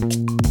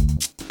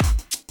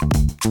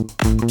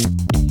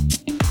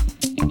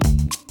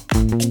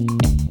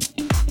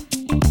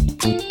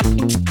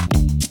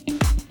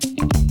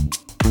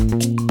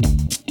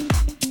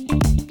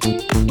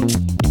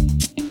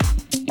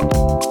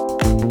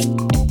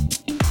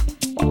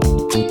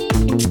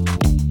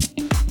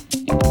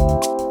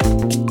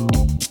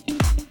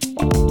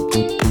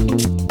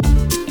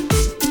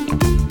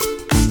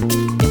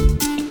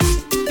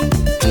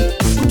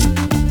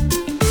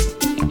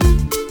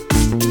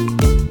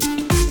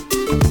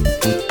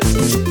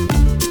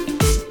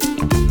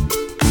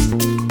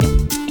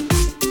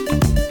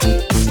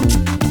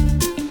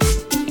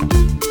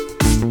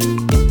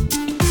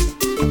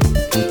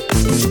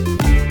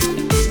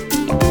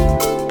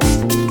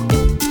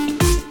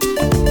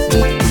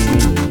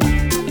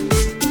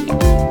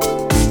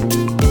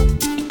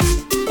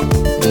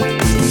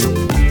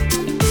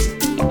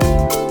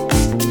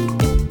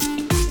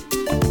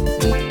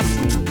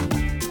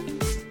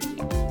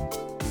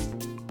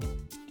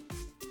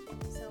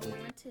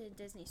to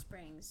Disney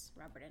Springs,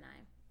 Robert and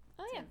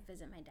I, to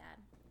visit my dad.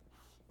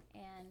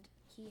 And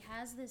he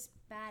has this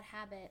bad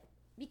habit,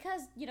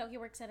 because, you know, he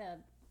works at a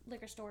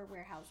liquor store,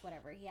 warehouse,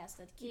 whatever. He has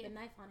to keep a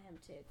knife on him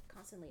to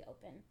constantly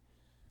open.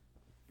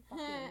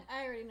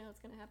 I already know what's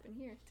going to happen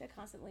here. To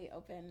constantly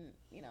open,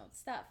 you know,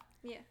 stuff.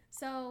 Yeah.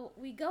 So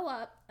we go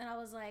up, and I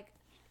was like,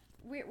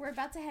 we're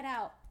about to head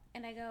out.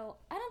 And I go,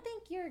 I don't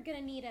think you're going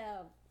to need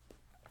a...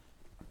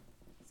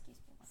 Excuse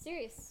me.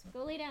 Serious.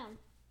 Go lay down.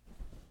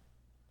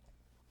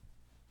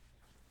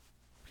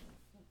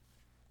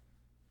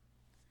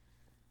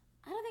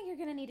 I don't think you're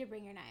going to need to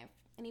bring your knife.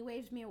 And he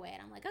waves me away,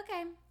 and I'm like,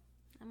 okay,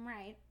 I'm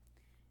right.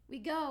 We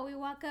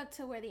walk up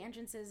to where the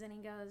entrance is, and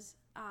he goes,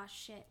 ah,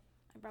 shit,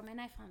 I brought my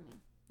knife on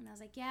me. And I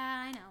was like,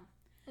 yeah, I know.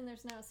 And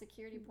there's now a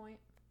security point.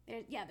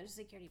 There's a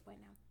security point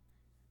now.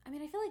 I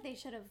mean, I feel like I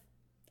should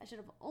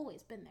have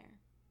always been there.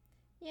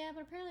 Yeah,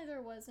 but apparently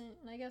there wasn't.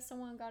 And I guess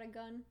someone got a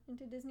gun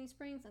into Disney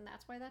Springs, and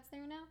that's why that's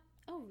there now.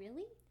 Oh,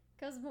 really?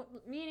 Because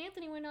me and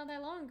Anthony went not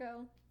that long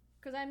ago.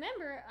 Because I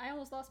remember I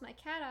almost lost my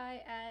cat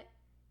eye at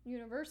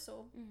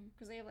Universal.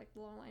 Because they have, like, the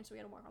long line, so we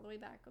had to walk all the way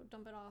back, go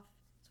dump it off,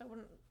 so I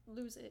wouldn't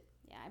lose it.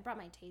 Yeah, I brought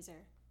my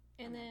taser.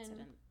 And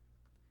then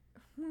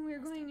when we were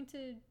going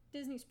into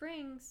Disney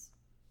Springs,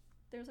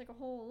 there's, like, a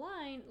whole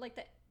line. Like,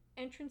 the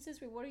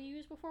entrances we would have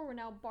used before were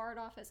now barred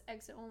off as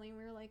exit only. And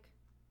we were like,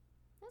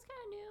 that's kind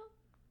of new.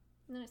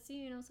 And then I see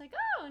you, and I was like,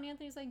 oh, and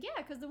Anthony's like, yeah,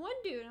 because the one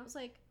dude. And I was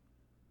like,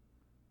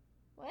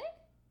 what?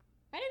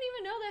 I didn't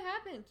even know that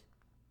happened.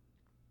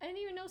 I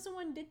didn't even know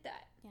someone did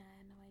that. Yeah, I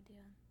had no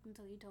idea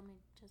until you told me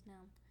just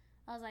now.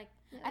 I was like,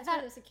 yeah, I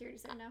thought the security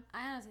said no.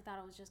 I honestly thought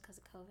it was just because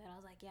of COVID. I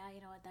was like, yeah,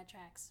 you know what, that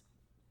tracks.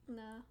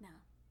 No.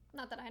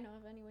 Not that I know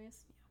of,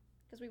 anyways. Yeah.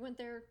 Because we went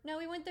there. No,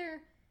 we went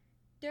there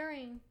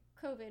during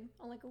COVID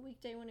on like a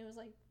weekday when it was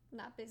like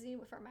not busy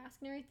with our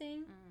mask and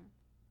everything. And then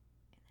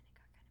it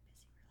got kind of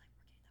busy. We were like,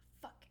 we're getting the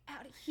fuck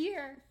out of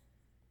here.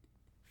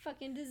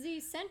 Fucking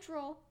disease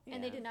central. Yeah.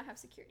 And they did not have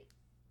security.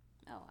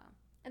 Oh, wow.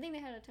 I think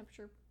they had a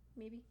temperature,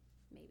 maybe.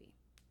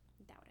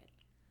 Doubt it.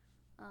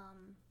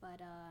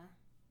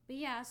 But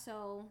yeah,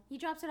 so he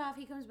drops it off,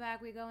 he comes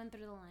back, we go in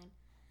through the line.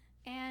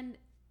 And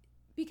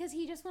because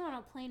he just went on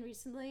a plane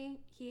recently,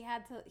 he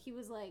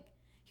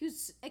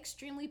was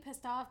extremely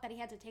pissed off that he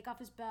had to take off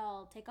his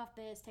belt, take off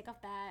this, take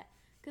off that,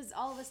 because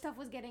all of the stuff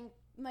was getting,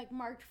 like,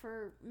 marked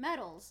for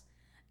medals.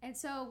 And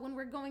so when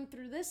we're going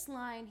through this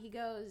line, he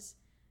goes,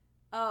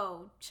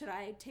 oh, should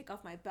I take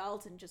off my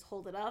belt and just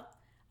hold it up?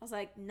 I was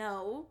like,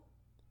 no,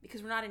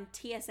 because we're not in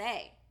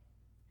TSA.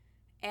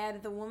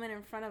 And the woman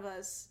in front of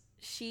us,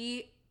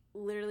 she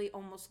literally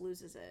almost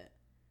loses it.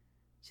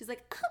 She's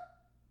like,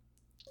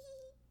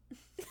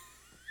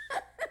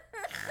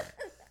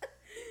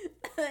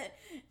 oh.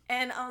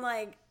 And I'm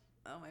like,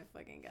 oh my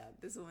fucking God,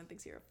 this woman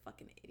thinks you're a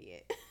fucking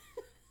idiot.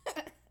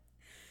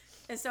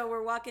 And so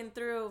we're walking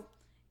through,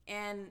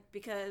 and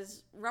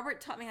because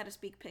Robert taught me how to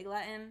speak Pig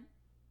Latin,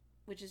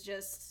 which is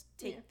just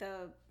take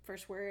the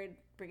first word,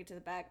 bring it to the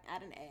back,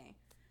 add an A.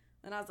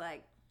 And I was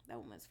like, that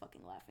woman's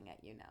fucking laughing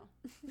at you now.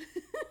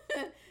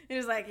 He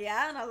was like,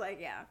 yeah? And I was like,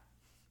 yeah.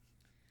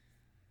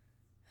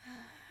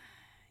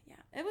 Yeah.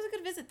 It was a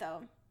good visit,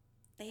 though.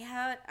 They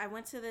had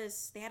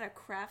a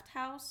craft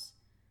house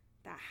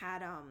that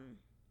had,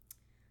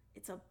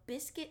 it's a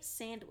biscuit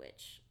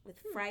sandwich with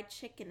fried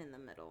chicken in the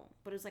middle,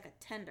 but it was like a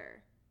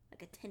tender,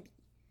 like a tendy.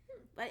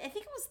 But I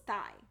think it was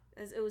thigh.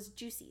 It was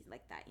juicy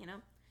like that, you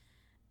know?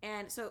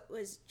 And so it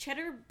was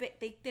cheddar,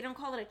 they don't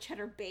call it a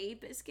cheddar bay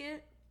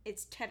biscuit.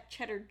 It's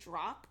cheddar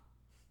drop.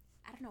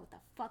 I don't know what the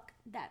fuck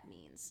that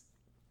means.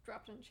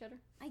 Dropped in cheddar?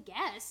 I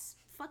guess.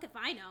 Fuck if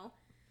I know.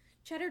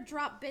 Cheddar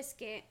drop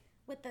biscuit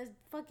with the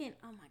fucking...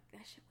 Oh my...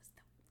 That shit was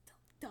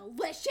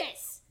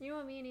delicious! You know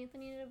what me and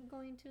Anthony ended up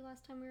going to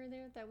last time we were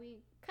there that we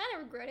kind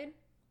of regretted?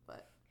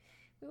 What?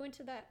 We went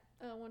to that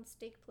one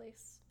steak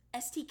place.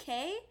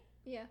 STK?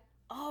 Yeah.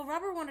 Oh,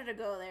 Robert wanted to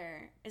go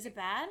there. Is it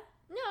bad?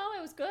 No,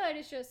 it was good.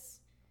 It's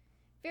just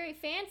very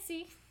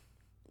fancy.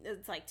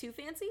 It's like too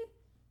fancy?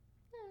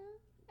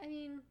 I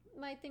mean,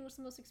 my thing was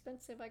the most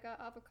expensive. I got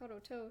avocado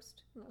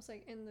toast, and it was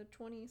like in the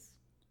 20s.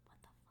 What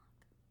the fuck?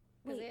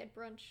 Because they had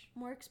brunch.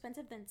 More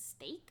expensive than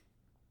steak?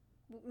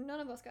 None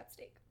of us got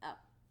steak. Oh.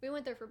 We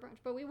went there for brunch,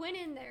 but we went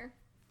in there.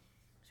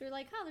 So we were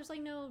like, oh, there's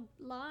like no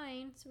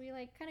line. So we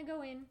like kind of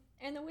go in,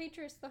 and the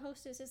waitress, the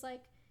hostess, is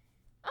like,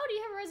 oh, do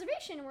you have a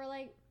reservation? And we're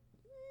like,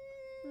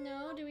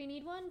 no, do we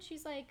need one?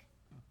 She's like,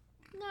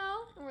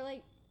 no. And we're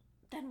like,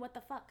 then what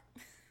the fuck?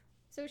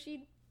 So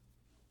she...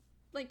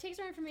 like, takes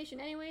our information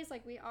anyways,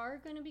 like, we are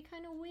going to be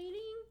kind of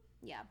waiting.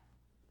 Yeah.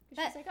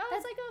 She's like,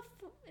 oh,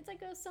 it's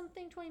like a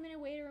something 20-minute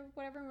wait or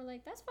whatever, and we're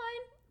like, that's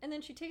fine. And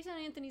then she takes down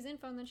Anthony's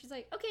info, and then she's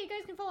like, okay, you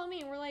guys can follow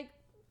me. And we're like,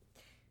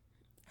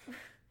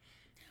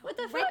 what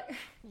the fuck?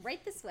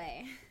 Right this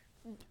way.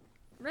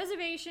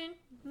 Reservation.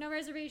 No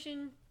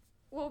reservation.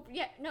 Well,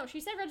 yeah, no, she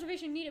said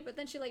reservation needed, but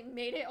then she, like,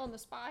 made it on the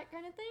spot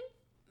kind of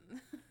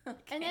thing.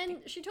 Okay. And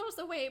then she told us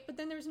to wait, but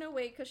then there was no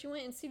wait, because she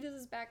went and seated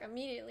us back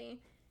immediately.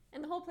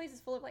 And the whole place is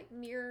full of, like,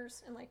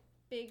 mirrors and, like,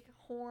 big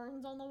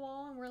horns on the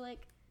wall. And we're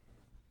like,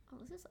 oh,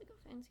 this is like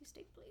a fancy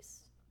steak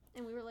place.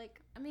 And we were like,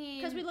 I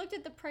mean, because we looked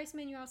at the price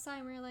menu outside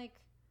and we were like,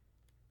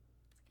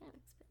 it's kind of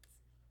expensive.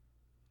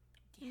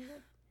 yeah.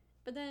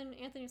 But then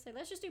Anthony was like,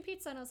 let's just do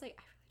pizza. And I was like,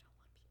 I really don't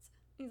want pizza.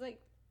 And he's like,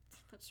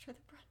 let's try the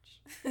brunch.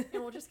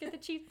 And we'll just get the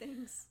cheap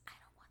things. I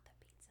don't want the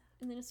pizza.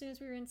 And then as soon as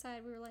we were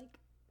inside, we were like,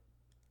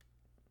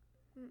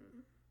 do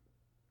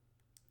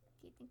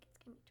you think it's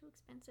going to be too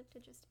expensive to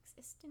just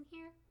exist in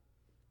here?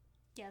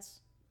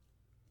 Yes.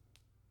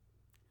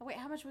 Oh, wait,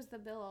 how much was the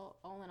bill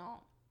all in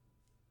all?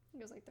 I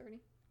think it was like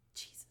 30.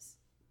 Jesus.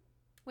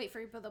 Wait,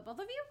 for the both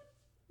of you?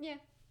 Yeah.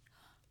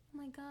 Oh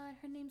my god,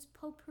 her name's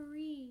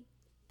Potpourri.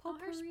 Oh,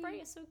 her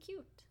spray is so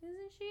cute.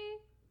 Isn't she?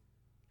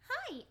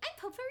 Hi, I'm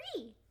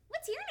Potpourri.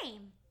 What's your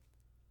name?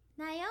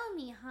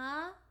 Naomi,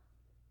 huh?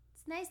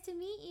 It's nice to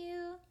meet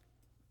you.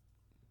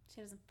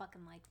 She doesn't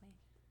fucking like me.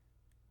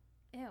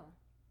 Ew.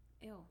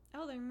 Ew.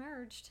 Oh, they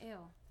merged.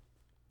 Ew.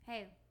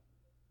 Hey.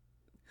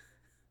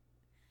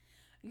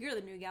 You're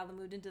the new gal that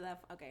moved into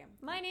that. Okay.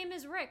 My name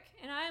is Rick,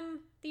 and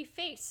I'm the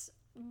face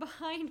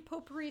behind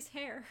Potpourri's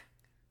hair.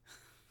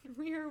 And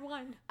we are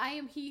one. I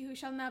am he who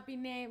shall not be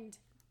named.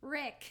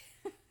 Rick.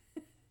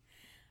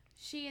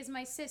 She is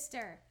my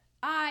sister.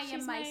 I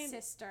am my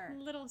sister.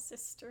 Little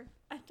sister.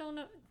 I don't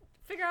know.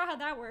 Figure out how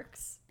that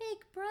works. Big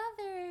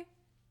brother.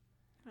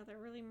 How they're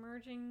really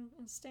merging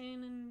and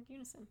staying in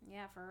unison.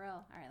 Yeah, for real.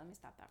 All right, let me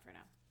stop that for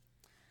now.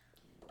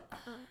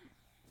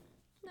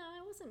 No,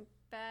 it wasn't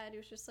bad. It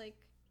was just like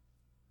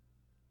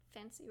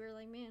fancy. We were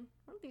like, man,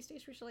 one of these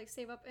days we should like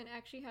save up and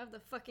actually have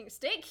the fucking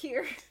steak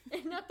here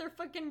and not their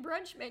fucking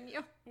brunch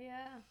menu.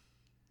 Yeah.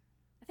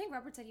 I think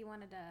Robert said he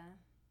wanted to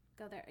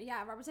go there.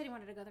 Yeah, Robert said he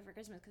wanted to go there for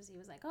Christmas because he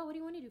was like, oh, what do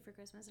you want to do for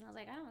Christmas? And I was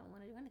like, I don't really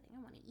want to do anything.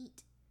 I want to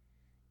eat.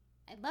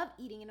 I love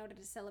eating in order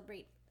to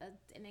celebrate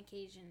an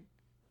occasion.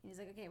 And he's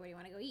like, okay, where do you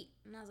want to go eat?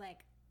 And I was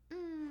like,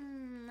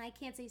 I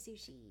can't say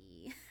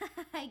sushi.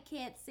 I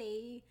can't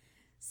say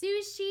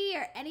sushi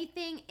or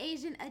anything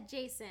Asian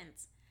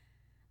adjacent.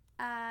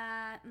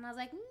 And I was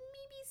like,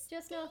 maybe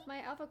just know if my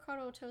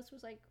avocado toast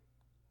was like,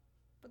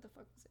 what the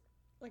fuck was it?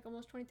 Like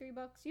almost $23.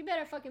 You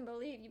better fucking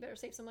believe you better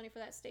save some money for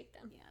that steak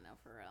then. Yeah, no,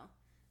 for real.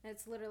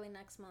 It's literally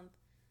next month,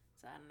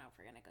 so I don't know if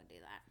we're gonna go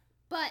do that.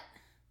 But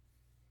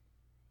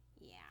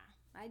yeah,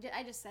 I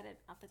just said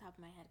it off the top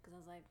of my head because I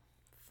was like,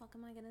 fuck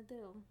am I gonna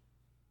do?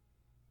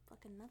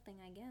 Fucking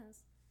nothing, I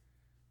guess.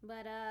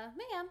 But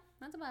yeah,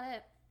 that's about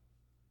it.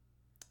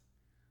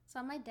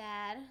 So my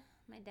dad.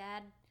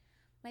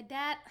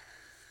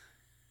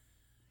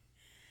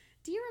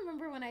 Do you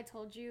remember when I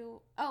told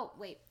you? Oh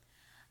wait.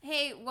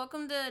 Hey,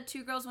 welcome to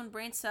Two Girls One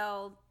Brain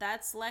Cell.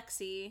 That's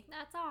Lexi.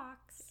 That's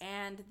Ox.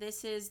 And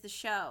this is the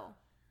show.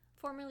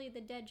 Formerly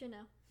the Dead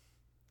Janelle.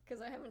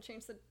 Because I haven't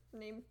changed the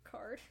name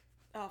card.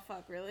 Oh,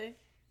 fuck, really?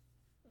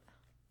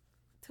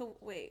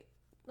 Wait.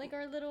 Like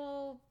our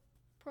little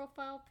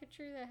profile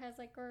picture that has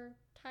like our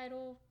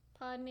title,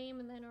 pod name,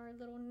 and then our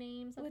little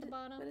names at the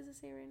bottom. What does it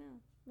say right now?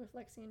 With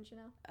Lexi and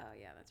Janelle. Oh,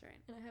 yeah, that's right.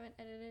 And I haven't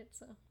edited it,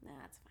 so. Nah,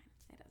 that's fine.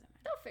 It doesn't matter.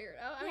 They'll figure it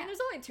out. I mean,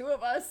 there's only two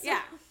of us.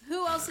 Yeah.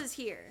 Who else is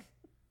here?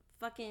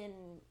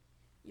 Fucking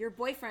your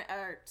boyfriend,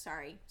 or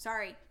sorry,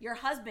 your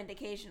husband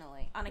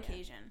occasionally, on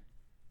occasion.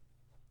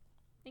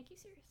 Think you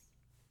serious?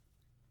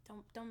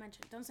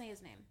 Don't say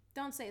his name.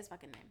 Don't say his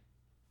fucking name.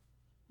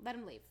 Let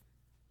him leave.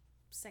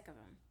 Sick of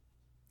him.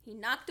 He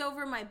knocked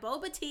over my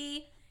boba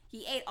tea.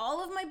 He ate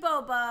all of my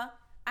boba.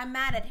 I'm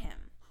mad at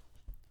him.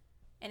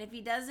 And if he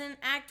doesn't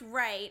act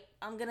right,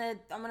 I'm gonna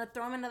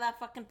throw him into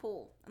that fucking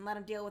pool and let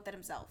him deal with it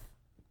himself.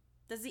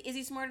 Is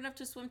he smart enough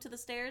to swim to the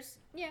stairs?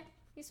 Yeah.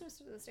 He swims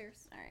to the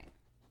stairs. All right.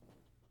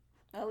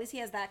 Well, at least he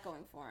has that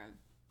going for him.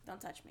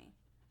 Don't touch me.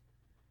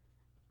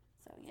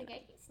 So, I think I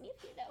can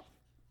sniff you, though.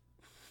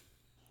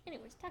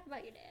 Anyways, talk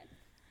about your dad.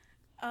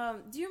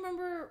 Do you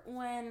remember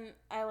when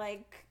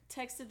I,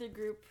 texted the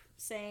group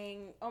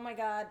saying, oh my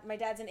god, my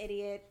dad's an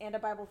idiot and a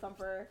Bible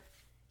thumper.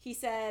 He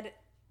said,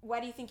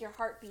 why do you think your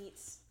heart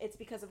beats? It's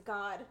because of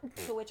God.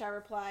 To which I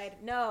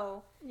replied,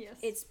 no. Yes.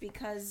 It's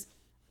because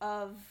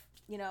of...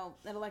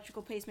 an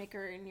electrical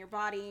pacemaker in your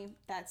body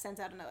that sends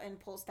out an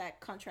impulse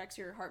that contracts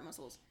your heart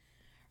muscles.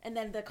 And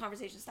then the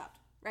conversation stopped,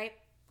 right?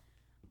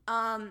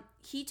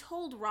 He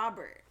told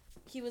Robert,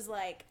 he was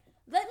like,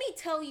 let me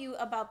tell you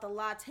about the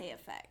latte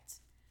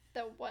effect.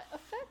 The what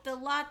effect? The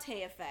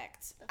latte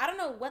effect. I don't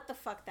know what the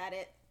fuck that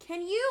is.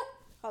 Can you?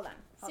 Hold on.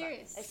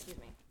 Serious. Excuse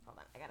me. Hold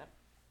on. I gotta.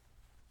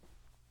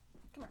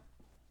 Come on.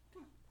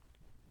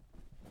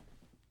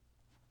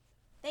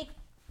 Thank you.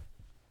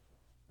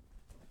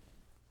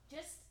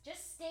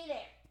 Just stay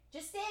there.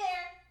 Just stay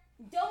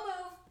there. Don't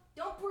move.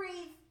 Don't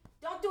breathe.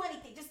 Don't do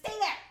anything. Just stay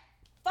there.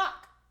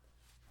 Fuck.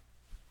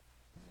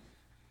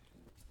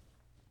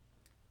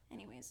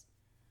 Anyways,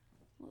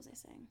 what was I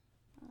saying?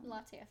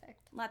 Latte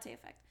effect. Latte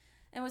effect.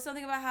 And it was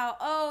something about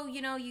how,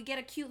 you get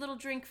a cute little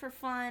drink for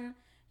fun.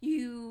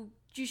 You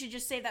should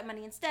just save that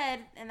money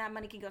instead, and that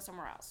money can go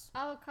somewhere else.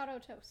 Avocado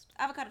toast.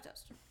 Avocado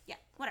toast. Yeah,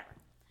 whatever.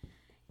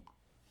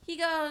 He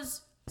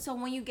goes, so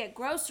when you get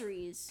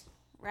groceries,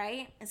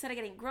 right? Instead of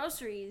getting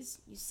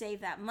groceries, you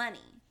save that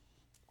money.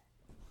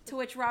 To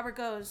which Robert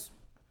goes,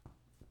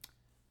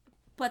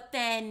 But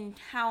then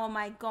how am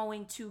I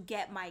going to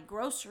get my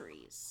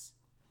groceries?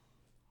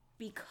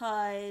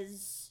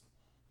 Because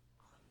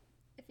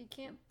if we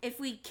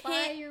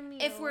can't, your meal.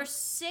 if we're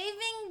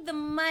saving the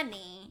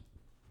money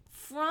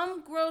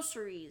from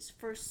groceries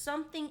for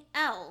something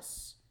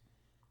else,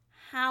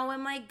 how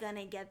am I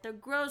gonna get the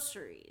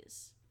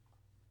groceries?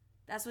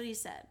 That's what he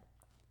said.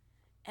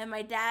 And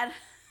my dad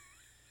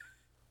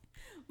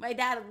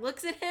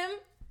looks at him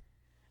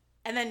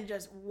and then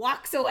just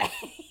walks away,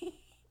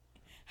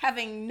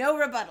 having no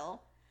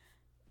rebuttal.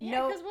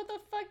 Yeah, because what the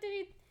fuck did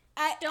he...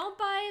 don't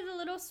buy the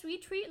little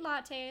sweet treat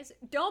lattes.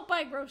 Don't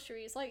buy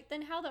groceries. Like,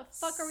 then how the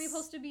fuck are we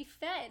supposed to be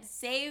fed?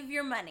 Save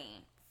your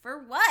money. For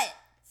what?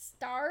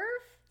 Starve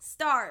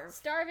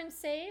and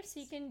save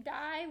so you can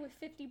die with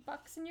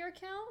 $50 in your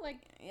account? Like,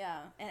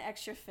 yeah, an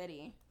extra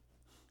 50.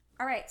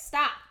 All right,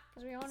 stop.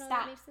 Because we all know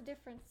that makes the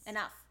difference.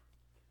 Enough.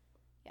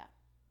 Yeah.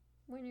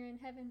 When you're in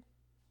heaven.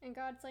 And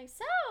God's like,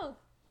 so...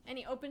 And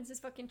he opens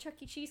his fucking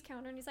Chuck E. Cheese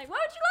counter and he's like, what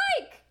would you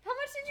like? How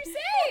much did you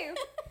save?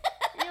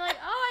 And you're like,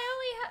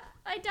 oh,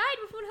 I died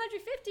with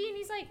 150. And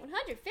he's like,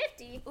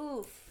 150?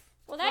 Oof.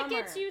 Well, that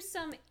gets you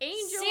some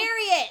angel...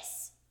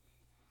 Serious!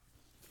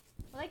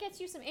 Well, that gets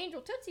you some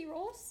angel Tootsie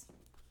Rolls.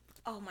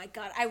 Oh my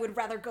god, I would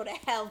rather go to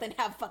hell than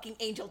have fucking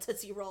angel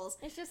Tootsie Rolls.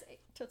 It's just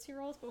Tootsie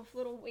Rolls with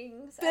little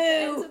wings Boo. at the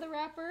ends of the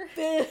wrapper.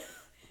 Boo.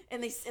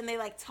 And they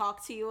like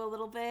talk to you a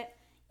little bit.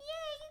 Yeah,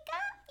 you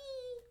got me.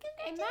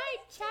 Am I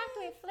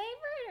chocolate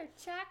flavored or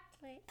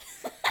chocolate?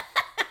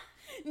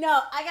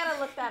 No, I gotta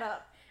look that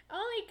up.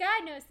 Only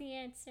God knows the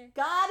answer.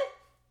 God,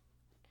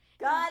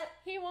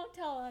 He won't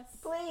tell us.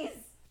 please.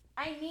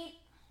 I need...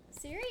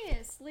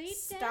 Seriously,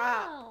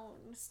 Stop.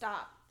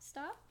 Stop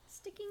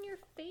sticking your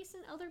face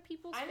in other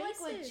people's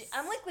faces.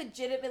 I'm like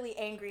legitimately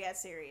angry at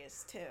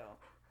Sirius too.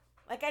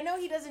 Like I know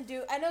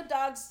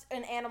dogs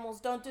and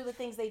animals don't do the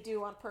things they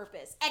do on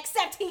purpose.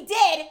 Except he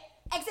did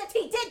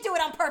do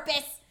it on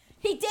purpose.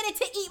 He did it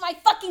to eat my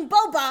fucking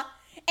boba,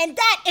 and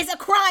that is a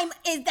crime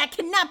that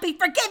cannot be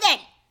forgiven.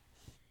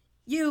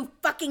 You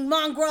fucking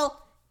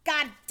mongrel.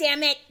 God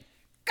damn it.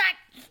 God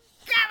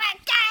damn it.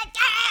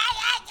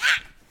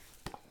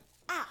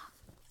 Ah.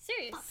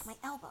 Serious. Fuck, my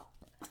elbow.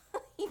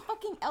 He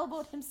fucking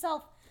elbowed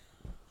himself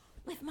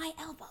with my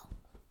elbow.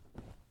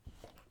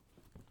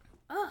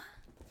 Ugh.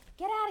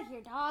 Get out of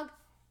here, dog.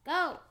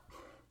 Go.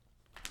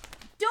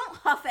 Don't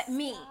huff at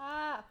me.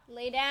 Ah,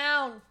 lay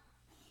down.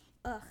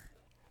 Ugh.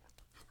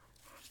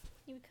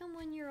 You become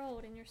 1 year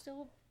old and you're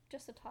still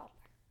just a toddler.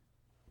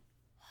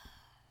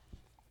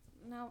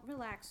 No,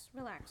 relax.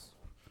 Let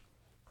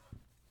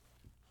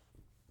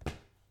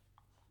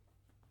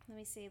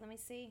me see.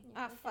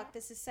 Ah, fuck,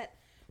 this is set.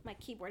 My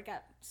keyboard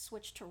got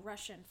switched to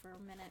Russian for a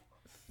minute.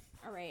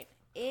 All right.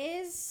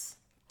 Is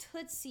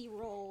Tootsie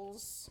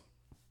Rolls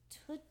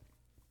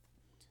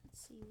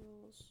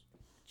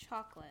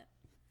chocolate?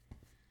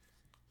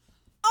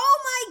 Oh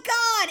my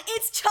god!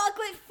 It's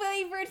chocolate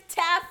flavored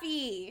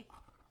taffy!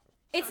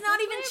 It's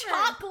not even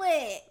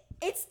chocolate!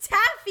 It's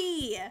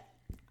taffy!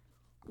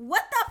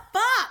 What the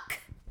fuck?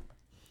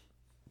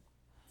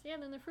 Yeah,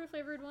 then the fruit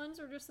flavored ones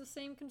are just the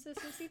same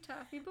consistency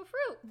taffy, but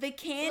fruit. The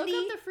candy...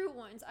 Look up the fruit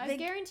ones. I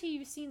guarantee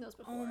you've seen those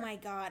before. Oh my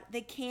god.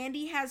 The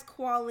candy has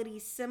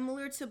qualities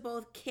similar to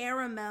both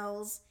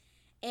caramels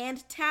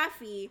and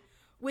taffy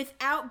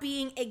without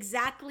being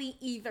exactly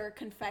either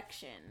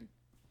confection.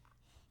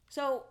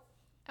 So...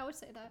 I would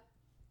say that.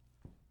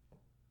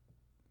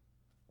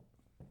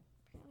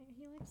 Apparently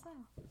he likes that.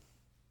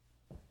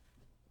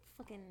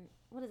 Fucking...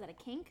 What is that, a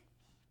kink?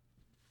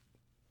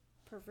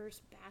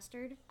 Perverse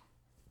bastard.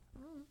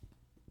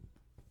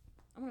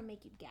 I'm gonna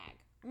make you gag.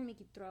 I'm gonna make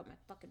you throw out my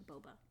fucking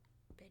boba,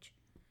 bitch.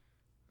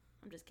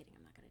 I'm just kidding.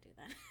 I'm not gonna do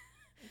that.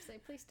 I'd say,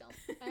 please don't.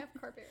 I have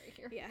carpet right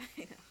here. Yeah,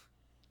 I know.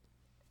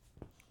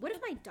 What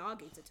if my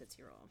dog eats a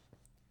Tootsie Roll?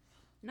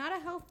 Not a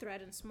health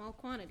threat in small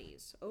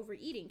quantities.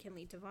 Overeating can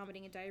lead to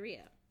vomiting and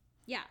diarrhea.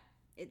 Yeah.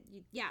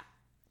 Yeah.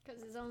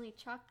 Because it's only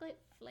chocolate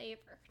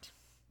flavored.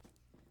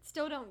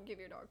 Still don't give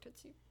your dog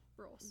Tootsie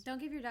Rolls. Don't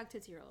give your dog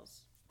Tootsie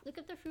Rolls. Look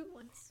at the fruit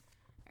ones.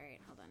 All right,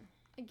 hold on.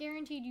 I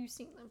guaranteed you've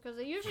seen them because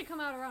they usually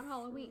come out around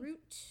Halloween.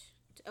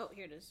 Oh,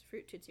 here it is.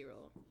 Fruit Tootsie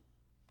Roll.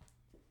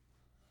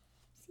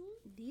 See?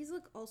 These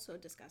look also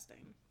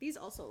disgusting. These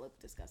also look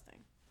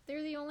disgusting.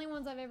 They're the only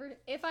ones I've ever...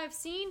 If I've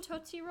seen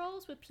Tootsie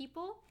Rolls with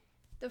people,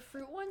 the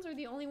fruit ones are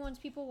the only ones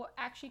people will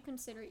actually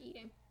consider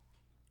eating.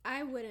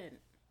 I wouldn't.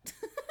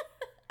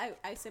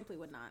 I simply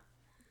would not.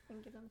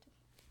 And give them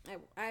to...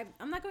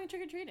 I'm not going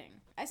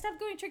trick-or-treating. I stopped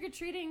going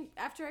trick-or-treating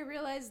after I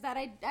realized that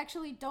I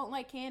actually don't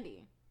like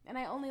candy. And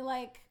I only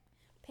like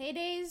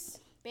Paydays,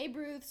 Babe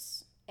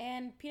Ruths,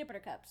 and peanut butter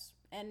cups.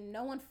 And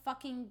no one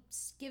fucking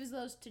gives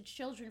those to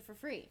children for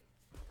free.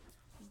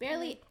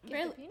 Barely.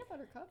 The peanut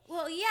butter cup.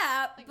 Well,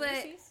 yeah, Like but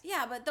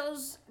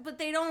Reese's? but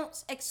they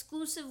don't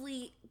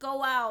exclusively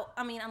go out.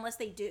 I mean, unless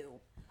they do,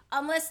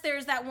 unless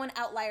there's that one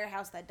outlier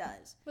house that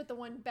does. With the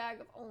one bag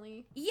of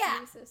only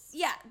Reese's.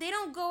 Yeah, they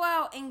don't go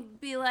out and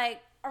be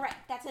like, all right,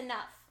 that's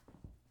enough.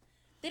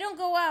 They don't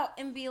go out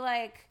and be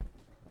like,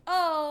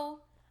 oh,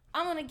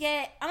 I'm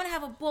gonna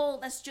have a bowl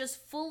that's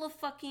just full of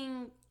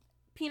fucking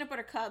peanut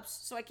butter cups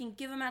so I can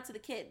give them out to the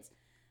kids.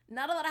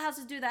 Not a lot of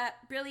houses do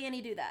that. Barely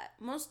any do that.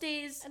 Most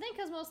days... I think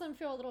because most of them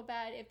feel a little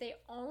bad if they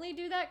only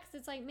do that, because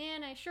it's like,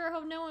 man, I sure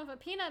hope no one with a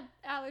peanut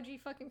allergy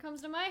fucking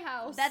comes to my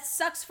house. That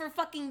sucks for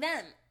fucking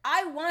them.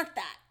 I want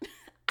that.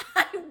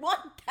 I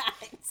want that.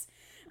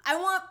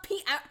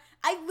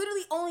 I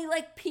literally only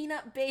like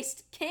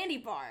peanut-based candy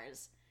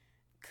bars.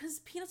 Because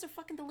peanuts are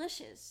fucking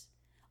delicious.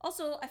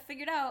 Also, I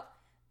figured out,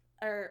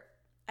 or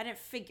I didn't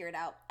figure it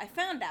out. I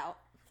found out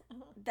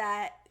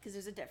that, because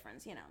there's a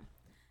difference, you know,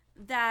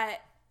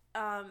 that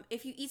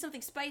if you eat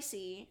something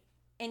spicy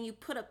and you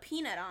put a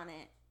peanut on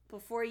it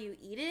before you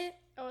eat it.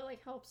 Oh, it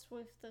like helps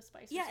with the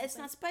spice. Yeah, it's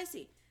not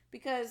spicy.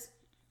 Because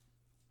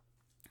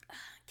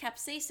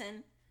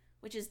capsaicin,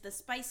 which is the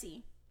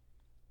spicy.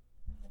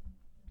 Oh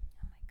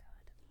my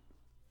god.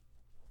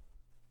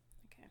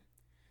 Okay.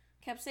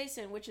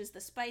 Capsaicin, which is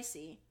the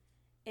spicy,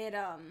 it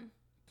I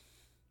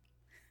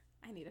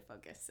need to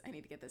focus. I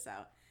need to get this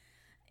out.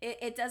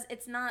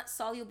 It's not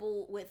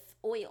soluble with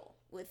oil,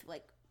 with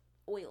like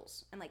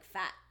oils and like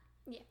fat.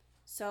 Yeah.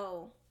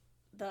 So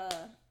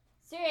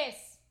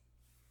Serious.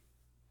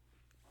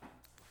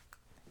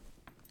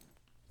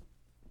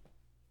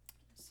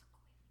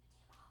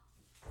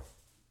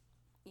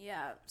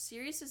 Yeah,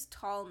 Sirius is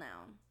tall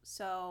now,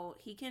 so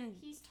he can...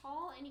 He's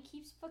tall and he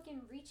keeps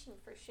fucking reaching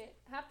for shit.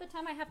 Half the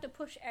time I have to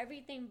push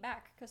everything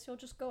back because he'll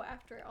just go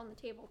after it on the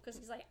table because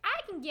he's like,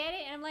 I can get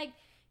it. And I'm like,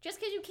 just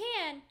because you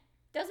can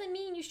doesn't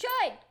mean you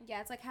should.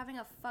 Yeah, it's like having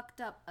a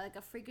fucked up, like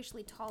a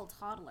freakishly tall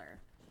toddler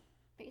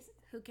Basically.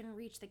 who can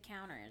reach the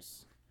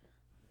counters.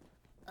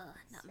 Ugh,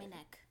 not my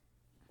neck.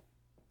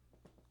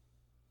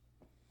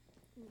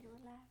 You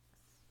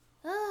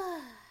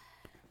relax.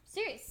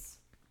 Serious.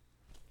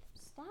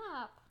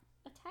 Stop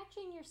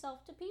attaching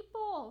yourself to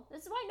people.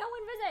 This is why no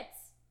one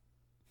visits.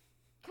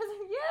 Because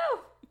of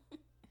you.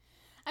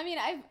 I mean,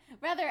 I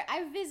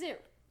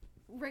visit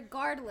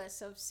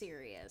regardless of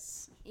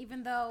Sirius,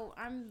 even though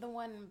I'm the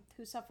one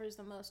who suffers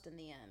the most in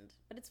the end.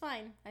 But it's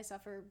fine. I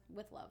suffer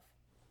with love.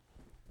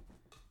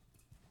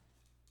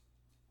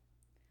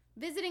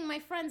 Visiting my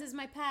friends is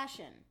my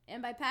passion,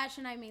 and by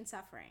passion I mean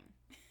suffering.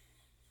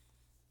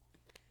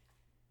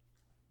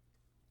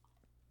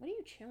 What are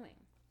you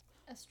chewing?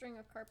 A string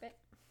of carpet.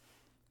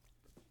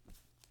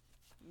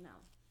 No,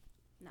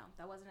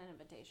 that wasn't an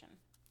invitation.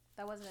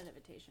 That wasn't an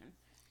invitation.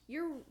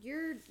 You're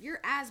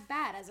as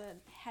bad as a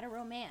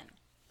hetero man.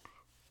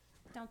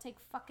 Don't take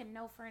fucking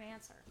no for an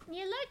answer.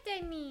 You looked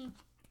at me.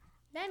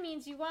 That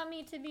means you want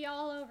me to be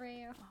all over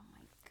you. Oh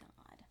my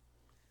god.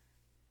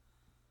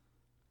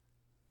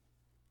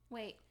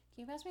 Wait,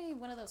 can you pass me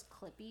one of those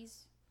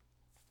Clippies?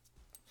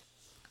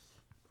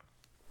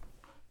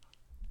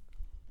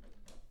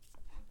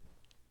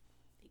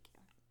 Thank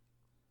you.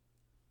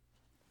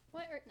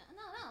 What?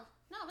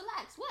 No,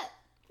 relax. What?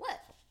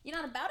 You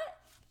not about it?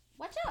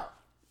 Watch out.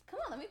 Come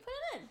on, let me put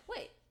it in.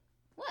 Wait.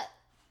 What?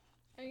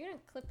 Are you gonna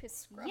clip his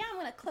scruff? Yeah, I'm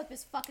gonna clip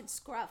his fucking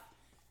scruff.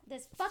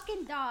 This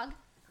fucking dog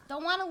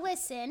don't want to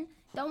listen.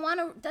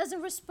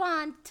 Doesn't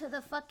respond to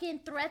the fucking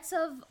threats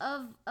of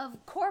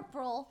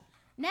Corporal.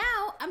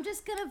 Now I'm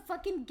just gonna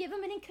fucking give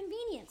him an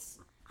inconvenience.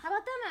 How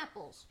about them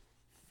apples?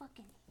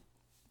 Fucking.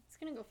 It's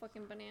gonna go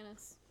fucking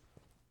bananas.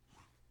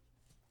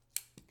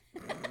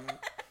 Give me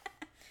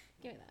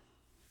that.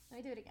 Let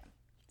me do it again.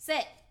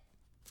 Sit.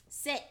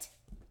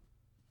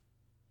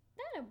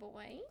 That a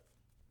boy.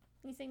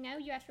 You say no.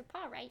 You ask for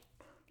paw, right?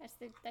 That's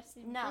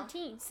the No.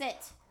 routine.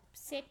 Sit.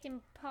 Sit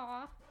and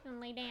paw and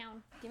lay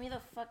down. Give me the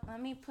fuck...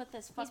 Let me put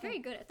this fucking... He's very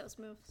good at those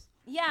moves.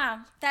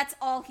 Yeah, that's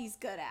all he's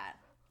good at.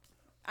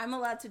 I'm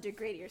allowed to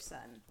degrade your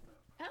son.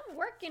 I'm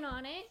working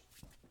on it.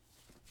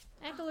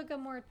 I have to look up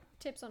more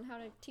tips on how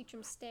to teach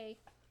him stay.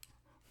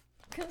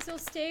 Because he'll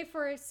stay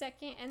for a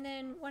second, and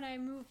then when I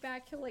move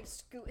back, he'll like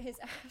scoot his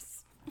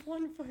ass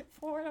 1 foot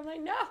forward. I'm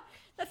like, no,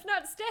 that's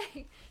not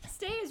stay.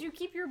 Stay is you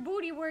keep your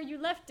booty where you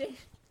left it,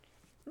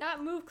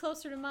 not move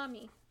closer to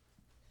mommy.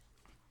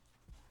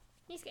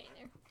 He's getting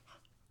there.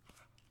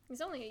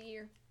 He's only a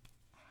year.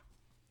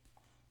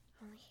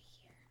 Only a year.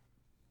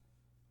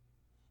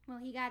 Well,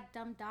 he got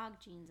dumb dog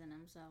genes in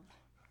him, so.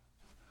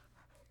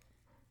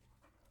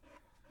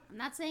 I'm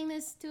not saying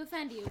this to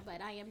offend you,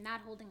 but I am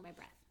not holding my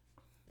breath.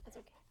 That's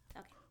okay.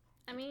 Okay.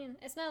 I mean,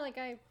 it's not like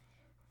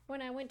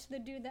when I went to the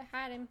dude that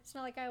had him, it's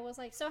not like I was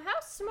like, so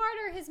how smart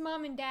are his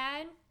mom and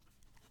dad?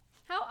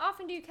 How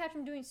often do you catch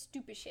him doing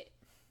stupid shit?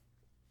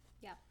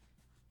 Yeah.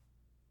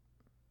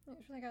 I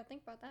just really gotta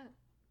think about that.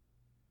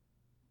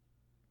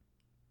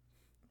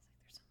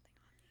 It's like there's something on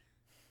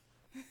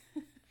me.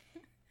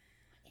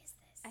 What is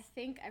this? I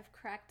think I've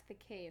cracked the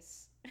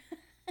case.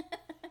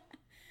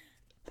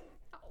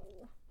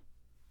 Oh.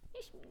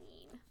 It's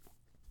mean.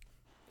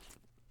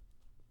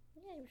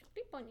 Yeah, you should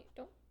sleep on it,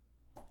 don't.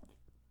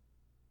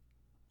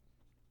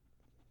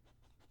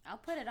 I'll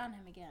put it on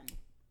him again.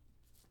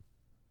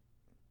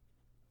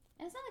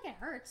 And it's not like it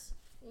hurts.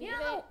 You Leave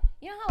know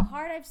it. how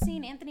hard I've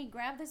seen Anthony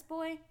grab this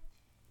boy?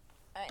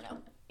 I know.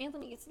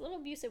 Anthony gets a little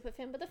abusive with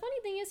him, but the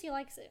funny thing is he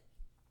likes it.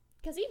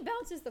 Because he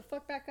bounces the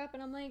fuck back up,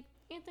 and I'm like,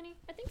 Anthony,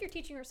 I think you're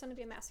teaching our son to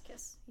be a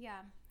masochist. Yeah,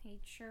 he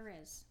sure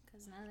is.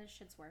 Because none of this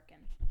shit's working.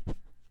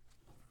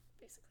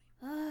 Basically.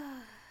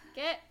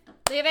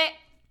 Leave it.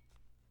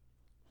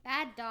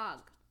 Bad dog.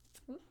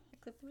 Ooh, I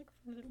clipped the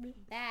microphone a little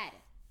bit. Bad.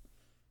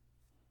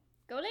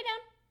 Go lay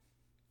down.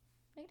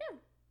 Lay down.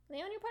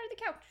 Lay on your part of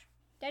the couch.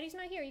 Daddy's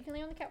not here. You can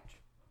lay on the couch.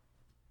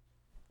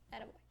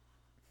 Attaboy.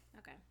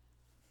 Okay.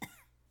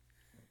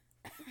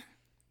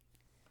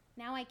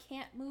 Now I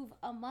can't move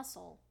a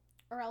muscle,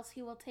 or else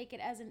he will take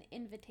it as an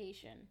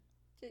invitation.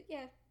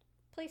 Yeah,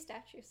 play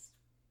statues.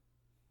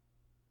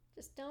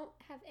 Just don't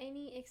have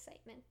any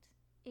excitement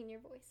in your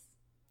voice.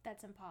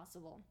 That's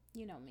impossible.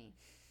 You know me.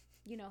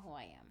 You know who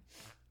I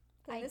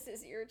am. And this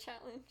is your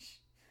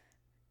challenge.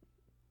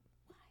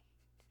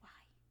 Why?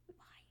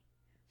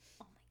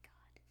 Oh my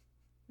god.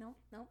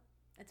 No,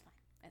 it's fine.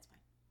 It's fine.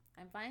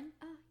 I'm fine.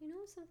 You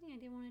know something I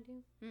did want to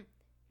do?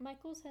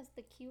 Michael's has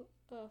the cute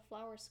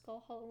flower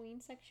skull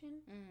Halloween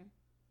section.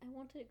 I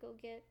wanted to go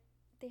get...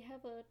 They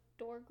have a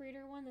door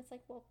greeter one that's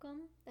like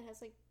welcome. That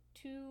has like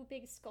 2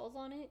 big skulls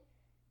on it.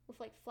 With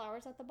like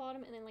flowers at the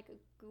bottom and then like a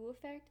goo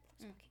effect.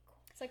 It looks fucking cool.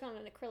 It's like on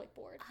an acrylic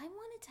board. I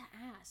wanted to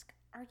ask,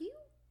 are you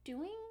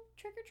doing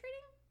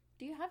trick-or-treating?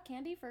 Do you have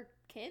candy for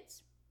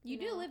kids? You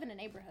do live in a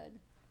neighborhood.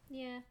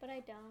 Yeah, but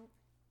I don't.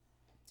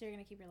 So you're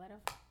gonna keep your light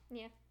off?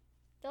 Yeah.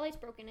 The light's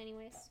broken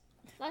anyways.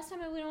 Last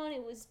time I went on,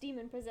 it was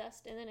demon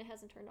possessed, and then it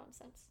hasn't turned on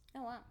since.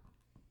 Oh wow.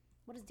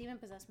 What does demon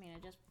possessed mean?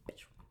 It just...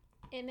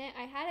 It meant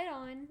I had it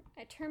on,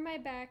 I turned my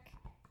back,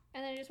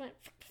 and then it just went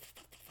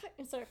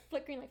and started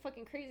flickering like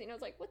fucking crazy, and I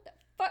was like, what the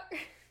fuck?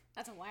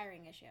 That's a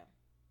wiring issue.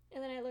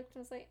 And then I looked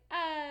and was like,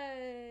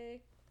 off.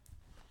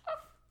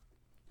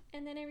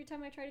 And then every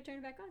time I try to turn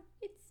it back on,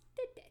 it's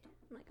dead.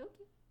 I'm like,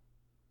 okay.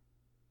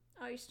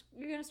 Oh,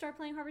 you're gonna start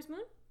playing Harvest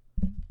Moon?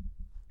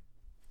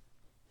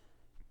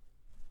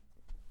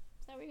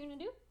 Is that what you're gonna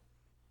do?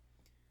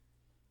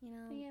 You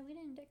know... But yeah, we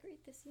didn't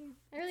decorate this year.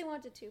 I really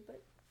wanted to,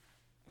 but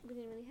we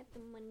didn't really have the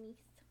money.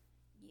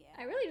 Yeah.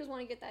 I really just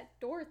want to get that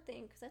door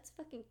thing, because that's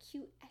fucking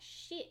cute as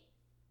shit.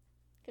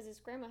 Because his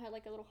grandma had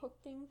like a little hook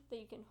thing that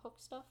you can hook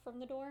stuff from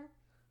the door.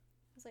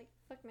 I was like,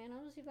 fuck man,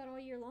 I'll just do that all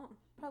year long.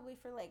 Probably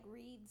for like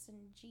reeds and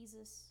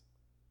Jesus.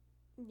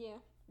 Yeah.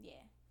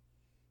 Yeah.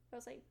 I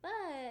was like,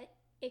 but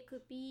it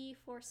could be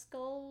for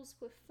skulls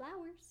with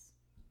flowers.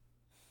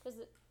 Because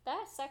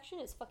that section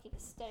is fucking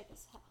aesthetic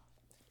as hell.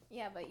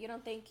 Yeah, but you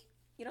don't think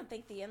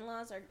the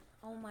in-laws are...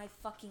 Oh my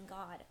fucking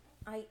god.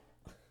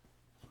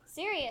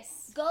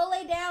 Serious. Go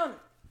lay down.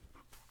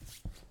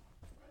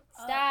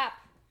 Stop.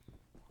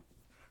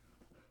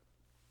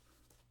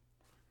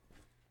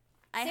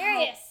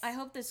 Serious. I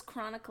hope this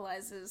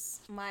chronicalizes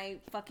my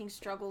fucking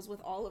struggles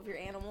with all of your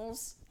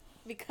animals,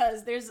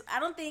 because I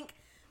don't think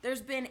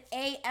there's been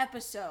a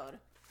episode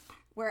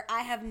where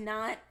I have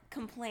not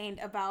complained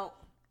about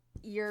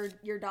your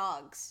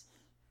dogs.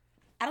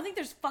 I don't think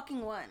there's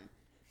fucking one.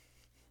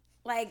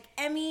 Like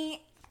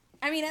Emmy,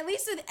 I mean, at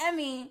least with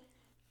Emmy,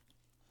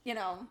 you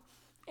know,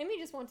 Emmy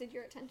just wanted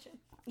your attention.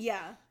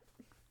 yeah.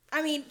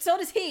 I mean, so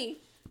does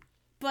he,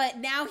 but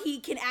now he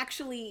can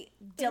actually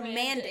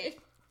demand it.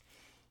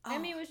 Oh.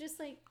 Emmy was just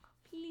like,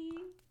 please,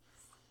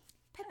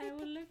 I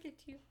will look at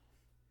you.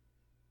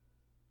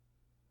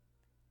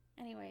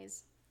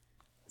 Anyways,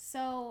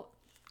 so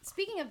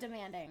speaking of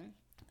demanding,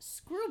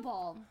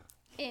 Screwball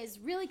is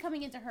really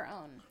coming into her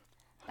own.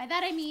 By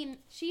that I mean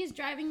she is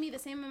driving me the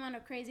same amount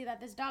of crazy that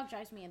this dog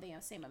drives me the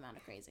same amount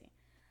of crazy.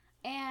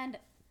 And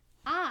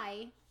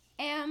I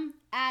am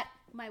at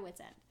my wit's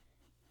end.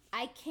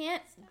 I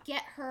can't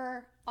get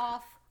her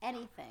off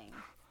anything.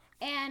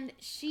 And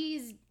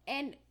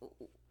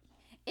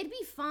it'd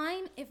be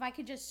fine if I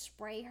could just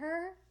spray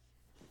her,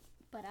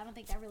 but I don't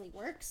think that really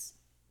works.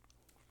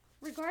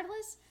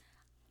 Regardless.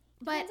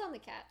 But depends on the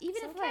cat.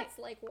 Even Some if cats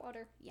like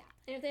water. Yeah.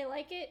 And if they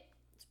like it,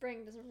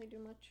 spraying doesn't really do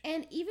much.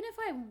 And even if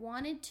I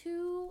wanted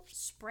to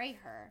spray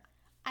her,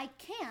 I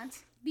can't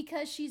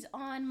because she's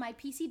on my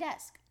PC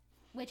desk,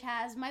 which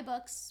has my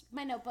books,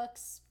 my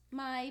notebooks,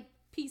 my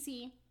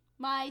PC,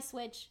 my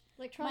Switch,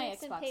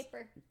 electronics my and Xbox.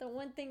 paper. The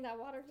one thing that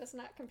water does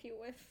not compute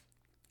with.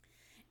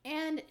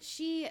 And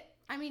she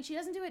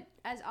doesn't do it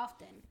as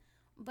often,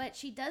 but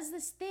she does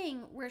this thing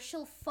where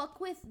she'll fuck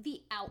with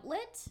the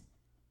outlet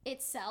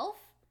itself.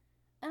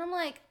 And I'm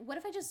like, what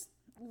if I just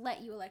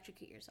let you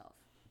electrocute yourself?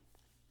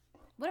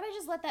 What if I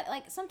just let that,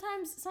 like,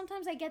 sometimes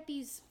I get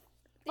these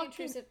The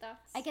intrusive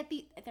thoughts.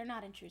 they're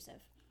not intrusive.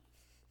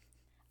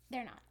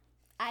 They're not.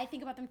 I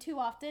think about them too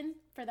often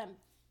for them.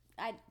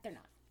 They're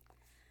not.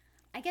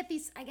 I get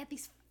these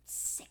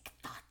sick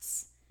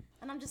thoughts.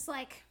 And I'm just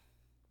like,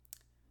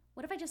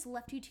 what if I just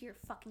left you to your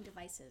fucking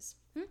devices?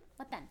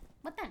 What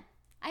then?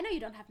 I know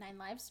you don't have 9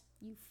 lives,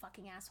 you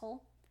fucking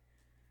asshole.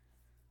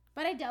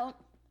 But I don't.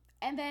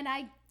 And then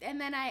I've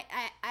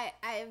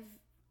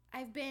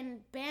been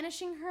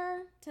banishing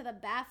her to the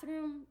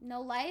bathroom,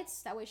 no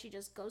lights, that way she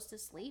just goes to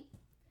sleep.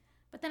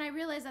 But then I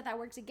realized that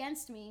works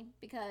against me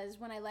because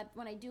when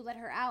I do let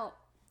her out,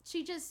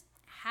 she just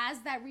has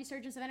that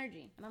resurgence of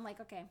energy. And I'm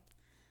like, okay,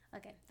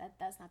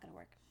 that's not gonna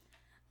work.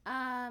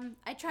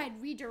 I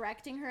tried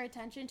redirecting her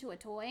attention to a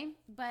toy,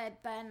 but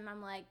then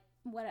I'm like,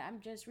 what? I'm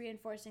just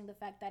reinforcing the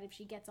fact that if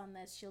she gets on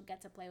this, she'll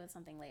get to play with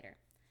something later.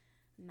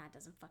 And that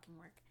doesn't fucking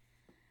work.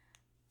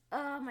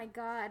 Oh my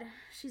god.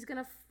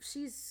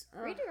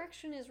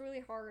 Redirection is really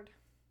hard.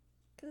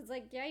 Because it's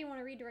like, yeah, you want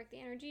to redirect the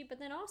energy, but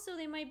then also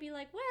they might be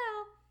like,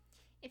 well,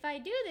 if I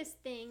do this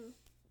thing,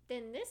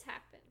 then this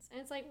happens.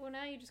 And it's like, well,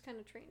 now you just kind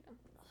of trained them.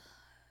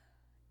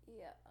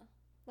 Yeah.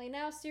 Like,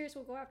 now Sirius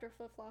will go after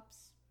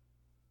flip-flops.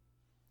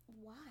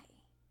 Why?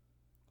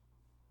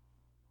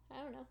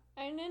 I don't know.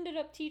 I ended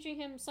up teaching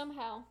him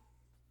somehow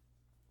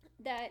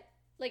that,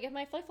 like, if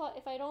I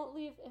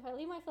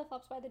leave my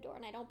flip-flops by the door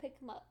and I don't pick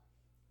them up,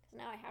 because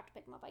now I have to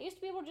pick them up. I used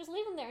to be able to just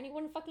leave them there and he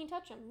wouldn't fucking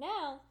touch them.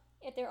 Now,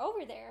 if they're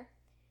over there,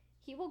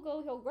 he'll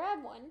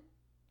grab one,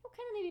 he'll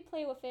kind of maybe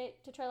play with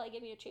it to try, like,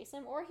 get me to chase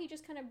him, or he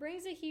just kind of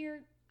brings it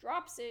here,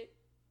 drops it,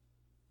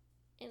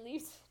 and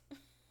leaves.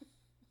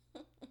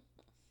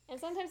 And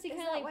sometimes he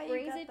kind of, like,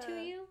 brings it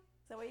to you.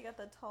 Is that why you got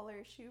the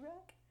taller shoe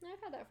rack? No,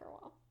 I've had that for a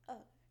while.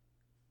 Oh.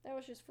 That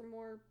was just for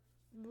more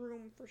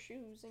room for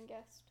shoes and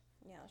guests.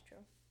 Yeah, that's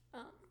true.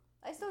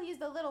 I still use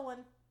the little one.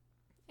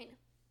 I know.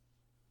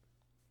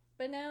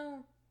 But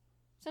now,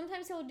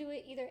 sometimes he'll do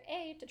it either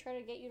A, to try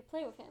to get you to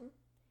play with him,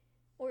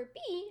 or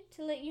B,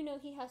 to let you know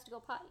he has to go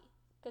potty.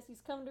 Because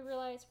he's come to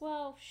realize,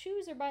 well,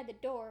 shoes are by the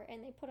door,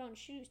 and they put on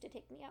shoes to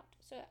take me out.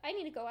 So I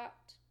need to go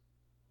out.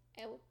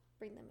 I will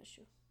bring them a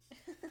shoe.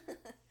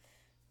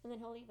 And then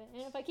he'll leave it.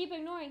 And if I keep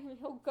ignoring him,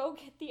 he'll go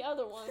get the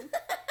other one,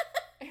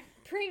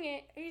 bring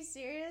it. Are you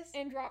serious?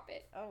 And drop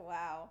it. Oh,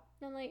 wow.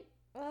 And I'm like,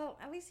 well,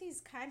 at least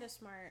he's kind of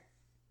smart.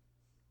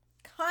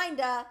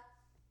 Kinda.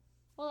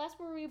 well, that's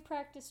where we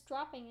practice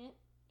dropping it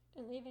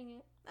and leaving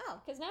it. Oh.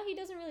 Because now he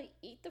doesn't really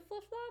eat the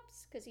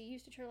flip-flops, because he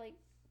used to try to, like,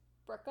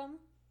 wreck them.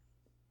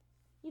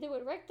 Either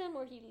would wreck them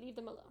or he'd leave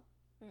them alone.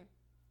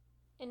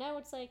 And now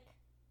it's like,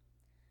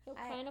 he'll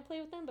kind of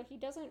play with them, but he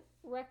doesn't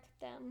wreck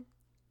them,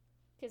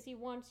 because he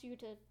wants you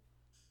to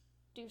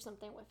do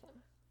something with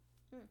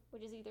him.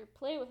 Which is either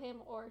play with him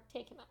or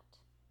take him out.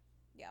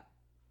 Yeah.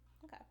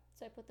 Okay.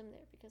 So I put them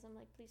there, because I'm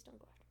like, please don't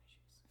go after my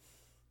shoes.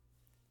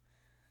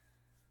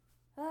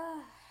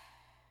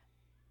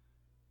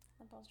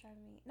 Lint ball's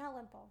driving me. Not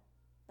lint ball.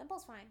 Lint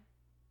ball's fine.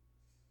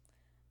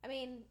 I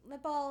mean,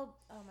 lint ball.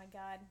 Oh my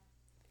god.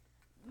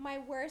 My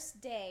worst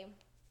day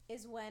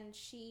is when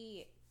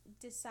she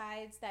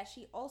decides that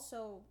she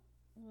also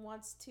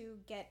wants to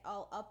get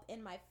all up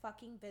in my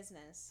fucking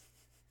business,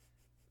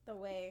 the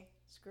way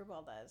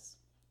Screwball does.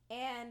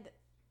 And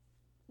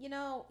you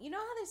know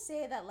how they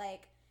say that,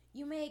 like,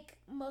 you make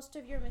most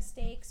of your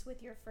mistakes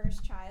with your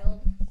first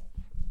child?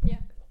 Yeah.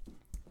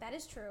 That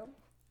is true.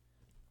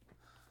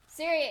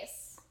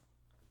 Sirius!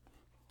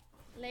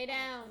 Lay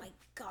down. Oh my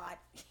god.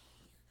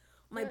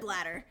 My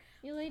bladder.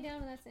 You lay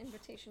down, and that's an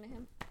invitation to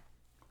him.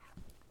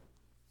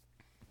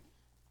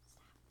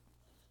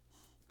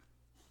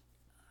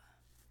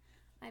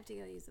 I have to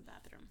go use the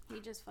bathroom. He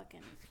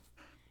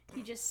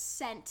just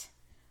sent.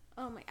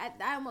 Oh my, I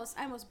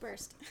almost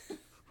burst.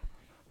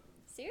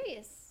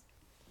 Serious.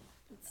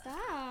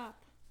 Stop.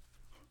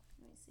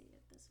 Let me see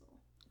if this will.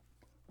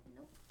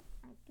 Nope.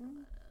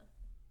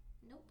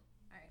 Nope.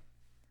 Alright.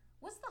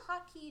 What's the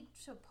hotkey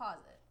to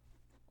pause it?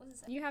 What does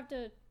it say? You have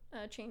to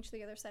change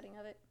the other setting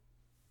of it.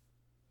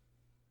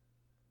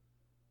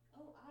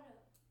 Oh,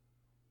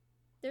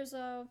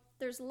 auto.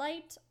 There's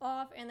light,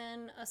 off, and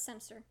then a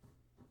sensor.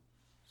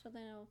 So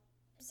then it'll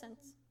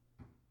sense.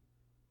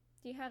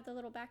 Do you have the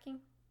little backing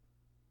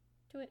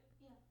to it?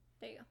 Yeah.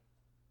 There you go.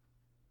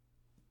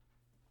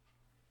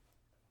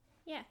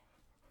 Yeah.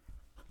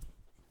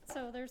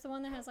 So there's the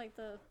one that has, like,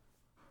 the...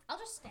 I'll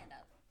just stand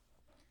up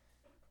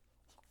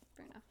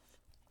Fair enough.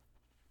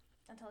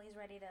 until he's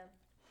ready to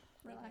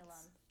leave me Relax.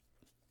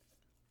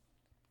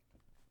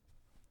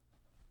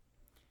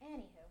 alone.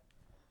 Anywho.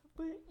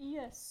 But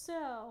yes,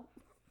 so...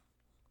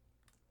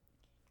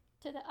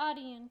 To the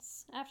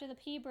audience, after the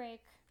pee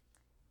break,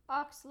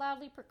 Ox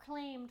loudly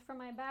proclaimed from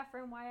my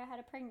bathroom why I had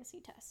a pregnancy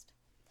test.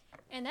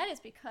 And that is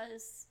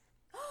because...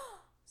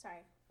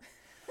 Sorry.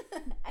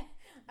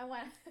 I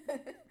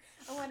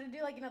want to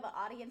do, like, the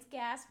audience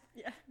gasp.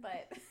 Yeah.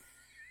 But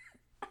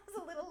I was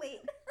a little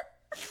late.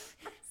 A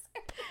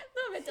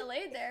little bit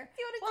delayed there.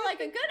 You Well, like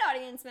a good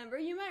audience member,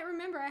 you might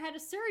remember I had a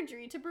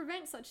surgery to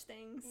prevent such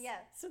things.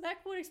 Yes. So that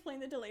would explain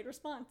the delayed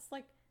response.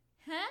 Like,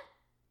 huh?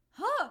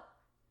 Huh?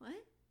 What?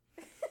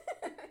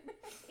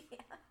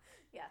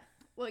 Yeah.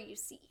 Well, you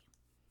see.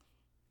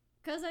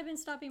 Because I've been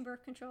stopping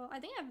birth control, I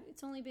think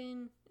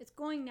it's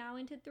going now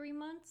into 3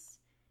 months.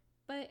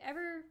 But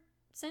ever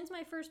since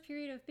my first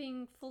period of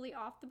being fully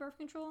off the birth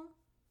control,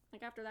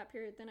 like after that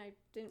period, then I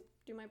didn't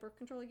do my birth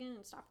control again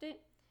and stopped it.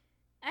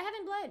 I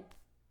haven't bled.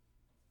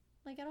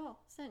 Like at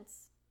all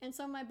since. And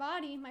so my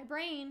body, my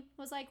brain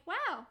was like,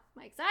 wow,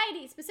 my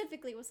anxiety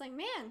specifically was like,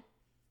 man,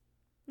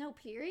 no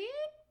period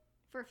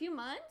for a few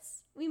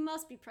months? We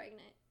must be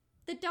pregnant.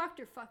 The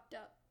doctor fucked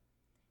up.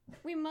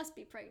 We must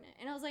be pregnant.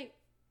 And I was like,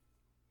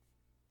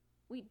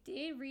 we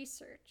did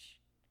research.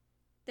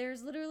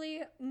 There's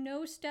literally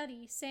no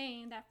study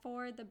saying that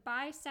for the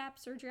BiSAP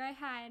surgery I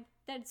had,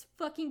 that it's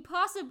fucking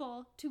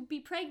possible to be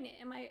pregnant.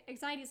 And my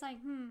anxiety is like,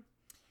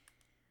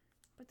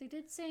 But they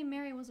did say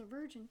Mary was a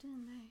virgin,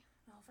 didn't they?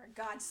 Oh, for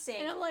God's sake.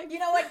 And I'm like, you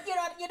know what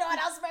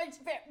else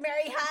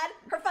Mary had?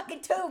 Her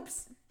fucking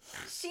tubes.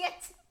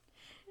 Shit.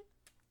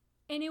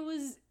 And it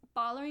was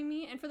bothering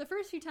me. And for the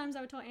first few times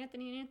I would tell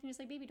Anthony, and Anthony was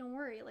like, baby, don't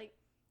worry. Like,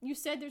 you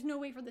said there's no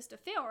way for this to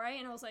fail, right?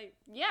 And I was like,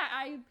 yeah,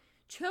 I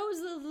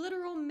chose the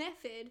literal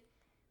method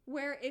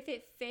where if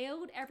it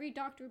failed, every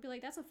doctor would be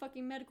like, that's a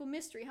fucking medical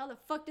mystery. How the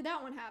fuck did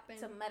that one happen?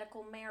 It's a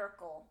medical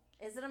miracle.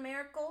 Is it a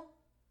miracle?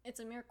 It's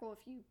a miracle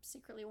if you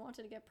secretly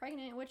wanted to get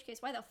pregnant, in which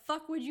case, why the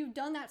fuck would you have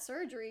done that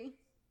surgery?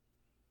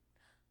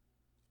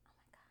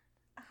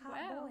 Oh my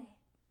God. A hot boy.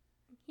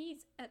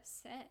 He's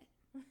upset.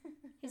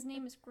 His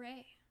name is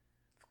Gray.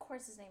 Of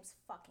course his name's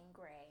fucking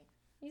Gray.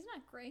 He's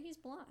not gray, he's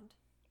blonde.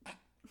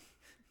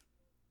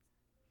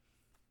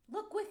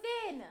 Look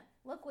within!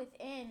 Look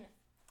within.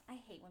 I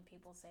hate when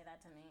people say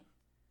that to me.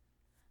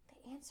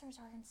 The answers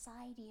are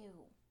inside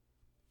you.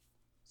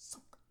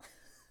 Suck.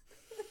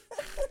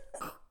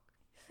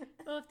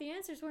 Well, if the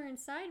answers were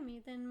inside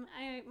me, then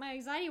my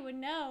anxiety would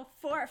know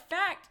for a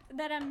fact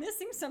that I'm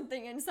missing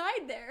something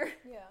inside there.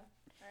 Yeah.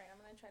 Alright, I'm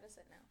gonna try to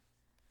sit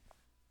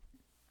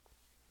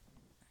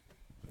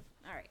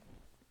now. Alright.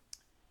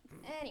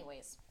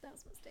 Anyways. That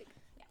was a mistake.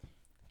 Yeah.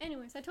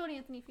 Anyways, I told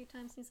Anthony a few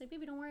times, and he's like,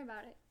 baby, don't worry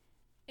about it.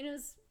 And it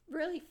was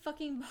really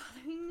fucking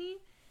bothering me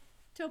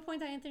to a point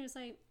that Anthony was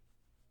like,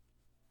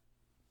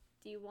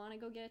 do you want to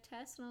go get a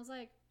test? And I was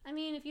like, I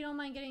mean, if you don't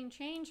mind getting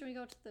changed, can we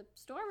go to the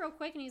store real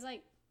quick? And he's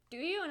like, do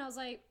you? And I was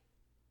like,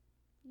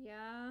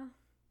 yeah.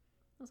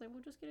 I was like,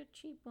 we'll just get a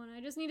cheap one. I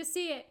just need to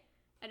see it.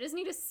 I just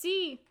need to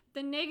see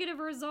the negative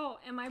result,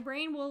 and my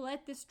brain will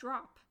let this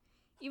drop.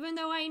 Even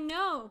though I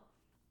know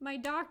my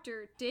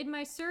doctor did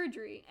my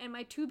surgery and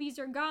my tubies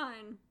are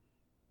gone,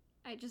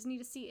 I just need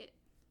to see it.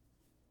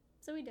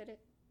 So we did it.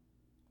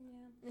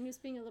 Yeah. And he was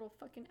being a little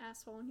fucking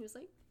asshole, and he was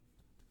like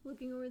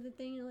looking over the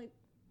thing and like,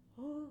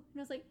 oh, and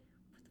I was like,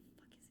 what the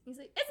fuck is it? He's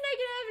like, it's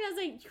negative, and I was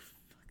like, you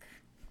fucker.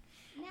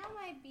 Now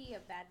might be a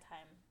bad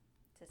time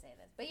to say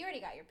this, but you already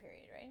got your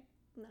period, right?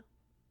 No.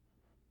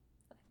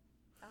 Okay.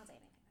 I won't say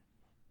anything.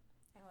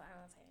 I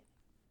won't say anything.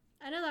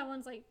 I know that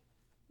one's like,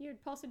 you're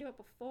supposed to do it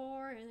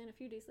before, and then a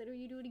few days later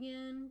you do it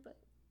again, but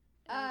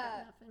I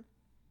got nothing.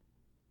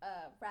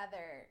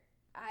 Rather,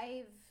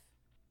 I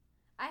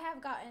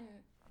have gotten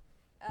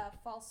a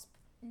false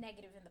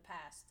negative in the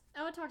past.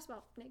 Oh, it talks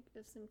about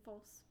negatives and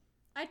false.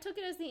 I took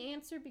it as the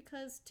answer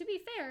because, to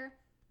be fair,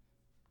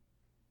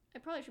 I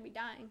probably should be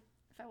dying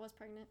if I was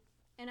pregnant.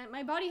 And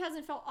my body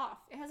hasn't felt off.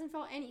 It hasn't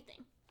felt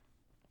anything.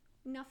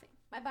 Nothing.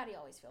 My body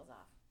always feels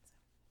off.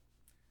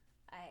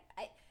 So.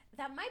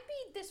 That might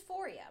be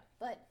dysphoria,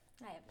 but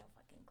I have no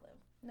fucking clue.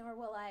 Nor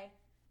will I.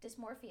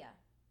 Dysmorphia.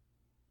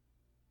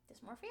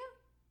 Dysmorphia?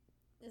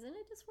 Isn't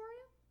it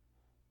dysphoria?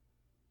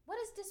 What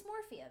is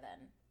dysmorphia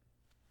then?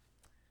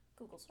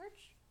 Google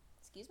search.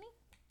 Excuse me?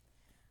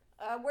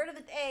 Word of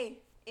the day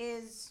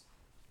is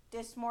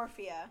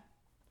dysmorphia.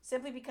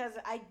 Simply because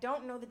I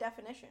don't know the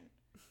definition.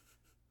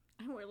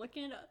 And we're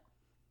looking it up.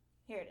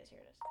 Here it is.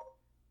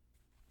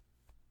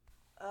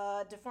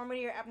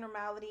 Deformity or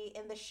abnormality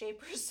in the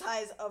shape or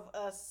size of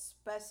a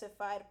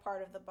specified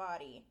part of the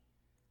body.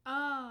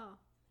 Oh.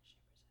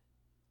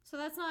 So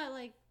that's not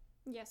like,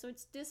 yeah, so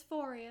it's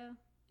dysphoria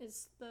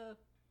is the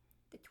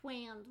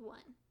twanned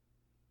one.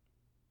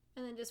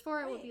 And then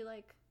dysphoria would be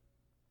like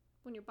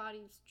when your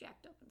body's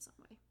jacked up in some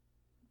way.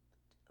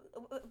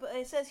 But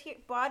it says here,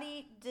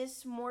 body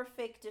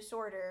dysmorphic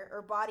disorder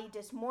or body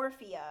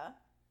dysmorphia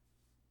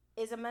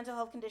is a mental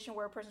health condition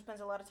where a person spends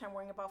a lot of time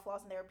worrying about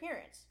flaws in their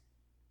appearance.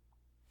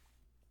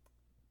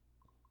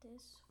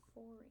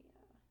 Dysphoria.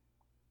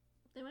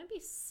 They might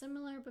be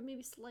similar, but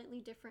maybe slightly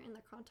different in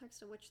the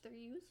context of which they're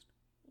used.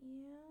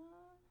 Yeah.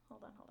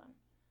 Hold on.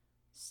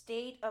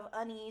 State of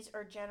unease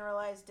or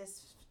generalized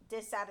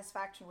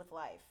dissatisfaction with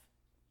life.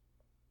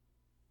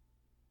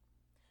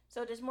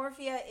 So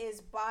dysmorphia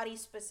is body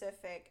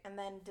specific, and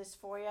then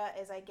dysphoria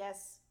is, I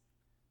guess,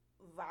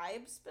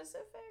 vibe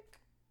specific?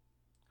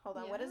 Hold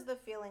on, what is the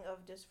feeling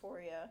of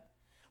dysphoria?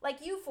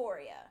 Like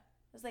euphoria.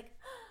 It's like,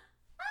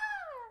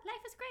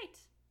 life is great.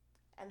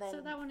 And then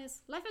so that one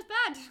is, life is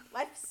bad.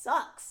 Life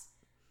sucks.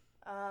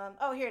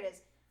 Here it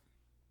is.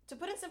 To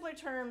put in simpler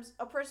terms,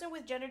 a person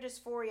with gender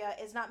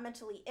dysphoria is not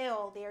mentally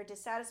ill. They are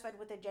dissatisfied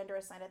with the gender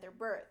assigned at their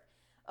birth.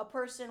 A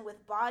person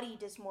with body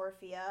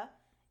dysmorphia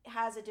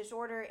has a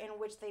disorder in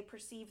which they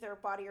perceive their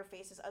body or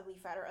face as ugly,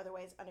 fat, or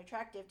otherwise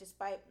unattractive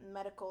despite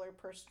medical or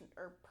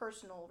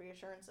personal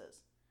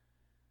reassurances.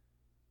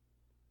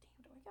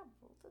 Damn, do I got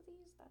both of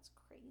these? That's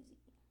crazy.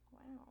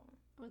 Wow.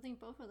 I would think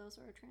both of those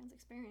are a trans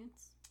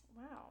experience.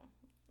 Wow.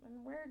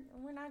 And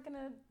we're not going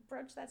to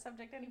broach that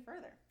subject any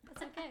further.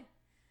 That's okay.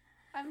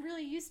 I'm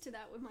really used to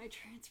that with my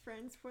trans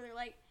friends where they're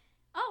like,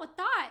 oh, a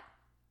thought.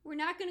 We're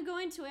not going to go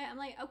into it. I'm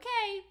like,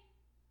 okay.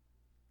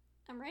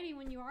 I'm ready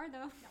when you are,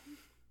 though.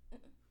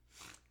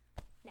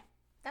 No,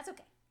 that's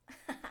okay.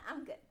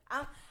 I'm good.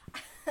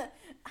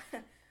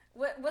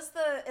 What's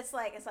the? It's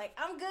like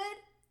I'm good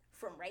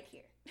from right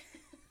here.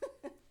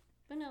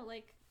 But no,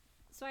 like,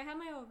 so I have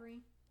my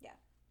ovary. Yeah.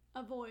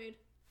 Avoid.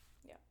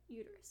 Yeah.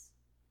 Uterus.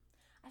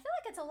 I feel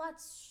like it's a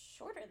lot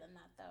shorter than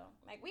that though.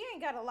 Like we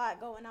ain't got a lot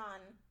going on.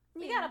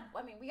 We Yeah.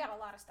 got a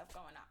lot of stuff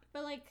going on.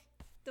 But like,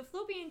 the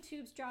fallopian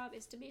tube's job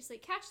is to basically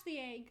catch the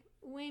egg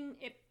when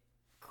it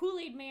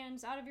Kool-Aid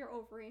Man's out of your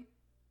ovary,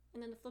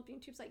 and then the fallopian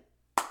tube's like,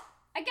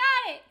 I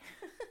got it!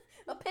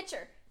 A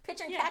pitcher and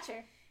Yeah.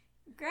 catcher.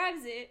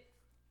 Grabs it,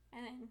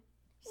 and then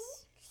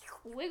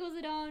wiggles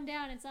it on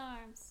down its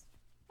arms.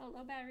 Oh,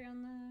 low battery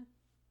on the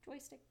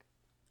joystick.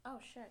 Oh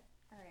shit.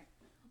 All right.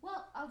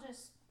 Well, I'll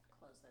just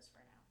close this for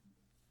now.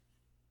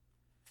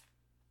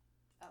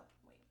 Oh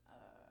wait.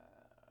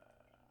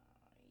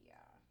 Yeah.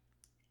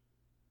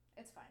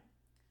 It's fine.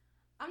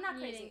 I'm not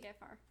You crazy. didn't get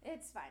far.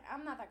 It's fine.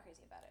 I'm not that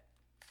crazy about it.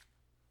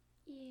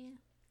 Yeah.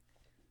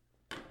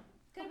 Could have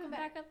Welcome been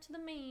better. back up to the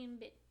main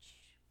bitch.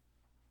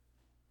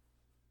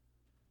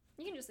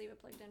 You can just leave it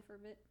plugged in for a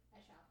bit. I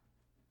shall.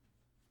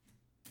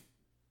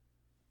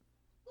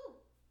 Ooh.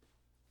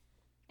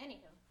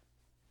 Anywho,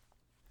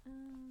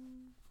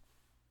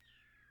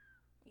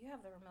 you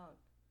have the remote.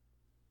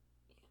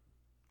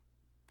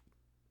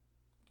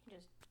 You can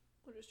just.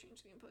 We'll just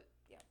change the input.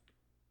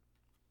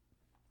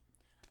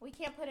 We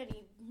can't put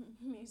any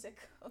music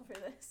over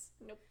this.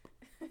 Nope.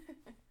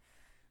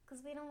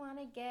 Because we don't want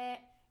to get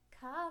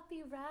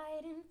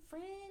copyright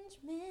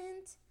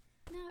infringement.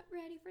 Not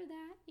ready for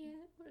that yet.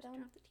 We'll just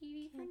turn off the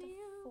TV for Can't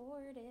now.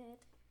 afford it.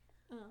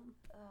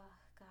 Oh,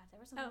 God, there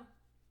was something.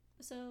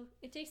 So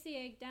it takes the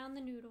egg down the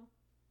noodle.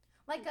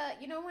 Like,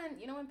 you know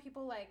when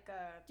people like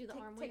Do the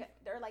arm take wave?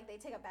 they're like they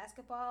take a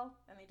basketball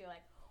and they do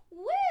like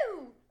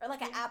woo, or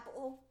like an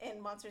apple in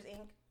Monsters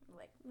Inc.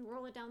 Like,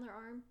 Roll it down their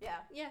arm. yeah.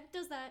 Yeah, it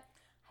does that.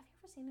 Have you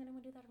ever seen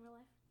anyone do that in real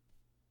life?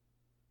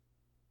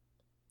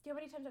 Do you know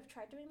how many times I've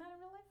tried doing that in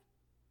real life?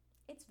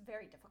 It's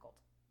very difficult.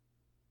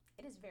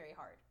 It is very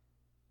hard.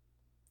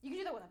 You can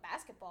do that with a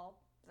basketball.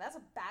 That's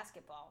a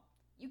basketball.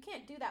 You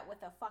can't do that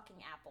with a fucking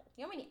apple.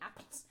 You know how many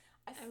apples?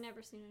 I've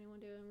never seen anyone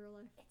do it in real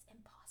life. It's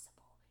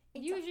impossible.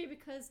 Usually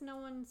because no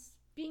one's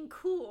being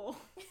cool.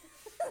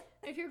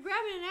 If you're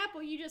grabbing an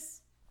apple, you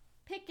just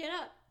pick it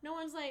up. No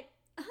one's like,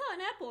 an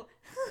apple.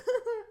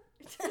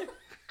 to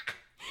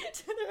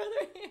their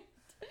other hand.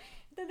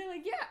 Then they're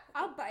like, yeah,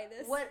 I'll buy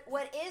this.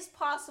 What is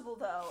possible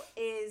though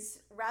is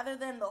rather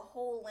than the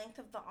whole length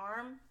of the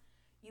arm,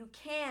 you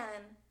can,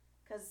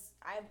 because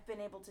I've been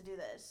able to do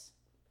this.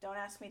 Don't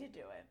ask me to do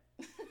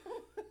it.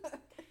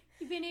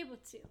 You've been able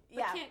to, but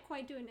Yeah. can't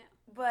quite do it now.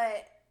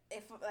 But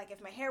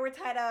if my hair were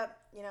tied up,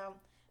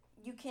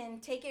 you can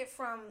take it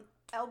from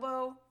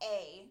elbow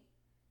A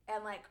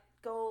and like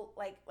go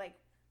like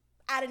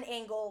at an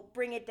angle,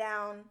 bring it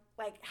down,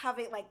 like have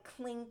it like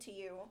cling to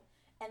you,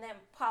 and then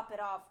pop it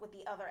off with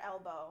the other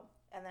elbow,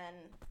 and then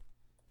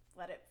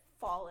let it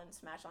fall and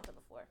smash onto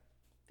the floor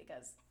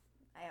because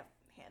I have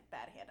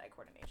bad hand-eye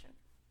coordination.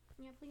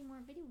 You have to play more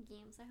video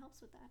games. That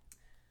helps with that.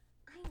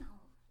 I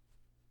know.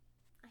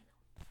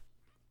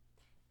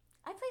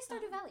 I play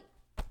Stardew Valley.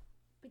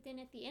 But then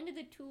at the end of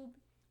the tube,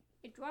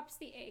 it drops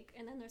the egg,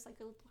 and then there's like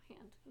a little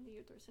hand in the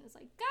uterus, and it's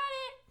like, got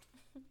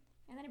it!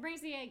 And then it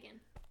brings the egg in.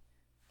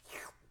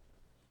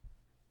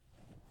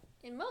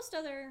 In most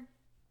other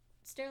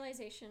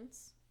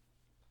sterilizations,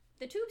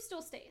 the tube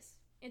still stays.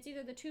 It's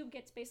either the tube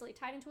gets basically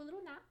tied into a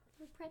little knot,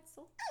 a little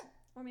pretzel,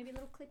 or maybe a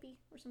little clippy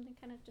or something,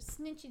 kind of just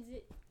cinches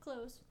it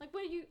closed, like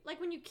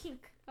when you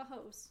kink a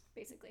hose,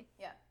 basically.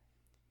 Yeah.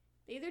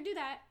 They either do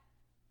that,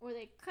 or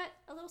they cut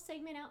a little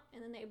segment out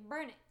and then they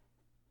burn it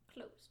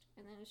closed,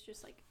 and then it's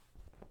just like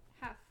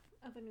half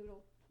of a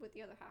noodle with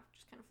the other half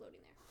just kind of floating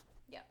there.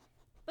 Yeah.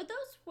 But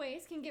those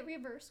ways can get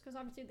reversed because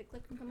obviously the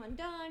clip can come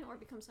undone or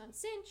becomes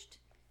uncinched.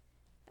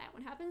 That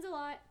one happens a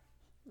lot.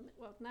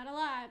 Well, not a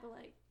lot, but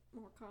like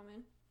more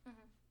common. Mhm.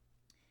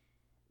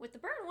 With the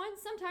burn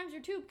ones, sometimes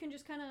your tube can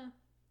just kind of,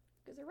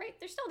 because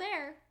they're still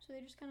there, so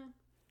they just kind of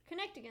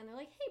connect again. They're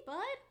like, hey,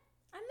 bud,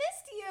 I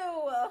missed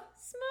you.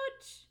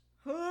 smooch.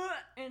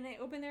 And they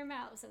open their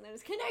mouths and then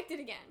it's connected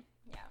again.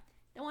 Yeah.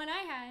 The one I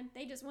had,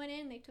 they just went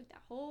in, they took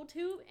that whole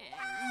tube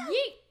and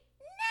yeet.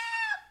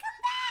 No, come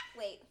back.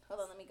 Wait,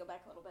 hold on. Let me go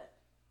back a little bit.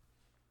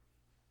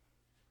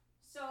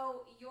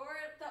 So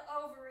you're the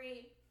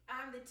ovary.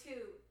 I'm the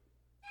tube.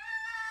 No.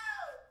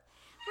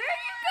 Where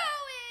are you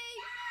going?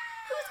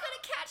 Who's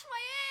gonna catch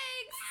my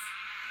eggs?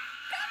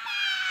 Come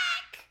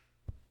back.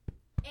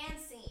 And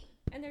scene.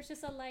 And there's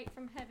just a light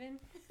from heaven,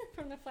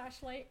 from the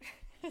flashlight,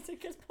 as it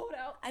gets pulled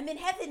out. I'm in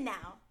heaven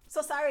now.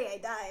 So sorry I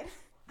died.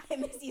 I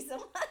miss you so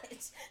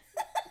much.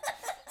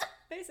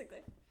 Basically.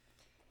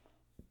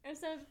 And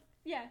so,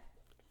 yeah.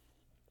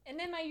 And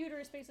then my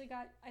uterus basically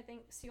got, I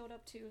think, sealed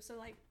up too. So,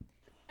 like,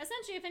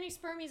 essentially, if any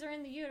spermies are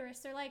in the uterus,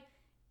 they're like,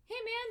 hey,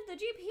 man,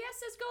 the GPS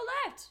says go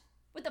left.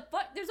 What the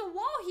fuck? There's a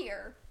wall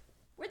here.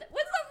 Where's the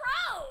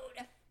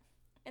road?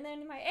 And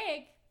then my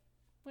egg,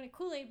 when a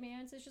Kool-Aid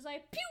Man's, it's just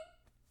like, pew!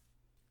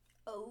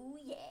 Oh,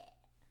 yeah.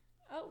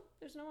 Oh,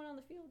 there's no one on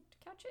the field to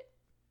catch it.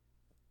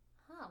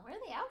 Huh, where are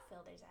the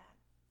outfielders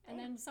at? And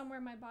then somewhere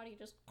in my body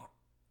just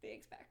the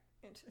eggs back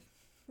into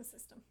the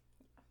system.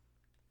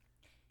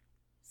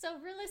 So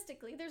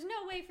realistically, there's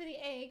no way for the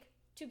egg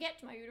to get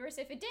to my uterus.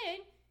 If it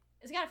did,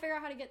 it's got to figure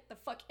out how to get the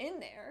fuck in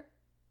there.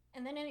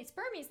 And then any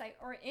spermies that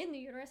are in the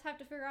uterus have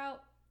to figure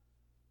out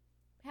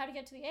how to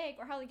get to the egg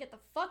or how to get the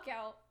fuck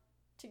out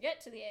to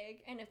get to the egg.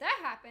 And if that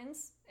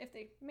happens, if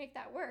they make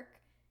that work,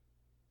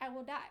 I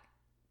will die.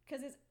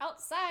 Because it's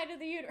outside of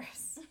the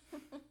uterus.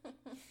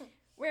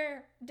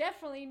 Where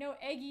definitely no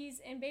eggies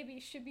and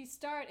babies should be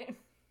started.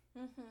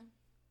 Mm-hmm.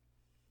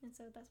 And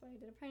so that's why I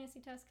did a pregnancy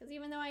test. Because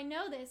even though I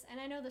know this, and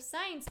I know the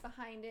science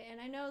behind it, and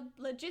I know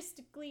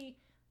logistically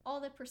all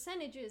the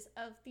percentages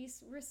of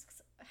these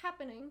risks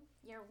happening.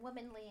 Your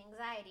womanly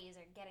anxieties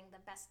are getting the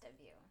best of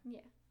you.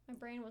 Yeah. My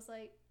brain was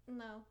like,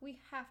 no, we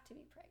have to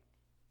be pregnant.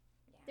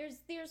 Yeah.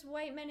 There's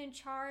white men in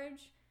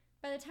charge.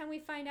 By the time we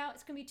find out,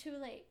 it's going to be too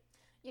late.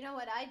 You know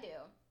what I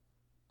do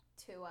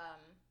to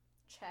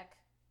check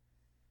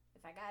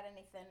if I got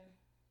anything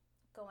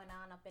going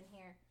on up in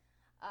here?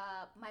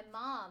 My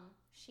mom,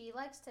 she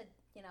likes to,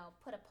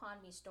 put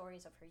upon me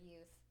stories of her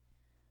youth.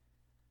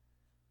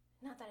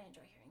 Not that I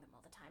enjoy hearing them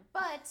all the time,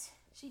 but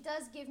she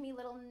does give me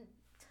little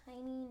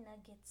tiny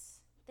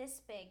nuggets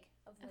this big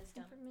of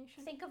wisdom.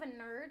 Information. Think of a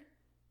nerd,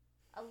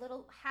 a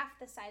little half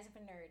the size of a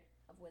nerd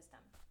of wisdom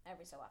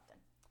every so often.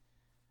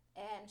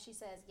 And she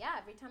says, yeah,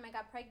 every time I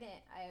got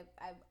pregnant, I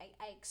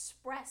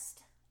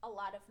expressed a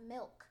lot of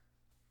milk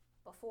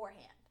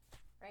beforehand,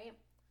 right?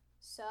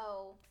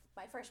 So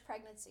my first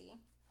pregnancy,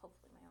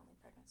 hopefully my only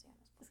pregnancy on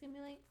this point. It's going to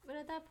be like, but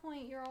at that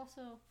point, you're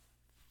also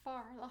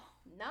far along.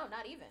 No,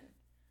 not even.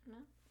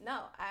 No?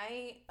 No,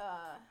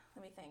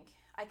 let me think.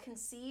 I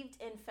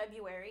conceived in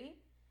February.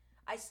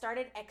 I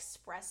started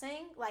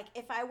expressing, like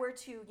if I were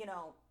to,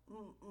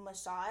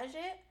 massage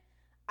it,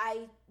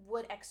 I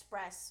would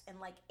express in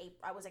like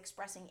April. I was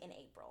expressing in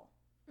April.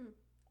 Mm.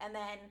 And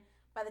then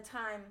by the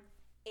time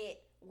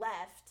it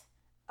left,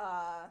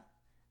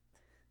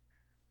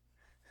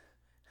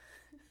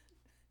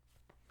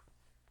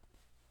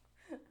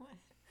 What?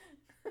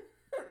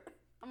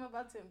 I'm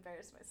about to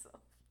embarrass myself.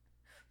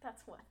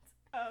 That's what.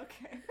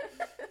 Okay.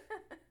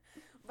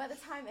 By the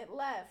time it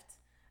left,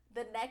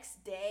 the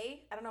next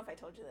day, I don't know if I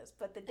told you this,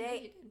 but the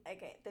day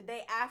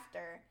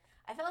after,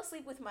 I fell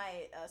asleep with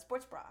my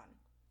sports bra on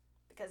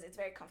because it's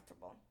very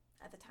comfortable.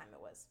 At the time it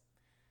was.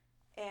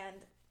 And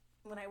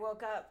when I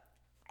woke up,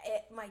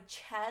 my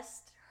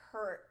chest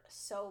hurt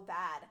so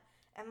bad.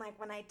 And like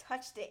when I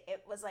touched it,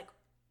 it was like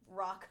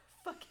rock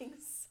fucking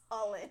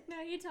solid.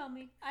 No, you tell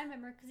me. I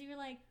remember because you were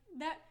like,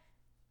 that.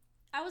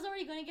 I was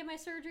already going to get my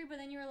surgery, but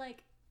then you were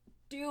like,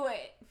 do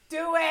it.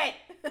 Do it.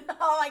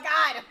 Oh my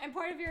God. And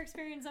part of your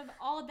experience of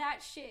all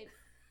that shit,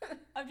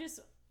 of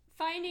just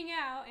finding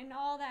out and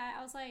all that,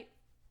 I was like,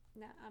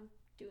 nah, I'm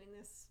doing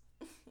this.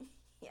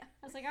 Yeah.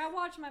 I was like, I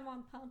watched my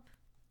mom pump.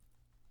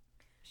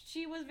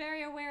 She was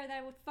very aware that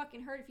it would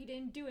fucking hurt if you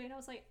didn't do it. And I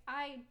was like,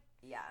 I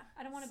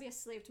don't want to be a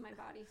slave to my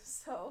body.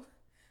 So,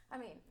 I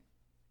mean,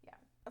 yeah,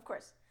 of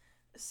course.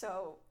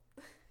 So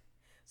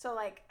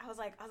like, I was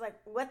like,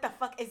 what the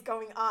fuck is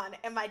going on?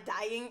 Am I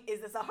dying? Is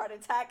this a heart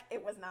attack?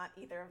 It was not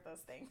either of those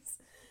things.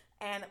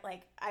 And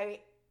like,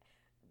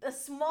 the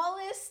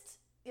smallest,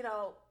 and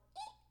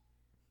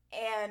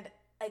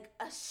like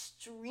a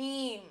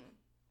stream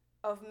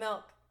of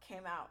milk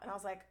came out.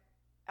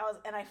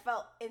 And I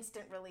felt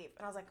instant relief.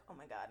 And I was like, oh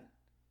my God.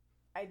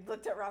 I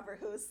looked at Robert,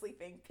 who was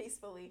sleeping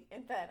peacefully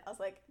in bed. I was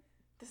like,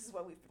 this is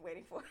what we've been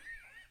waiting for.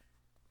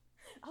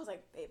 I was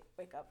like, babe,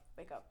 wake up,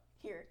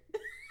 here.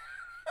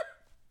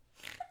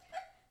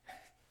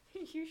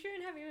 You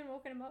shouldn't have even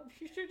woken him up.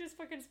 You should have just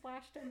fucking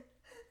splashed him.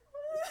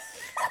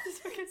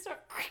 Just fucking start.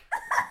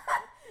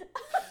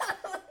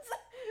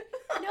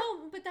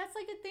 No, but that's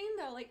like a thing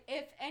though. Like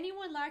if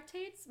anyone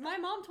lactates, my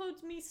mom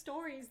told me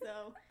stories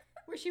though,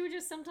 where she would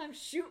just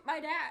sometimes shoot my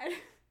dad.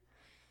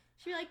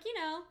 She'd be like,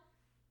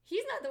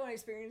 he's not the one who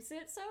experienced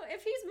it, so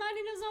if he's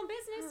minding his own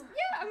business,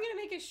 yeah, I'm gonna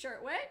make his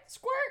shirt wet.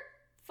 Squirt,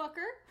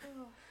 fucker.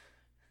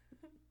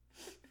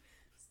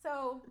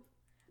 So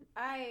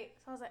I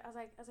was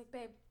like,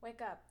 babe,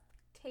 wake up,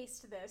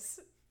 taste this.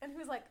 And he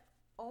was like,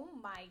 oh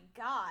my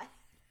God.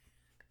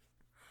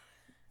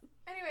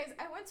 Anyways,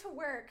 I went to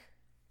work.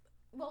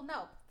 Well,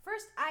 no.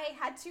 First, I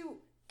had to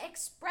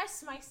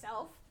express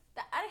myself.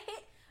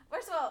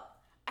 First of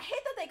all, I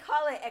hate that they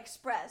call it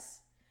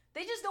express.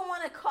 They just don't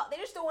want to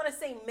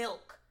say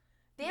milk.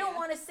 They don't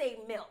want to say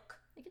milk.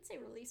 They could say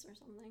release or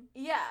something.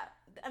 Yeah.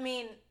 I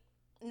mean,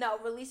 no,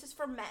 release is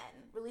for men.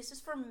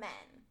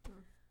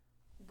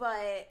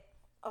 But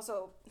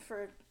also,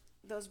 for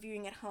those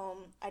viewing at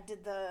home, I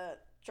did the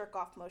jerk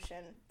off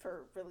motion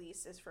for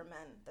release is for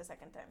men the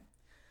second time.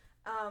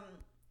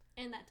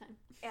 And that time.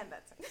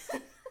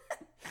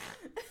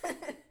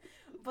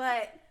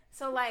 But,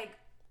 so like,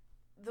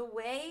 the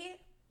way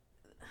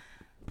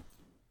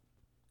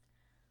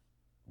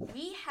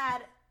we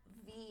had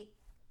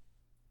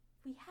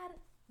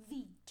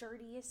the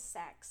dirtiest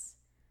sex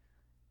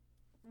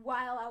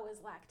while I was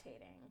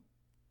lactating.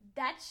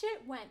 That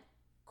shit went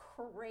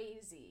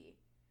crazy.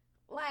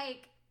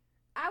 Like,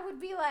 I would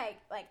be like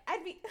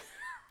I'd be.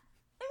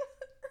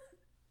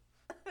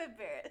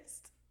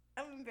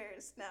 I'm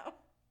embarrassed now.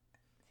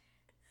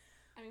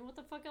 I mean, what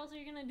the fuck else are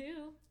you gonna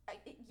do?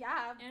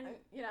 Yeah, And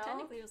you know,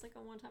 technically, it was like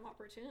a one-time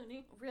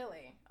opportunity.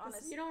 really, 'Cause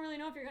honestly, you don't really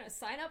know if you're gonna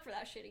sign up for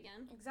that shit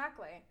again.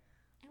 exactly.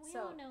 And we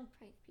So- all know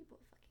probably people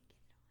fucking get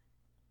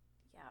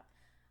it Yeah,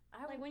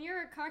 on. Like when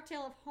you're a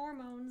cocktail of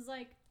hormones,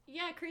 like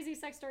yeah, crazy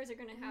sex stories are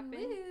gonna happen,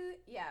 Woo.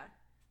 Yeah.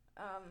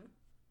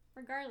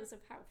 regardless of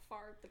how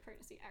far the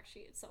pregnancy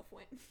actually itself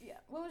went.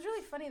 Yeah. What was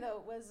really funny though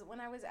was when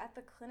I was at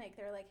the clinic,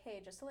 they were like, "Hey,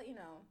 just to let you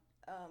know,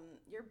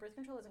 your birth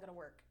control isn't gonna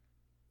work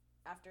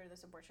after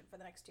this abortion for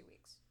the next 2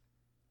 weeks.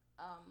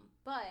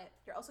 But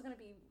you're also gonna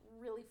be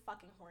really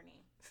fucking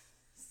horny.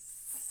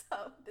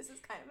 So this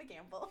is kind of a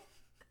gamble."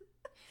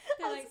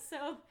 They're like,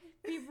 so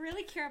be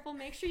really careful.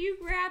 Make sure you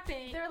wrap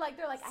it. They're like,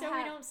 so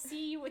we don't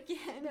see you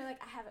again. They're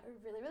like, I have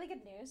really, really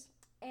good news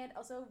and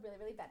also really,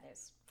 really bad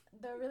news.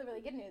 The really,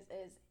 really good news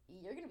is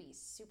you're gonna be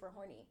super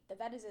horny. The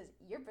bad news is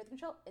your birth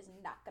control is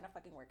not gonna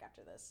fucking work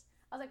after this.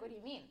 I was like, what do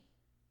you mean?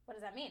 What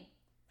does that mean?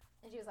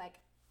 And she was like,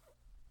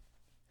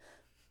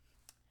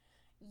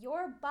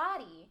 your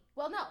body.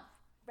 Well, no,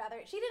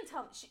 rather, she didn't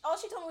tell me. All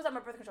she told me was that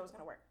my birth control was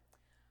gonna work.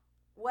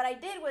 What I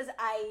did was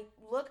I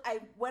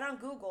went on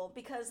Google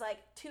because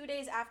like 2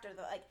 days after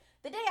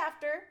the day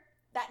after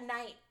that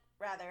night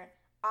rather,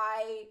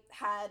 I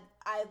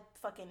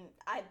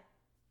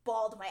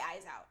bawled my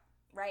eyes out,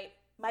 right?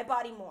 My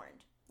body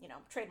mourned, you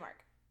know,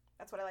 trademark.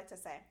 That's what I like to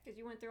say. Because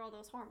you went through all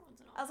those hormones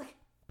and all. I was like,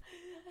 oh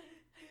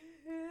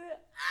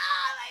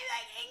my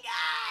fucking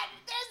God,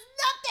 there's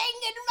nothing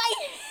in my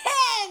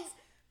hands.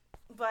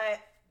 But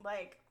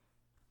like,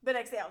 the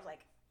next day I was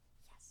like,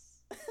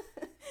 yes.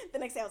 The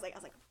next day I was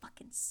like,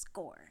 fucking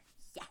score,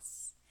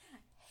 yes,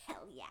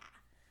 hell yeah.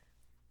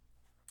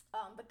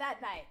 But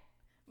that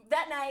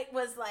night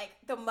was like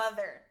the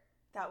mother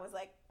that was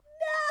like,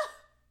 no.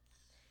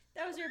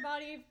 That was your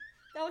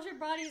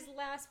body's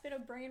last bit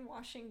of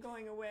brainwashing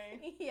going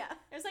away. Yeah.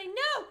 It was like,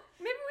 no,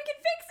 maybe we can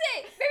fix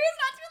it. Maybe it's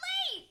not too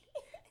late.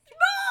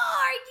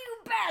 Mourn, you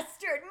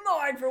bastard!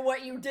 Mourn for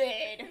what you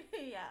did.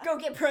 Yeah. Go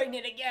get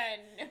pregnant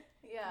again.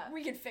 Yeah.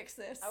 We can fix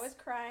this. I was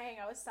crying.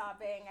 I was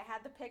sobbing. I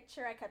had the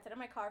picture. I kept it in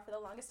my car for the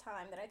longest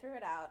time. Then I threw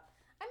it out.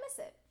 I miss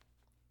it.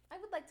 I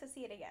would like to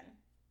see it again.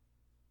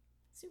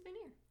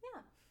 Souvenir.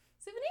 Yeah.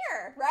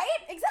 Souvenir,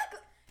 right?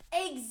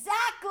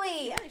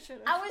 Exactly. Yeah, they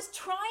should've. I was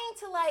trying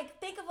to like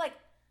think of like,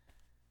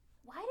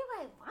 why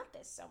do I want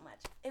this so much?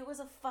 It was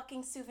a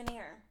fucking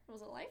souvenir. It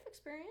was a life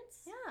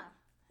experience. Yeah.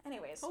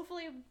 Anyways.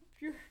 Hopefully,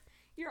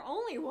 you're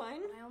only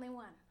one. My only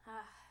one.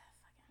 Fucking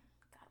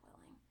God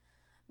willing.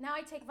 Now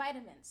I take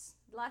vitamins.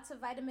 Lots of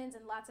vitamins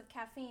and lots of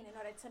caffeine in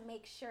order to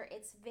make sure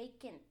it's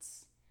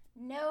vacant.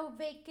 No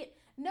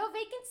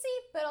vacancy,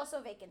 but also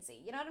vacancy.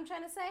 You know what I'm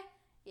trying to say?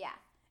 Yeah.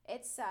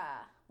 It's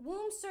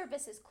womb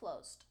service is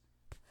closed.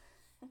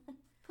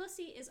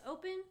 Pussy is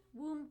open,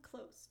 womb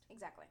closed.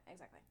 Exactly.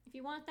 If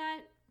you want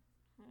that,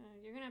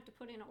 you're gonna have to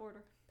put in an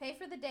order. Pay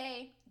for the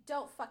day.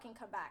 Don't fucking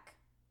come back.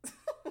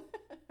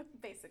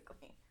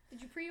 Basically.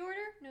 Did you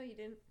pre-order? No, you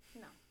didn't.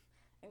 No.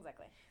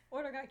 Exactly.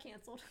 Order got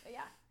canceled.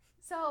 Yeah.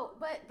 So,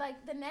 but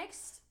like the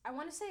next, I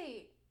want to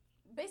say,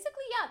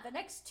 basically, yeah, the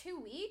next 2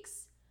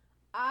 weeks,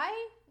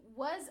 I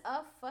was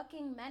a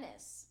fucking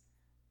menace.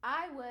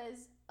 I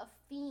was a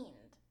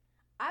fiend.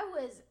 I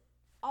was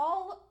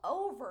all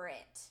over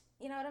it.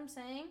 You know what I'm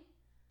saying?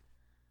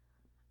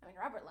 I mean,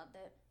 Robert loved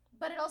it.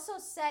 But it also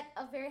set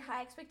a very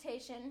high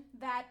expectation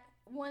that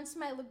once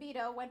my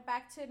libido went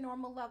back to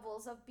normal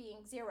levels of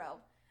being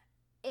 0,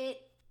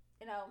 it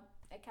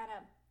kind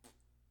of,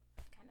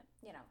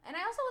 and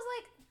I also was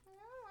like, I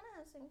don't want to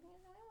have sex.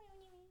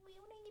 We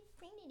want to get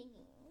pregnant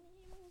again.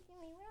 We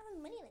don't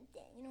have money like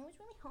that. You know, it's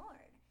really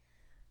hard.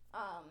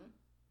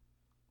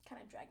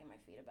 Kind of dragging my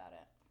feet about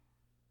it.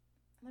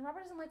 And then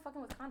Robert doesn't like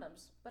fucking with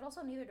condoms, but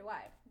also neither do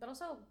I. But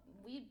also,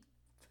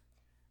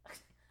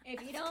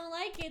 If you don't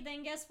like it,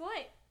 then guess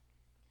what?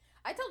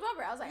 I told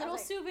Robert, I was like,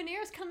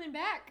 souvenirs coming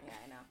back. Yeah,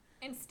 I know.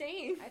 And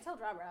staying. I told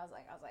Robert, I was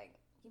like,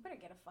 you better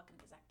get a fucking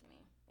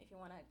vasectomy if you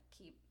want to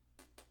keep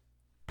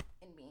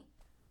in me.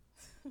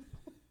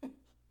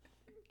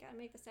 Gotta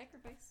make the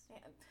sacrifice.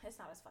 Yeah, it's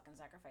not his fucking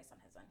sacrifice on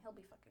his own. He'll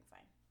be fucking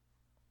fine.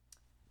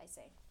 I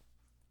say.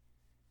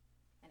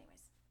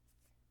 Anyways.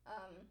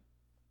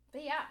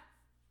 But yeah.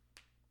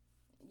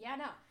 Yeah,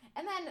 no.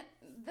 And then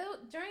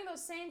during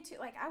those same 2,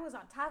 like I was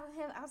on top of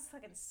him. I was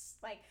fucking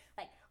like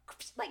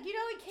you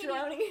know in Katy,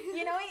 Drowning.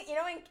 you know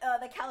in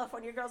the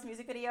California Girls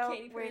music video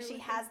Katy where Perry she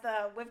with has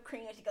the whipped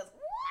cream and she goes,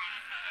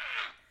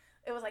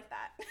 wah! It was like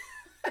that.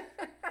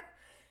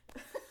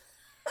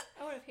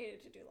 I would have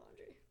hated to do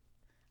laundry.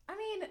 I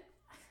mean,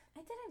 I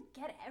didn't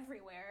get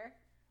everywhere,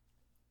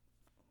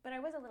 but I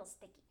was a little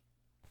sticky.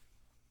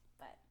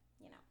 But,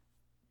 you know,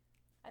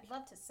 I'd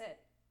love to sit.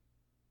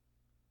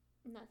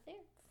 Not there.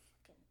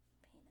 Fucking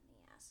pain in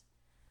the ass.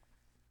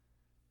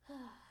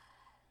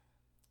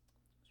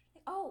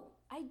 Oh,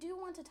 I do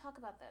want to talk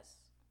about this.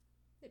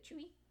 The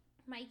chewy.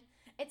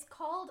 It's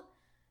called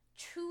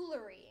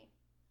Choolery,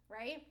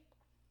 right?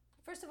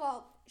 First of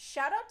all,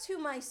 shout out to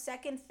my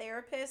second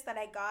therapist that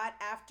I got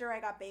after I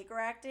got Baker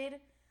acted.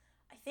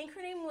 I think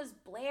her name was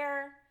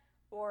Blair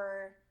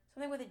or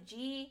something with a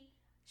G.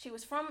 She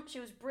was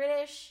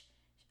British.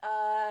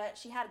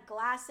 She had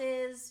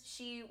glasses.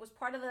 She was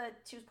part of a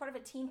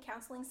teen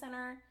counseling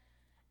center,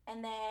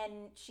 and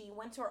then she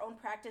went to her own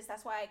practice.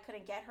 That's why I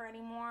couldn't get her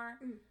anymore.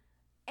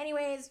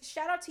 Anyways,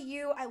 shout out to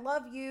you. I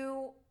love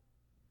you.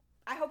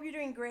 I hope you're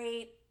doing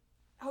great.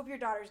 I hope your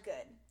daughter's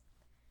good.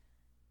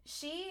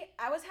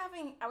 I was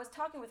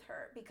talking with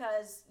her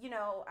because,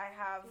 I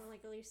have... You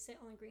want to go sit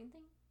on the green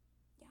thing?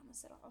 Yeah,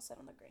 I'll sit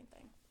on the green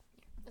thing.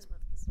 Let's move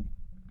this.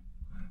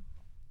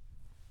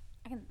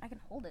 I can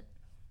hold it.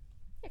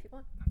 Yeah, if you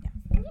want. Yeah.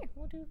 Here,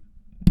 we'll do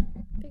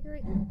figure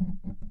eight.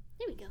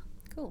 There we go.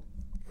 Cool.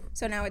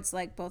 So now it's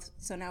like both.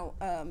 So now,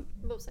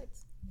 both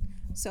sides.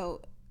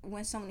 So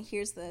when someone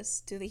hears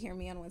this, do they hear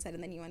me on one side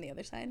and then you on the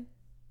other side?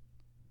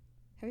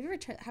 Have you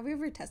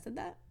ever tested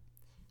that?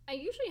 I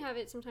usually have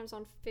it sometimes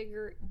on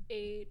figure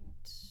eight.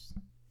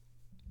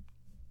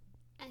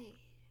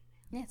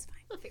 Yeah, it's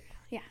fine. We'll figure it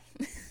out. Yeah.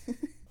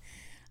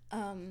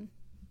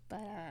 But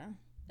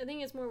I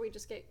think it's more we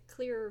just get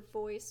clearer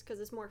voice because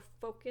it's more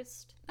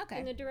focused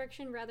in the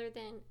direction rather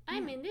than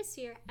I'm in this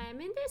year. I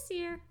think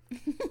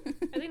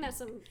that's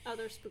some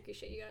other spooky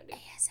shit you gotta do.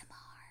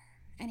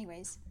 ASMR.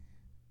 Anyways,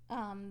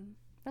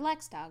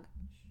 relax, dog.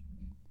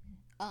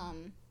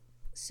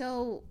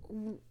 So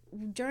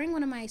during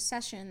one of my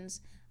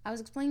sessions, I was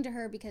explaining to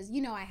her because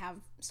I have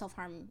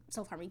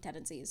self-harming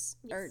tendencies,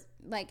 or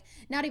like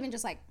not even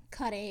just like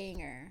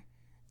cutting or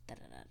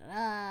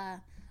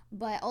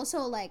but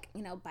also like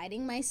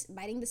biting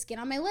the skin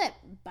on my lip,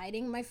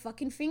 biting my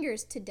fucking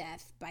fingers to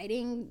death,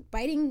 biting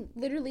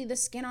literally the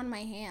skin on my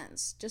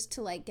hands just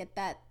to like get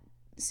that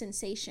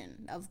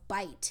sensation of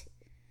bite.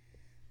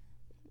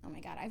 Oh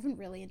my god, I've been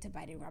really into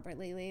biting Robert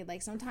lately.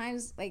 Like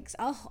sometimes like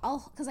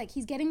I'll cuz like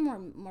he's getting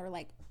more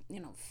like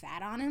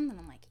fat on him, and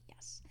I'm like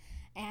yes,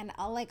 and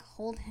I'll like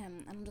hold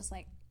him and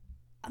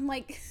I'm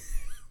like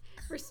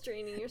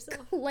restraining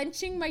yourself,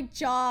 clenching my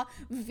jaw,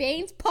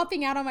 veins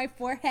popping out on my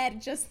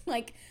forehead, just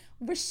like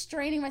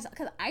restraining myself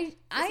because I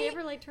Does he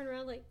ever like turn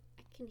around like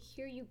I can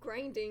hear you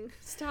grinding?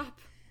 Stop.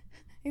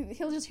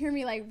 He'll just hear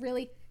me like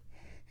really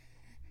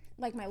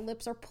like my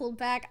lips are pulled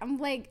back.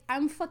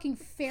 I'm fucking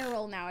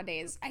feral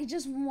nowadays. I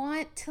just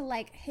want to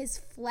like his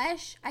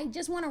flesh. I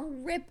just want to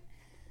rip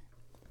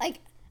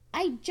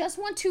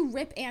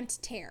and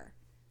tear.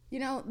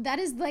 That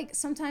is like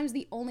sometimes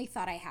the only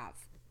thought I have.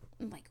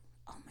 I'm like,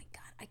 oh my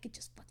god, I could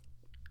just fucking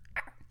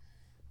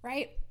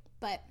right?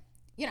 But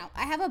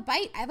I have a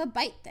bite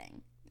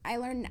thing. I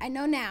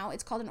know now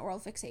it's called an oral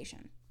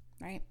fixation,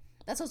 right?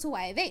 That's also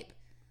why I vape,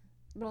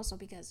 but also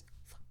because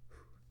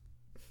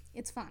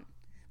it's fun.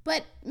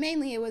 But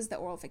mainly it was the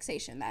oral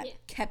fixation that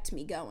kept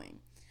me going.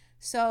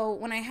 So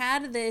when I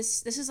had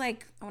this is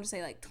like, I want to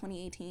say like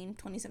 2018,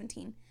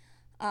 2017.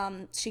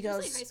 She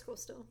goes, like high school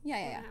still.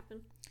 Yeah.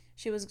 Happened.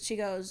 She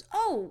goes,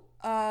 oh,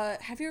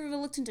 have you ever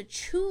looked into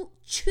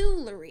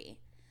Chewlery?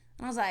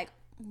 And I was like,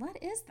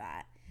 what is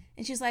that?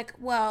 And she's like,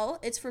 well,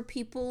 it's for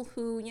people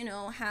who,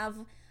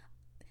 have,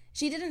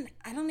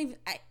 I don't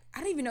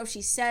even know if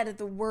she said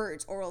the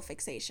words oral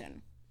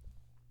fixation,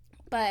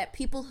 but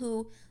people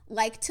who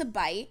like to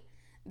bite,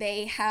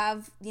 they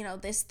have,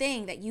 this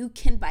thing that you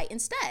can bite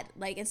instead.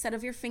 Like, instead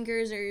of your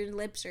fingers or your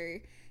lips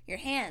or your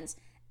hands,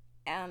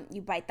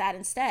 you bite that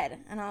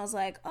instead. And I was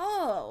like,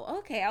 oh,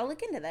 okay, I'll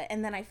look into that.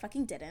 And then I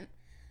fucking didn't.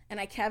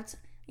 And I kept,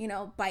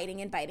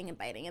 biting and biting and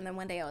biting. And then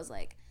one day I was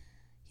like,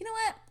 you know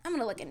what? I'm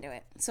going to look into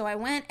it. So I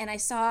went and I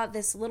saw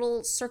this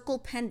little circle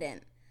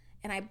pendant.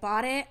 And I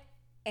bought it.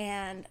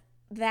 And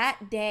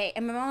that day,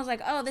 and my mom was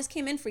like, oh, this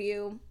came in for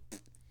you.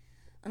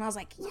 And I was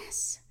like,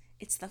 yes,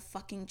 it's the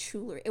fucking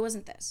Chewlery. It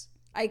wasn't this.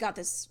 I got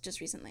this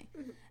just recently.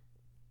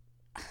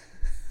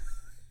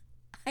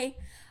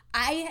 I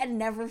had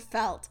never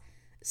felt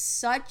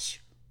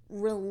such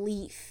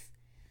relief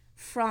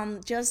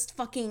from just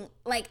fucking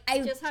like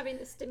just having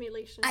the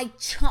stimulation. I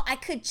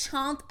could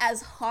chomp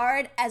as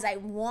hard as I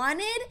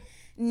wanted.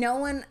 No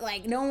one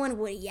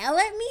would yell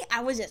at me.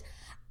 I was just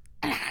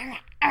I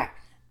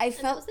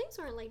felt those things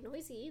aren't like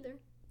noisy either.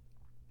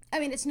 I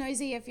mean, it's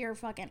noisy if you're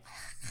fucking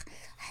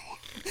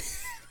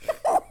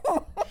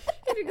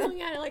if you're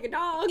going at it like a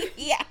dog.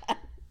 Yeah.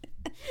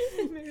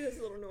 Maybe there's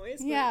a little noise.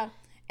 But... Yeah.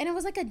 And it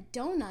was like a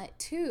donut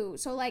too.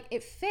 So like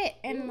it fit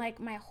in like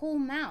my whole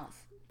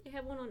mouth. They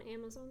have one on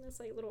Amazon that's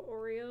like little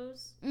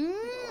Oreos. Mm.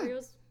 Like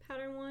Oreos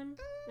pattern one.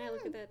 And I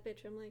look at that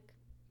bitch, I'm like,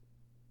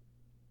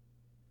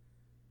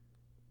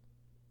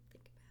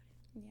 think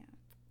about it. Yeah.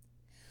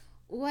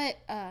 What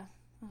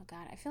oh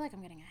god, I feel like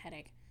I'm getting a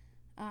headache.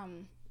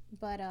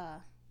 But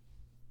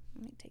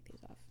let me take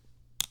these off.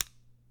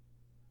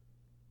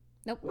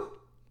 Nope.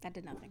 That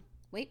did nothing.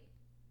 Wait.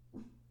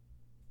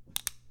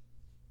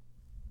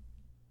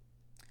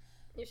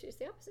 Usually it's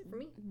the opposite for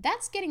me.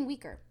 That's getting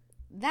weaker.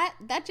 That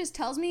just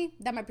tells me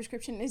that my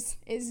prescription is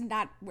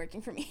not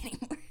working for me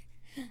anymore.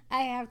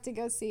 I have to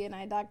go see an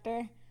eye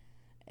doctor.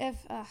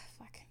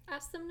 Fuck.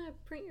 Ask them to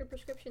print your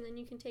prescription, then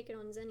you can take it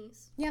on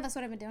Zennies. Yeah, that's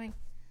what I've been doing.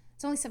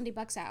 It's only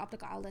 $70 at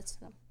optical outlets,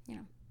 so, you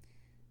know.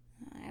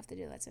 I have to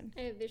do that soon.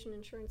 I have vision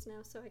insurance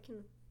now, so I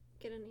can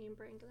get a name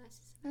brand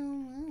glasses. Oh,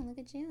 wow, look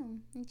at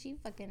you. Aren't you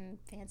fucking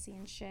fancy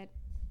and shit?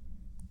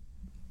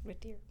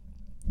 With your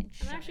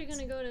insurance. I'm actually going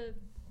to go to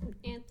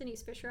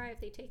Anthony's Fisher Eye if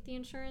they take the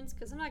insurance,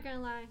 because I'm not going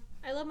to lie.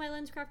 I love my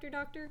lens crafter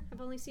doctor.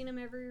 I've only seen him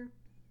every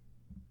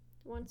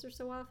once or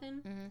so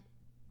often. Mm-hmm.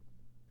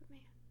 But man,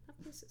 that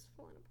place is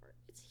falling apart.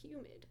 It's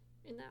humid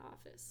in that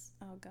office.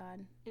 Oh,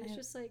 God. And it's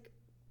just, like,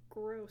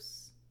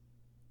 gross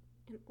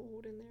and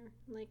old in there.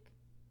 Like,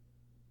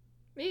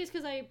 maybe it's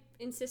because I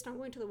insist on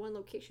going to the one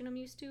location I'm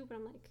used to, but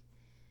I'm like,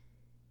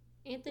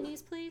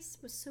 Anthony's place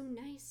was so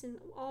nice and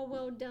all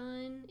well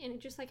done, and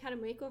it just, like, had a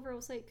makeover. I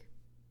was like,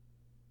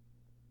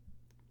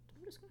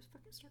 I'm just gonna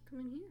fucking start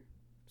coming here.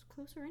 It's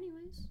closer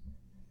anyways.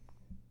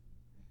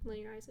 Let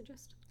your eyes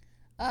adjust.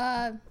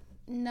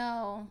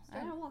 No.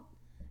 Start at a walk.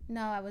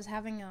 No, I was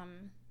having,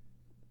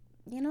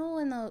 you know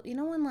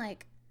when,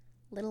 like,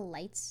 little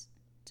lights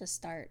just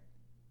start,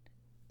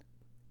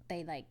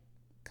 they, like,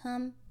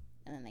 come,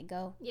 and then they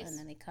go, Yes. and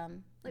then they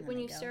come. Like and when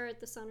then you they go. stare at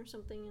the sun or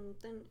something, and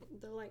then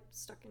the light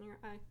stuck in your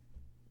eye.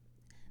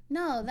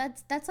 No,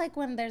 that's like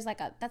when there's like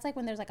a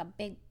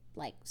big,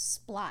 like,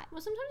 splot.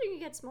 Well, sometimes you can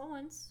get small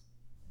ones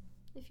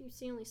if you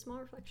see only small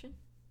reflection.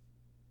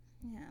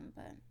 Yeah,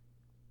 but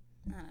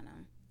I don't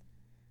know.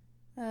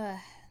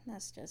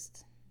 That's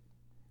just.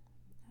 Oh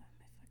my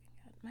fucking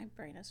god, my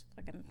brain is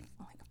fucking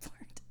falling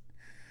apart.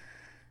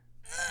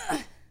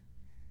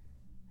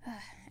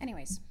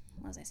 Anyways,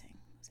 what was I saying?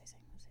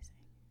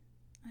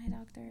 Eye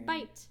doctor.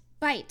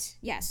 Bite.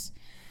 Yes.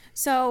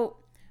 So,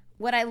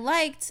 what I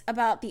liked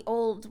about the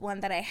old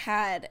one that I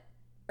had,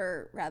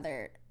 or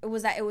rather, it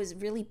was that it was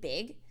really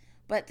big,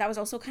 but that was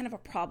also kind of a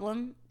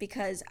problem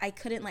because I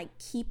couldn't, like,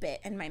 keep it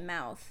in my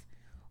mouth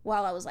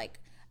while I was, like,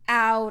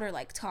 out or,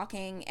 like,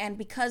 talking. And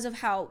because of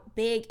how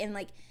big and,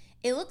 like,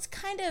 it looked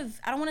kind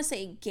of, I don't want to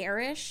say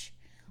garish,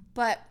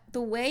 but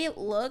the way it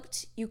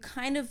looked, you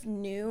kind of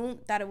knew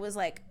that it was,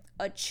 like,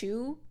 a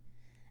chew.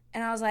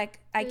 And I was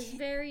like,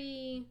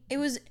 It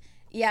was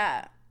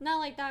yeah. not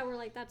like that where,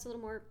 like, that's a little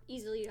more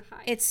easily to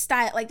hide. It's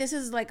style, like, this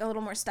is, like, a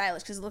little more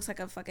stylish because it looks like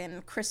a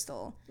fucking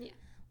crystal. Yeah.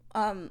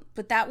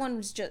 But that one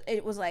was just,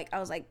 it was like, I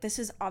was like, this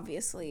is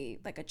obviously,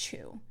 like, a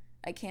chew.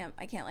 I can't,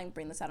 like,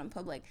 bring this out in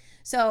public.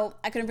 So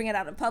I couldn't bring it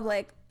out in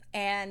public,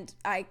 and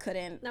I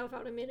couldn't. Now,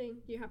 without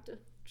admitting, you have to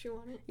chew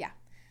on it. Yeah.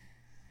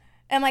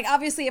 And, like,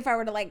 obviously, if I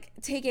were to, like,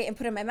 take it and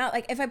put it in my mouth,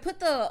 like, if I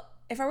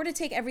were to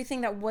take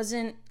everything that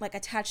wasn't, like,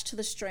 attached to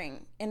the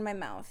string in my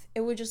mouth,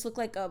 it would just look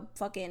like a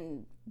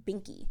fucking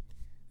binky.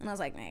 And I was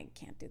like, I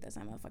can't do this.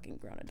 I'm a fucking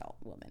grown adult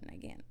woman. I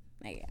can't.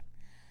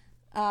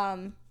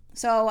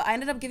 So I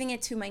ended up giving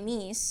it to my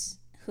niece,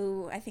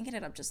 who I think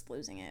ended up just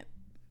losing it,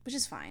 which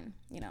is fine.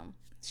 You know,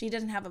 she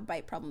doesn't have a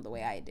bite problem the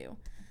way I do.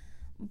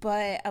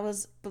 But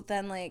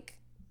then, like,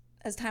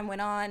 as time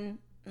went on,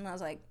 and I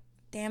was like,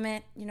 damn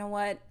it, you know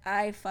what?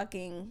 I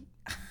fucking,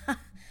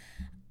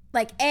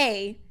 like,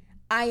 I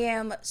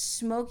am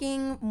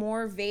smoking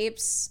more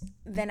vapes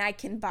than I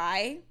can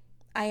buy.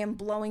 I am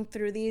blowing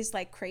through these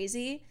like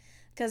crazy.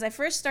 Because I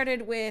first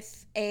started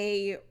with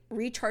a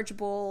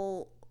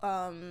rechargeable,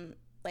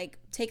 like,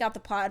 take out the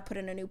pod, put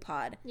in a new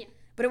pod. Yeah.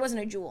 But it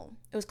wasn't a Juul.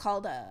 It was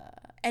called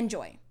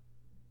Enjoy.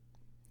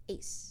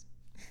 Ace.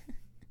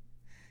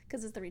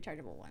 Because it's the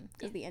rechargeable one.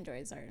 Because the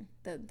Enjoys are,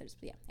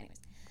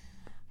 anyways.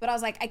 But I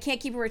was like, I can't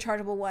keep a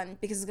rechargeable one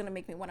because it's going to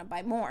make me want to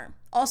buy more.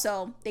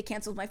 Also, they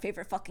canceled my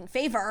favorite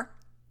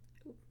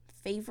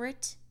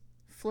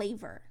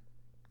flavor.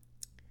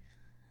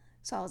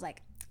 So I was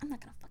like, I'm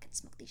not going to fucking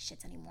smoke these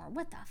shits anymore.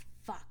 What the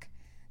fuck?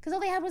 Because all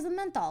they had was the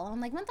menthol. And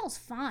I'm like, menthol's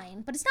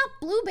fine, but it's not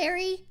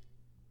blueberry.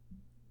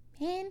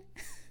 Man.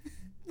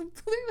 The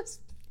blueberry was...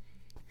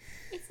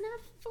 It's not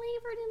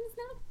flavored and it's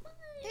not fun.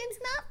 It's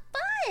not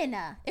fun.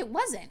 It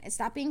wasn't. It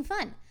stopped being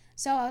fun.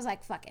 So I was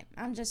like, fuck it.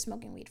 I'm just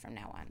smoking weed from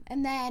now on.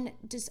 And then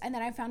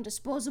I found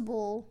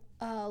disposable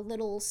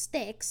little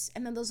sticks,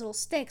 and then those little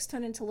sticks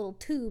turned into little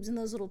tubes, and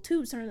those little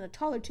tubes turned into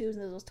taller tubes,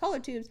 and those taller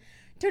tubes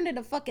turned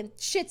into fucking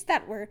shits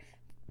that were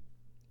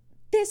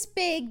this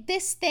big,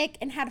 this thick,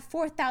 and had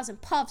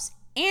 4,000 puffs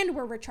and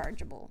were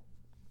rechargeable,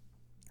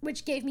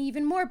 which gave me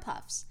even more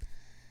puffs.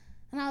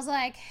 And I was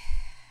like,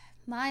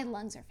 my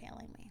lungs are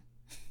failing me.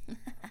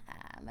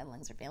 My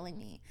lungs are failing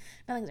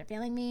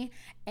me,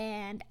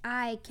 and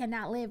I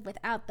cannot live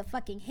without the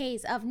fucking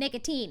haze of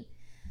nicotine.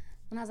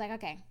 And I was like,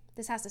 okay,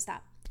 this has to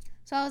stop.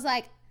 So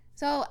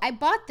I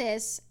bought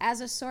this as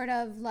a sort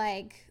of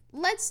like,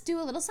 let's do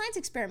a little science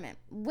experiment,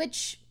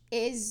 which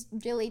is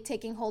really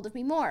taking hold of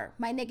me more,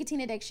 my nicotine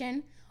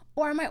addiction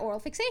or my oral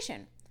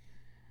fixation.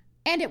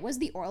 And it was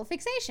the oral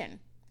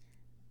fixation.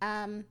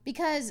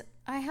 Because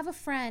I have a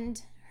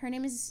friend, her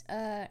name's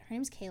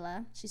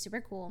Kayla. She's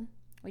super cool.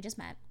 We just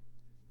met.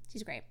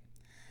 She's great.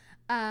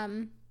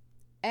 And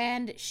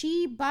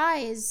she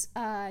buys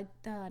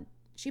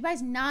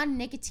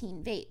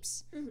non-nicotine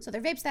vapes. Mm-hmm. So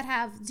they're vapes that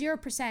have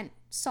 0%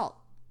 salt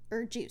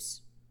or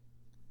juice.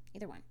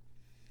 Either one.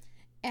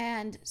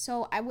 And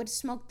so I would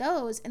smoke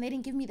those, and they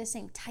didn't give me the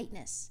same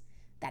tightness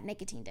that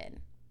nicotine did.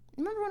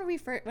 Remember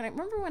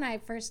when I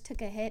first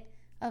took a hit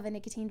of a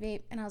nicotine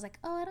vape, and I was like,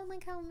 oh, I don't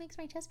like how it makes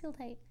my chest feel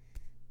tight.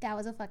 That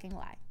was a fucking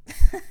lie.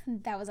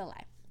 That was a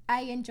lie.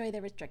 I enjoy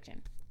the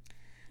restriction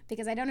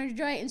because I don't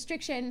enjoy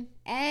restriction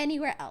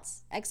anywhere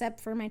else except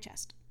for my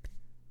chest.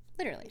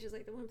 Literally. Which is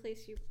like the one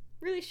place you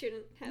really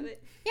shouldn't have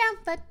it. Yeah,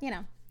 but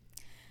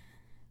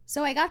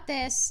So I got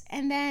this,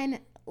 and then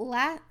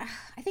I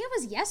think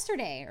it was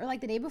yesterday or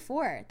like the day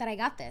before that I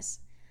got this,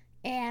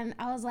 and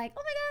I was like,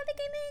 oh my god, they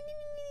came in,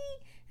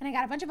 and I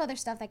got a bunch of other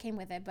stuff that came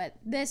with it, but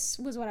this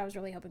was what I was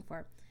really hoping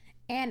for,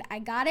 and I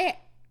got it.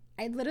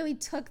 I literally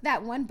took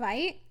that one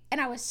bite,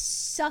 and I was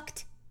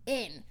sucked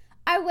in.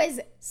 I was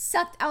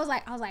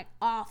like,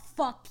 oh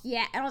fuck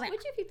yeah, and I was like,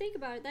 which if you think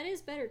about it, that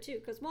is better too,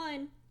 because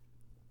one,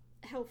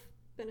 health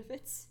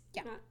benefits.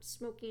 Yeah. Not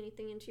smoking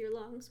anything into your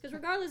lungs, because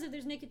regardless if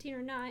there's nicotine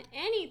or not,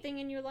 anything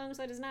in your lungs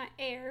that is not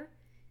air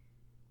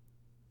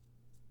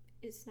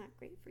is not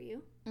great for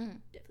you.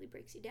 Definitely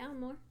breaks you down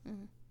more.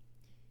 And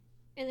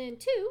then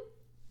two,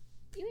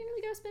 you ain't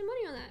really gotta spend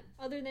money on that,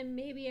 other than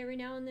maybe every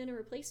now and then a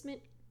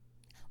replacement.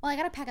 Well, I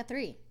got a pack of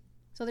 3,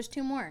 so there's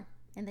 2 more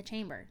in the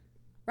chamber.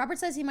 Robert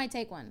says he might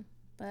take one,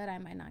 but I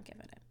might not give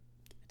it to him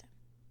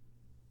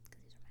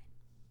because these are mine,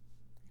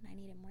 and I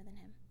need it more than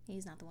him.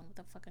 He's not the one with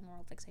the fucking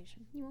oral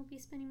fixation. You won't be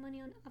spending money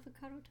on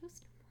avocado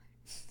toast no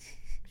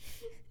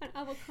more.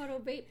 On avocado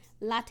vape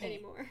Latte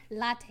anymore.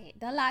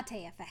 The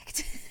latte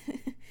effect.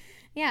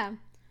 Yeah.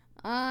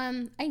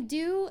 I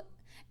do,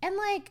 and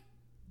like,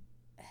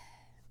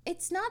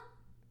 it's not,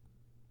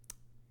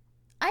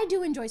 I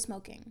do enjoy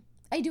smoking.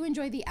 I do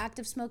enjoy the act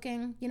of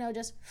smoking,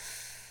 just,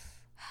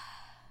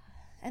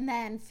 and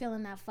then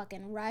feeling that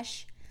fucking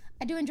rush.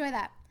 I do enjoy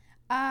that.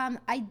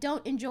 I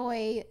don't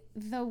enjoy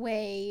the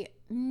way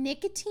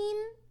nicotine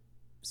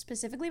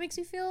specifically makes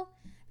you feel,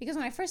 because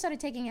when I first started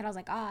taking it, I was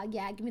like,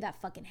 yeah, give me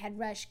that fucking head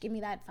rush, give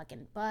me that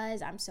fucking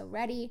buzz, I'm so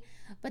ready.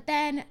 But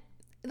then,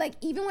 like,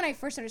 even when I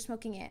first started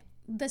smoking it,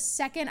 the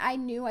second I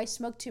knew I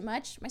smoked too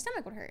much, my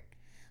stomach would hurt,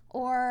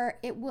 or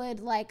it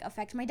would like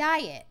affect my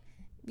diet,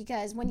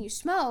 because when you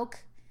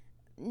smoke,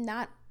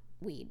 not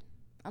weed,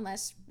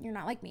 unless you're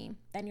not like me,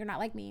 then you're not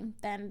like me,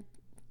 then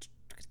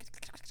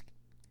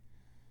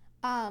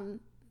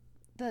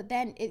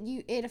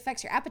it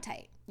affects your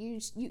appetite.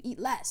 You eat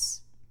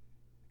less.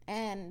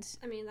 And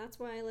I mean, that's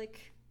why,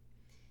 like,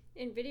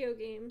 in video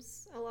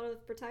games, a lot of the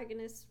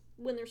protagonists,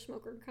 when they're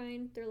smoker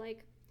kind, they're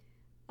like,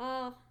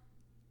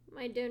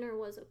 my dinner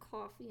was a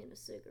coffee and a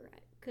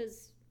cigarette,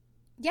 because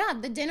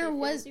the dinner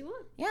was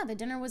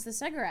the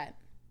cigarette.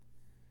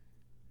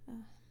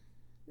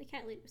 The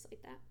cat lady was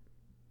like that.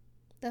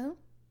 The who?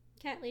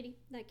 Cat lady,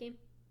 that game.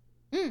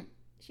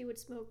 She would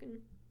smoke, and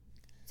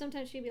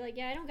sometimes she'd be like,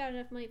 yeah, I don't got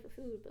enough money for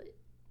food, but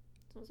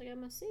as long as I got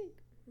my cig,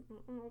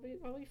 I'll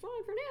be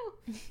fine for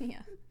now.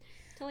 Yeah.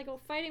 Till I go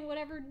fighting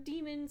whatever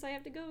demons I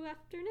have to go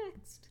after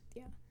next.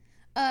 Yeah.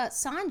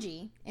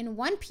 Sanji in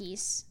One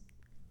Piece.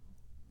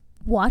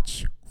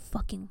 Watch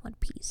fucking One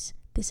Piece.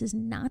 This is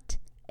not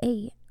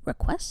a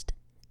request.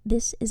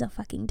 This is a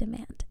fucking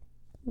demand.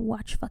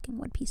 Watch fucking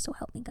One Piece, so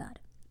help me God.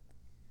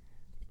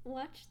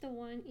 Watch the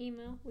one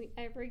email we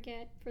ever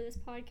get for this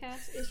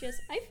podcast. It's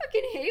just, I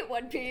fucking hate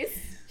One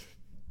Piece.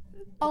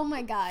 Oh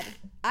my God.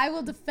 I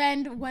will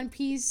defend One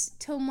Piece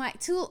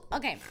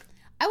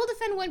I will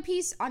defend One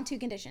Piece on 2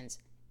 conditions.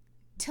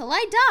 Till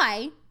I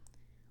die,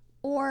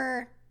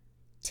 or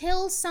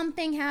till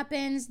something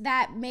happens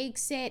that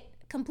makes it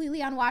completely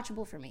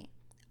unwatchable for me.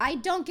 I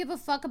don't give a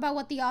fuck about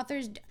what the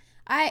authors do.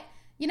 I'm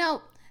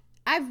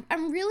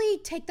really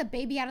take the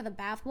baby out of the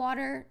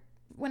bathwater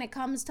when it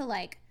comes to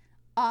like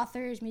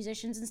authors,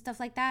 musicians, and stuff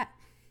like that.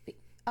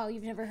 Oh,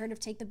 you've never heard of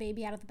take the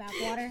baby out of the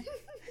bathwater?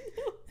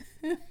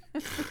 I've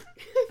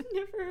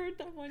never heard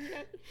that one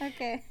yet.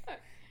 Okay.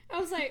 I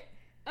was like,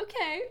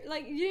 okay,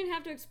 like, you didn't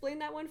have to explain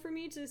that one for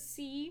me to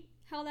see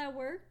how that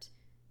worked,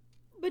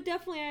 but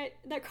definitely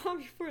that caught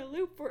me for a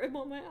loop for a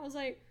moment. I was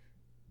like,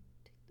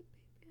 take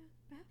the baby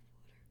out of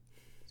the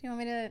bathwater. Do you want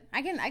me to?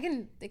 I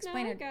can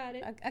explain it. I got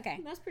it. Okay.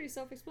 That's pretty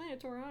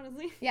self-explanatory,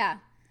 honestly. Yeah.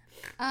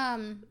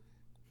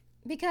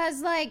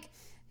 Because like,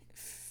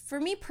 for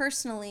me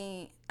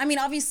personally, I mean,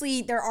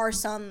 obviously there are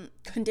some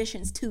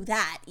conditions to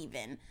that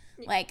even.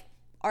 Yeah. Like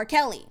R.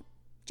 Kelly,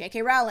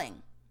 J.K.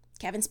 Rowling,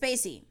 Kevin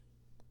Spacey,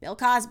 Bill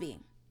Cosby.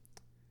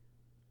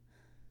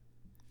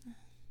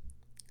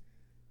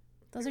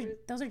 Those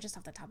are just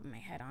off the top of my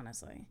head,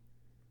 honestly.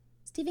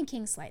 Stephen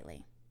King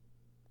slightly.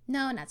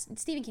 No, not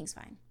Stephen King's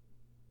fine.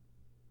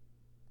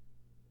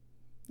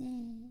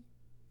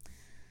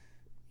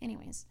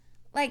 Anyways,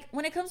 like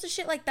when it comes to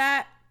shit like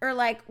that, or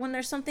like when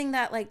there's something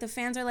that like the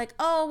fans are like,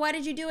 oh, why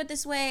did you do it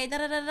this way? Da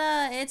da da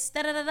da. It's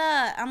da da da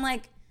da. I'm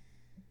like,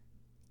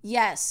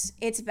 yes,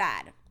 it's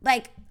bad.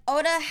 Like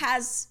Oda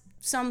has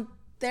some.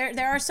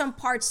 There are some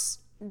parts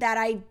that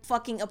I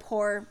fucking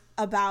abhor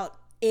about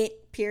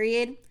it.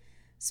 Period.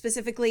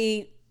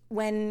 Specifically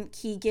when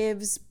he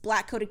gives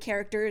black-coded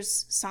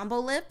characters Sambo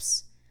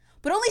lips,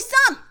 but only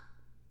some.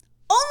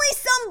 Only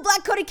some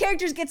black-coded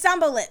characters get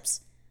Sambo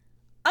lips.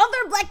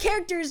 Other black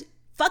characters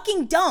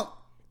fucking don't.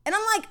 And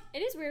I'm like... It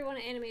is weird when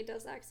an anime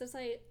does that, because it's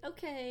like,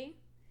 okay.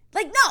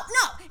 Like, no.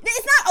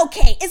 It's not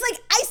okay. It's like,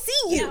 I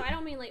see you. No, I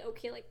don't mean like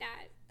okay like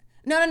that.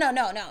 No.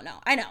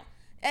 I know.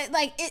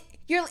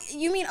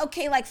 You mean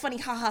okay like funny,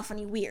 haha,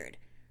 funny, weird,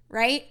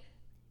 right?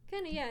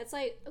 Kind of, yeah. It's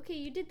like, okay,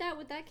 you did that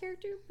with that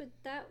character, but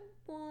that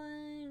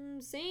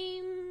one,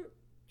 same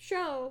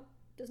show,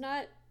 does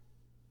not,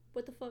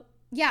 what the fuck?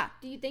 Yeah.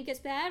 Do you think it's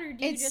bad, or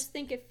do you just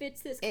think it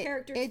fits this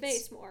character's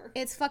face more?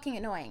 It's fucking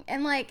annoying.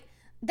 And, like,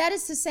 that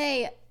is to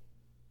say,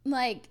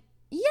 like,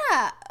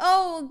 yeah,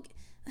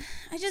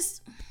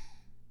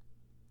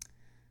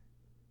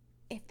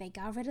 if they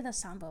got rid of the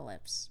Sambo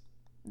lips,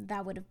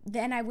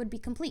 then I would be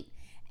complete.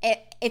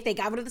 If they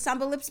got rid of the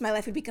Sambo lips, my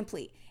life would be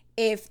complete.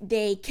 If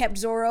they kept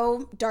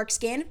Zoro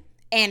dark-skinned,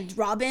 and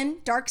Robin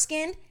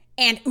dark-skinned,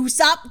 and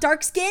Usopp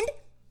dark-skinned,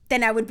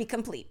 then I would be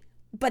complete.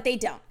 But they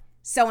don't.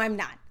 So I'm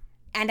not.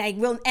 And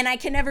I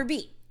can never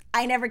be.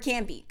 I never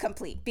can be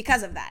complete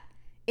because of that.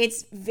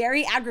 It's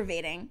very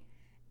aggravating.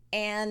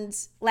 And,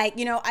 like,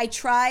 you know, I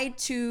try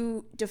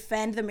to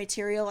defend the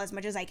material as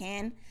much as I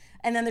can.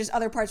 And then there's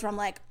other parts where I'm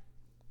like,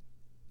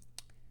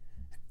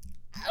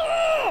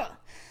 ugh!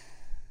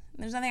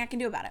 There's nothing I can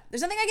do about it.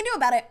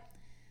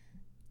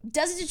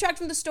 Does it detract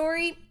from the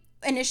story?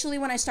 Initially,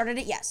 when I started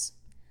it, yes.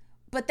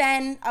 But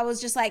then I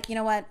was just like, you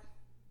know what?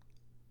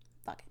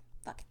 Fuck it.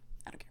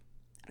 I don't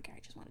care. I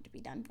just want it to be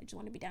done. I just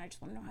want to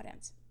know how it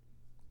ends.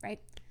 Right?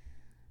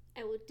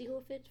 I will deal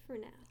with it for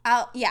now.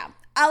 I'll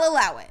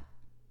allow it.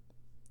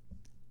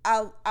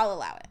 I'll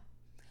allow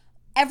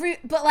it.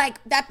 But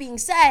like, that being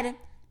said,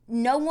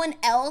 no one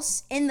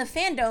else in the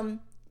fandom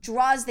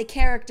draws the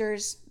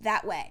characters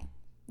that way.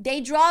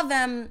 They draw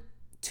them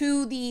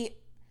to the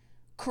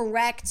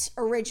correct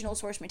original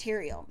source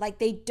material. Like,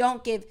 they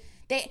don't give...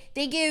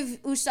 They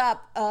give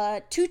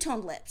Usopp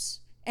two-toned lips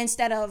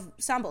instead of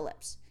Sambo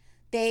lips.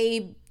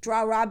 They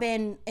draw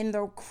Robin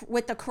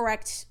with the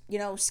correct, you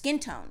know, skin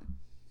tone.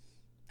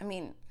 I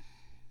mean,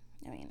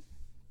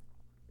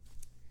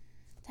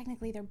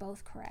 technically they're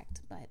both correct,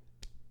 but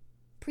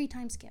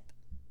pre-time skip,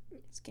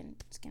 skin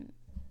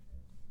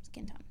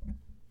tone.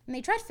 And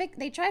they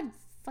tried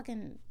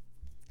fucking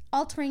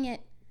altering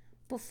it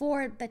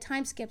before the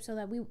time skip so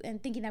that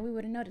and thinking that we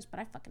would have noticed, but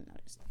I fucking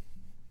noticed.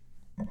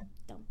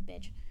 Dumb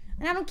bitch.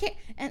 And I don't care.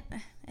 And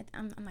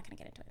I'm not gonna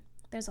get into it.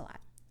 There's a lot.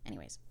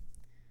 Anyways.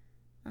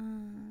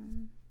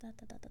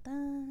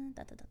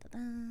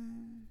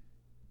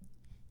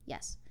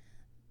 Yes.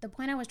 The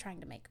point I was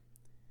trying to make.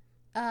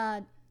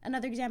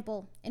 Another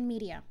example in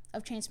media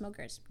of chain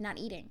smokers not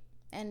eating,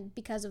 and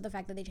because of the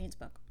fact that they chain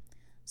smoke.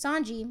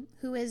 Sanji,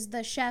 who is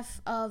the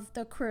chef of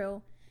the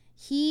crew,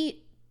 yes,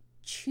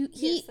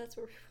 that's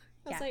where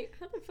I was like,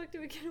 how the fuck do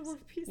we get in One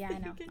Piece? Yeah, I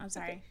know. I'm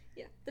sorry.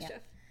 Okay. Yeah,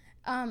 chef.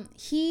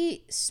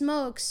 He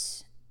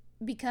smokes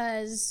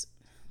because,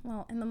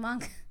 well, in the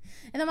manga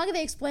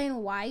they explain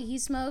why he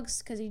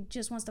smokes, because he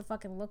just wants to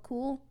fucking look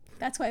cool.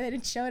 That's why they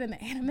didn't show it in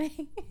the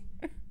anime,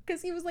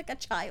 because he was like a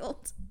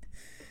child.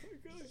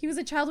 He was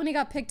a child when he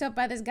got picked up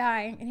by this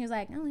guy, and he was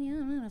like, oh yeah,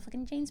 I'm gonna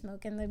fucking chain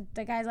smoke, and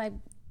the guy's like,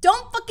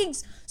 don't fucking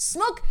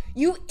smoke,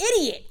 you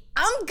idiot!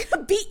 I'm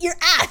gonna beat your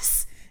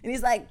ass! And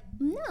he's like,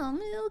 no,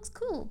 it looks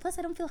cool. Plus,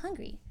 I don't feel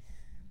hungry.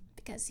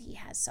 Because he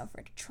has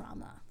suffered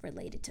trauma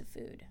related to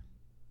food.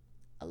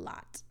 A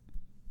lot.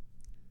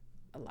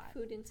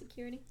 Food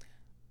insecurity?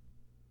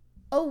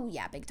 Oh,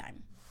 yeah, big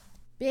time.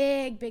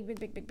 Big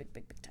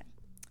time.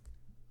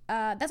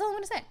 That's all I'm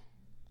going to say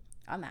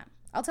on that.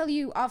 I'll tell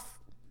you off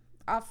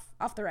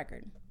the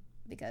record.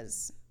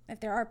 Because if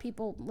there are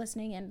people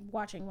listening and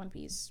watching One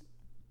Piece...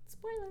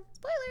 Spoiler.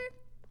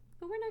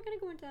 But we're not going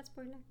to go into that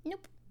spoiler.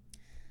 Nope.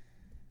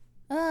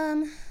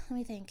 Let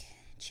me think.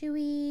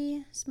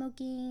 Chewy,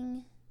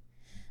 smoking.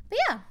 But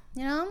yeah,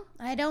 you know,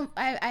 I don't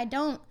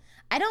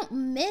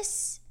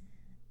miss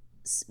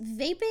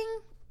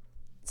vaping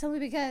simply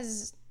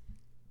because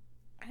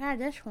I got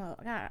this one.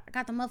 I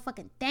got the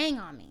motherfucking thing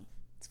on me.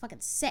 It's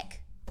fucking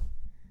sick.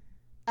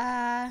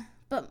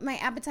 But my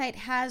appetite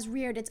has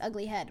reared its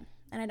ugly head,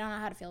 and I don't know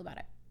how to feel about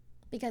it.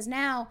 Because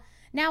now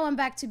I'm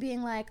back to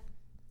being like,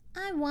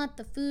 I want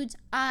the foods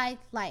I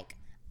like.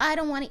 I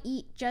don't want to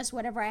eat just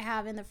whatever I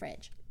have in the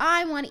fridge.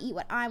 I want to eat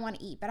what I want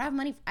to eat, but I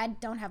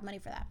don't have money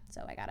for that.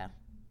 So I gotta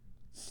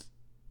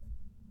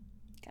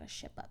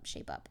shape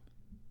up.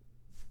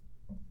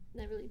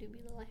 That really do be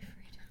the life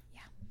right now.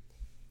 Yeah.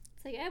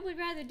 It's like, I would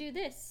rather do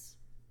this.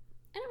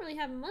 I don't really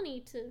have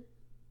money to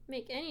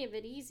make any of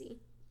it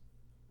easy.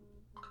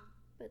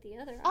 But the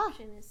other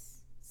option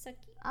is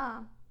sucky.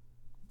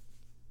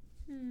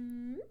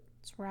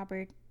 It's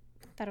Robert.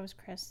 I thought it was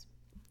Chris.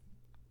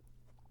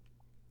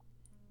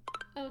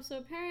 Oh, so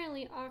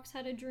apparently Ox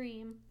had a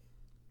dream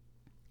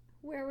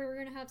where we were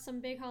going to have some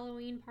big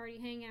Halloween party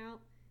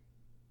hangout.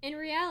 In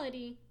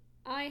reality,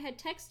 I had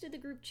texted the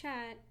group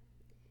chat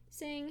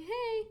saying,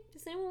 hey,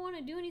 does anyone want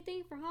to do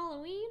anything for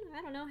Halloween?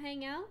 I don't know,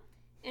 hang out.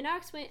 And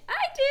Ox went,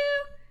 I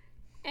do!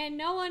 And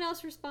no one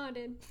else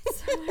responded.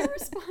 So I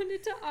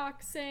responded to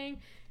Ox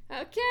saying,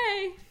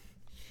 okay,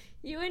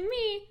 you and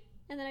me.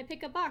 And then I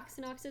pick a box,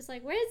 and Ox is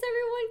like, where's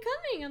everyone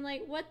coming? I'm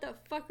like, what the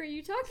fuck are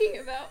you talking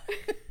about?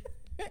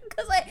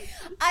 Because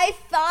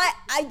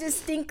I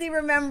distinctly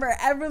remember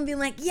everyone being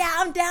like, yeah,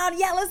 I'm down.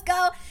 Yeah, let's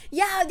go.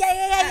 Yeah.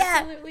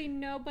 Absolutely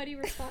nobody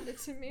responded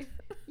to me.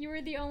 You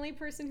were the only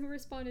person who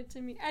responded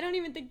to me. I don't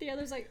even think the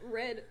others, like,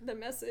 read the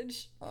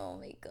message. Oh,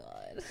 my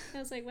God. I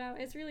was like, wow,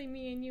 it's really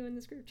me and you in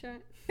this group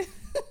chat.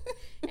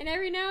 And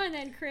every now and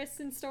then, Chris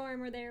and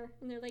Storm are there,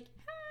 and they're like,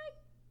 hi.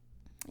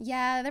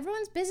 Yeah,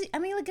 everyone's busy. I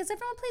mean, like, because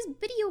everyone plays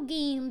video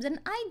games, and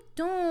I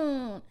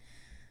don't.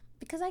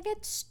 Because I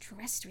get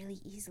stressed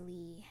really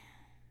easily.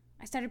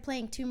 I started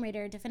playing Tomb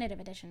Raider Definitive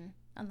Edition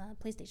on the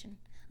PlayStation.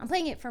 I'm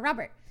playing it for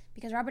Robert,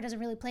 because Robert doesn't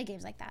really play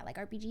games like that, like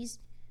RPGs.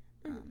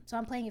 So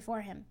I'm playing it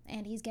for him,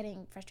 and he's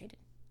getting frustrated.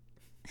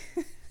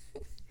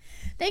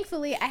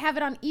 Thankfully, I have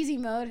it on easy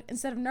mode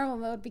instead of normal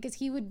mode, because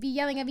he would be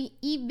yelling at me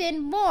even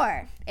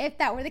more if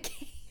that were the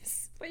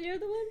case. But you're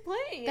the one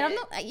playing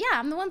it.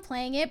 I'm the one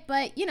playing it,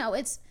 but, you know,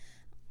 it's...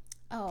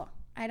 Oh,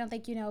 I don't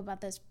think you know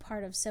about this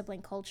part of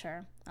sibling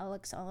culture. I'll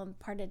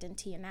impart it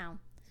into you now.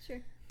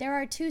 Sure. There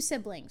are two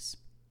siblings.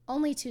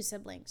 Only two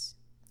siblings.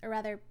 Or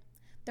rather,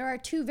 there are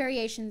two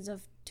variations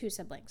of two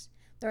siblings.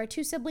 There are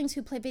two siblings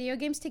who play video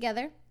games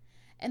together,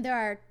 and there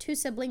are two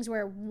siblings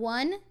where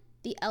one,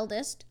 the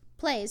eldest,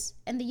 plays,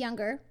 and the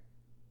younger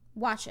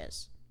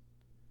watches.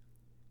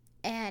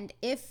 And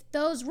if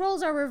those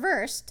roles are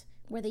reversed,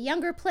 where the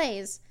younger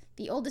plays,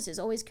 the oldest is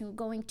always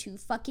going to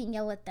fucking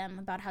yell at them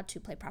about how to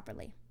play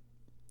properly.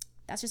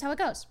 That's just how it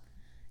goes.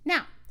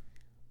 Now,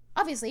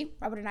 obviously,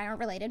 Robert and I aren't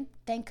related.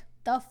 Thank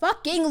the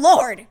fucking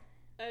Lord!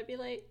 I'd be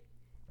like,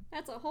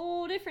 that's a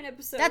whole different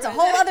episode. That's a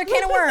whole other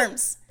can of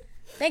worms.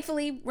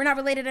 Thankfully, we're not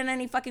related in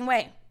any fucking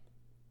way.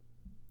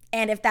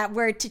 And if that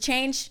were to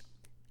change...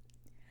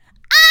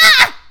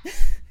 Ah!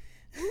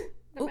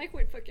 The mic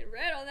went fucking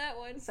red on that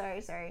one.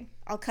 Sorry.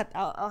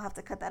 I'll have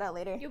to cut that out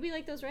later. You'll be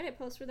like those Reddit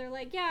posts where they're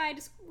like, yeah,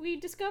 we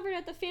discovered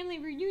at the family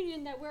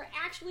reunion that we're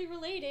actually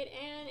related,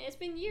 and it's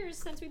been years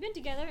since we've been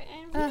together,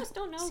 and we just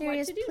don't know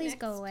Sirius, what to do please next.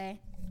 go away.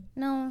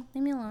 No,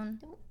 leave me alone.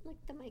 Don't lick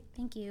the mic.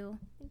 Thank you.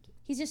 Thank you.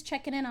 He's just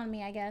checking in on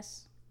me, I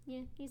guess.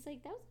 Yeah, he's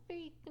like, that was a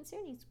very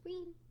concerning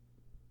scream.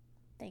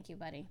 Thank you,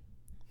 buddy.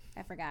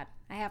 I forgot.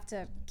 I have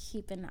to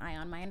keep an eye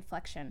on my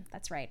inflection.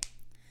 That's right.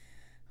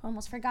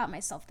 Almost forgot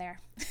myself there.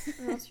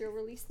 Or else you'll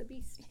release the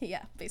beast.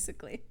 Yeah,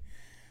 basically.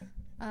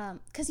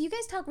 Because you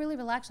guys talk really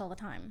relaxed all the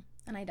time,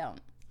 and I don't.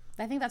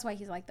 I think that's why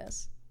he's like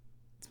this.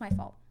 It's my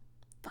fault.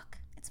 Fuck.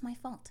 It's my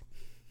fault.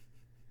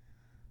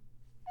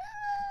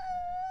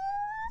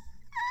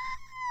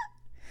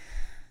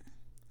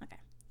 Okay.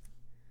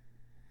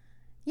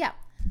 Yeah.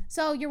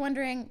 So you're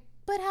wondering,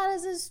 but how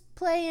does this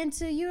play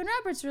into you and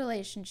Robert's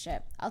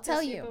relationship? I'll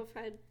tell you. Both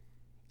had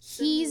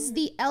He's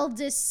the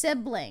eldest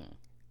sibling.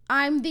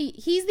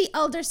 He's the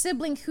elder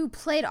sibling who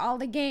played all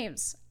the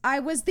games. I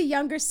was the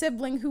younger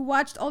sibling who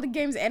watched all the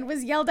games and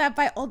was yelled at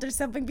by older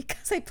sibling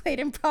because I played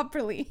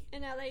improperly.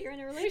 And now that you're in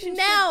a relationship,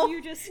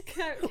 you just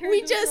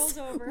roles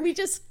over. We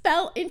just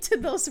fell into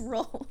those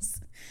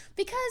roles.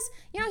 Because,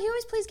 you know, he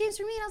always plays games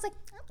for me, and I was like,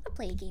 I'm going to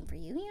play a game for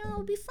you. You know,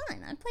 it'll be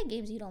fun. I play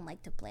games you don't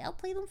like to play. I'll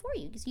play them for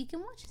you because you can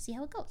watch and see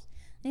how it goes.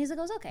 And he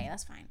goes, okay,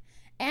 that's fine.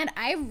 And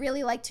I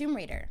really like Tomb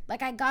Raider.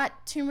 Like, I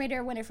got Tomb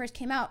Raider when it first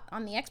came out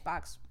on the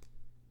Xbox.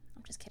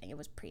 I'm just kidding. It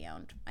was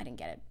pre-owned. I didn't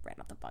get it right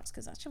off the box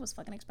because that shit was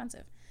fucking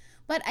expensive.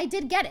 But I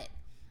did get it.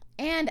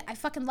 And I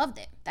fucking loved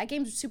it. That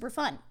game was super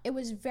fun. It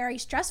was very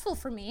stressful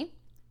for me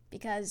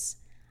because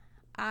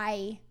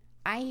I'm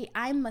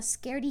a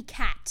scaredy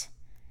cat.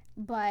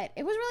 But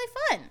it was really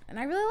fun. And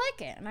I really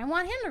like it. And I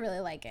want him to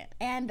really like it.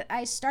 And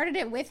I started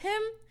it with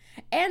him.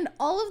 And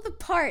all of the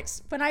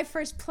parts when I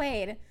first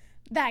played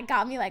that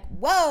got me like,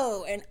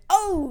 whoa, and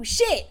oh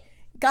shit,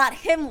 got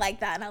him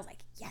like that. And I was like,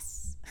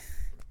 yes,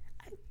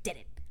 I did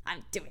it.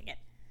 I'm doing it.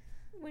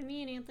 When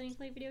me and Anthony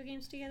play video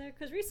games together,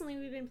 because recently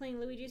we've been playing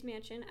Luigi's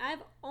Mansion,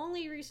 I've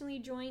only recently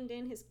joined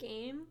in his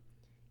game,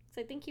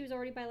 because I think he was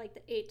already by like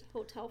the 8th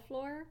hotel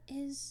floor.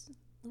 Is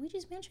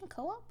Luigi's Mansion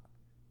co-op?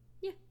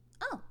 Yeah.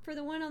 Oh. For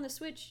the one on the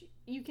Switch,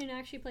 you can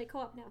actually play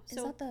co-op now. Is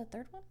that the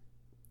third one?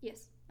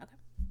 Yes. Okay.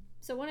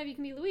 So one of you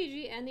can be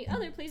Luigi, and the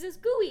other plays as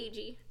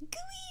Gooigi.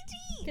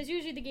 Gooigi! Because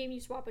usually the game you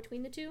swap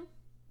between the two,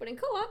 but in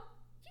co-op,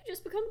 you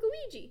just become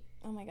Gooigi.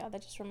 Oh my god,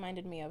 that just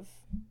reminded me of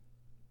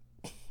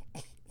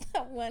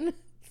that one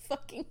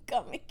fucking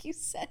comic you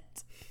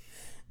sent.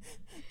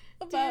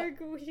 About Dear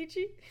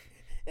Gooigi.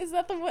 Is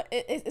that the one?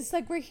 It's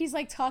like where he's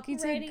like talking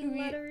to Writing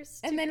letters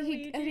to and then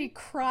Gooigi. he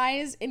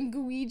cries in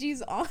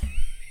Gooigi's arms.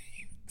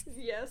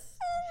 Yes.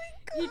 Oh my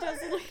god. He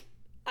does it like,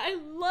 I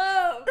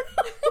love.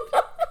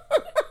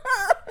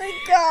 Oh my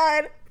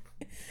god.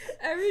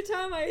 Every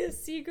time I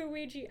see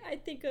Gooigi, I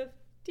think of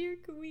Dear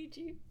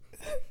Gooigi.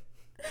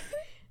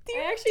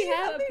 I actually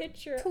have a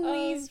picture.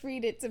 Please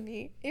read it to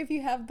me if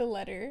you have the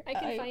letter. I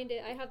can find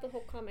it. I have the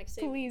whole comic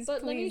saved. Please,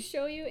 But let me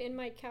show you in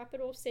my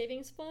Capital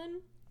Savings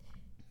Fund.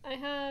 I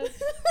have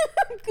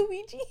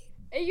Gooigi.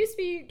 It used to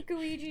be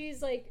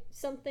Gooigi's like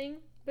something,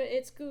 But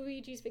it's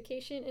Luigi's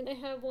Vacation, and I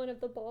have one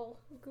of the ball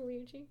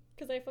Luigi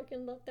because I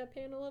fucking love that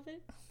panel of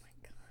it. Oh my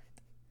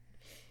god.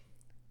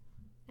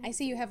 I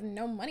see you have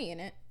no money in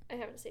it. I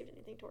haven't saved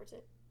anything towards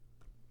it.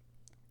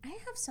 I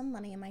have some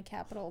money in my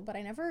Capital, but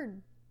I never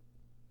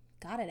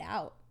got it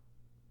out.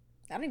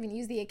 I don't even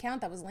use the account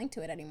that was linked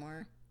to it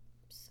anymore.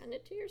 Send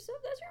it to yourself.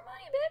 That's your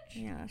money, bitch.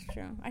 Yeah, that's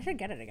true. I should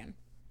get it again.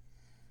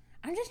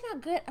 I'm just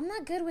not good. I'm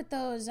not good with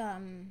those,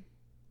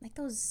 like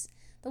those,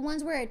 the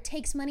ones where it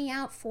takes money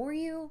out for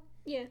you.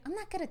 Yeah. I'm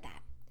not good at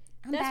that.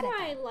 That's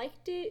why I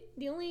liked it.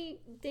 The only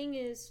thing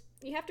is,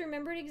 you have to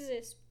remember it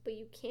exists, but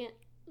you can't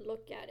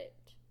look at it.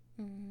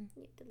 Mm-hmm.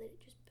 You have to let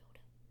it just build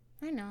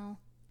up. I know.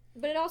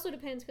 But it also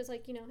depends, because,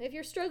 like, you know, if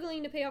you're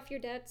struggling to pay off your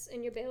debts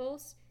and your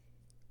bills,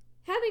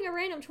 having a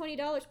random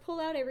 $20 pull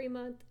out every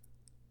month,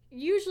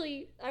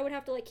 usually I would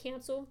have to, like,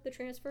 cancel the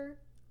transfer,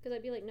 because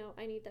I'd be like, no,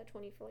 I need that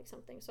 20 for, like,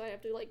 something. So I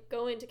have to, like,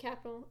 go into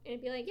Capital and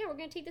be like, yeah, we're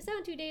going to take this out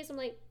in 2 days. I'm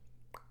like,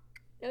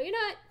 no, you're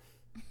not.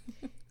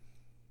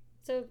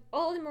 So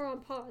all of them are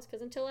on pause,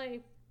 because until I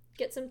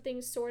get some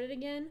things sorted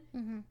again,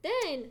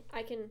 then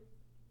I can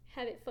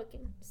have it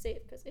fucking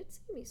saved, because it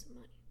saved me some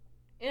money.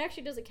 It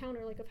actually does a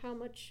counter, like, of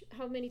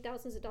how many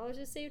thousands of dollars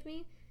it saved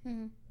me.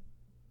 Mm-hmm.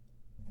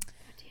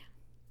 God damn.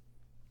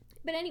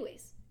 But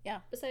anyways.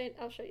 Yeah. Besides,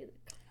 I'll show you.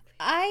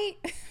 I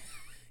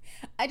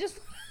just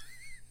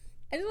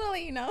want to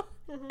let you know,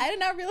 I did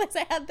not realize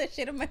I had this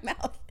shit in my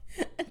mouth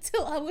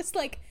until I was,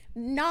 like,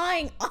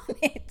 gnawing on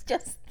it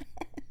just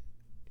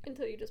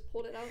Until you just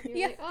pulled it out and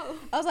you're like, oh.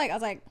 I was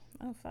like,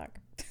 oh, fuck.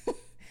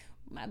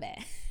 My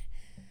bad.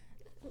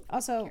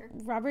 Also,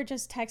 Robert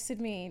just texted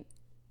me.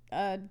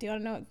 Do you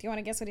want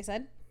to guess what he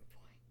said?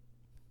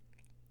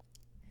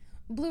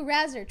 Blue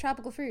raspberry,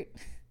 tropical fruit.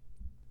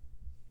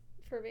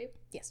 For a vape?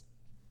 Yes.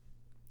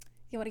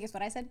 You want to guess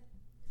what I said?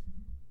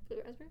 Blue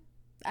raspberry?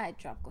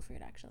 Tropical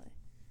fruit, actually.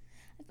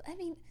 I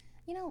mean,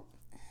 you know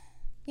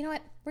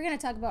what? We're going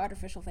to talk about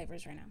artificial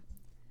flavors right now.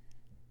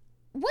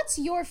 What's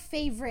your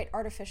favorite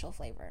artificial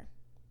flavor?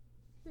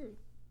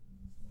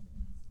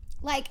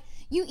 Like,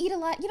 you eat a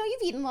lot,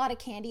 you've eaten a lot of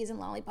candies and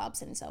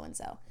lollipops and so.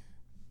 What's up?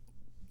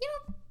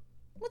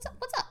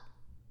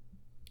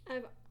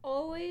 I've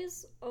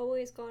always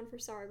gone for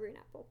sour green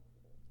apple.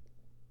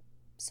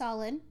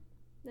 Solid.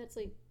 That's,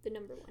 like, the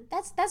number one.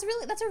 That's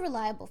a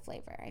reliable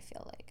flavor, I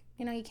feel like.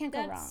 You can't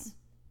go wrong.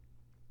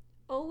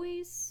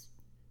 Always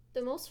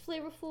the most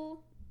flavorful.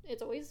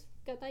 It's always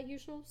got that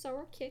usual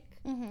sour kick.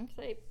 Mm-hmm.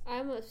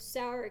 I'm a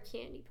sour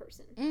candy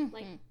person. Mm-hmm.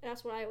 Like,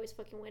 that's what I always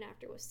fucking went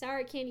after, was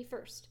sour candy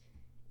first,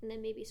 and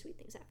then maybe sweet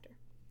things after.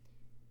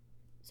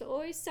 So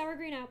always sour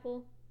green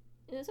apple.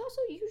 And it's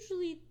also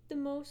usually the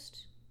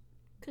most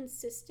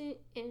consistent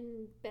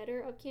and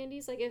better of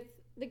candies. Like, if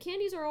the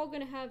candies are all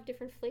going to have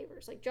different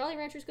flavors. Like, Jolly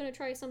Rancher's going to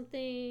try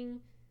something.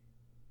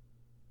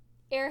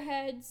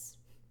 Airheads,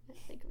 I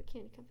think of a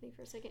candy company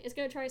for a second, it's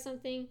going to try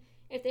something.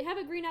 If they have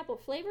a green apple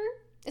flavor,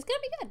 it's going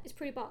to be good. It's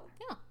pretty baller.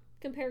 Yeah.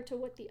 Compared to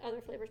what the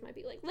other flavors might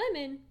be. Like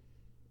lemon.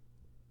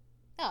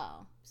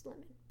 Oh. It's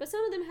lemon. But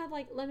some of them have,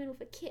 like, lemon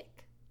with a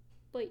kick.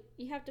 But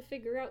you have to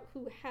figure out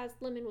who has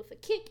lemon with a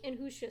kick and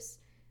who's just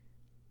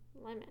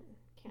lemon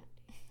candy.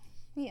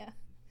 Yeah.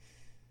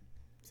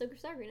 So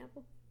sour green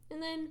apple.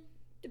 And then,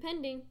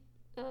 depending,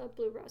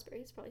 blue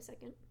raspberry is probably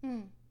second.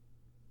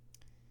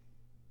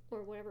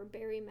 Or whatever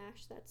berry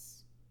mash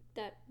that's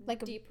that,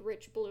 like, deep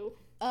rich blue.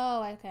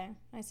 Oh, okay.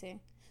 I see.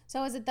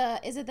 So is it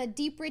the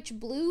deep rich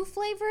blue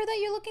flavor that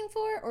you're looking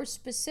for, or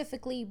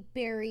specifically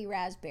berry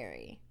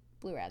raspberry?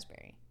 Blue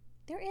raspberry.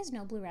 There is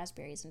no blue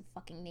raspberries in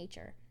fucking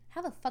nature.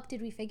 How the fuck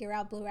did we figure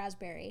out blue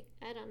raspberry?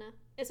 I don't know.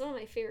 It's one of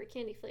my favorite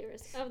candy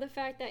flavors, of the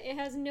fact that it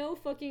has no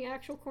fucking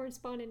actual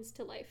correspondence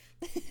to life.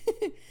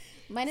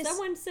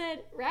 Someone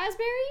said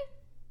raspberry?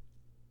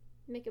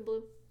 Make it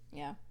blue.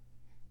 Yeah.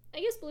 I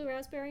guess blue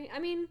raspberry. I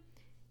mean,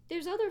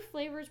 there's other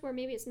flavors where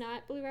maybe it's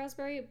not blue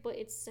raspberry, but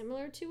it's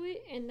similar to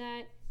it in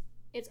that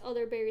it's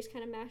other berries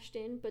kind of mashed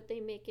in, but they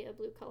make it a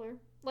blue color.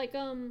 Like,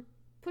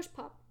 Push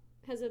Pop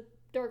has a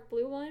dark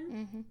blue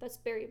one. That's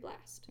Berry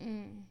Blast.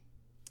 And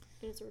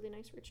it's a really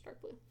nice, rich, dark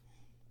blue.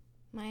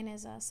 Mine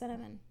is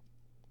cinnamon.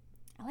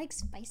 I like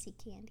spicy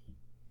candy.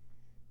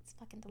 It's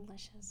fucking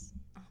delicious.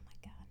 Oh my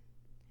god.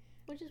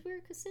 Which is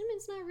weird, because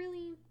cinnamon's not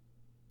really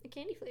a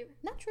candy flavor.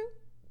 Not true.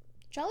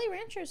 Jolly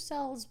Rancher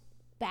sells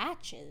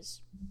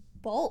batches.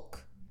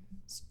 Bulk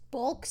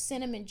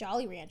cinnamon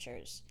Jolly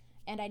Ranchers.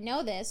 And I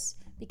know this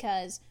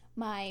because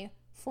my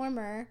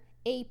former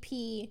AP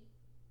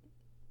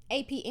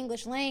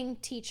English Lang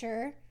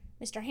teacher,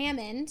 Mr.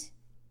 Hammond,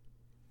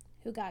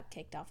 who got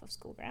kicked off of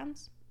school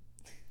grounds.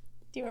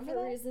 Do you remember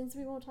that? For reasons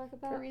we won't talk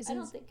about? I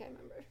don't think I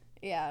remember.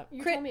 Yeah.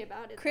 You told me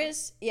about it.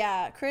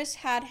 Chris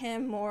had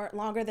him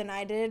longer than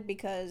I did,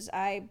 because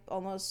I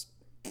almost,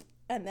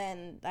 and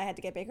then I had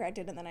to get Baker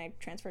acted, and then I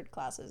transferred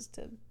classes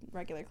to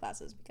regular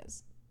classes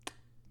because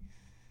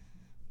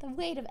the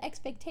weight of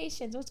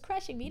expectations was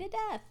crushing me to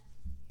death.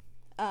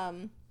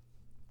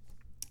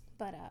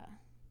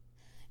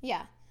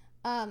 Yeah.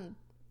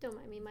 Don't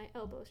mind me, my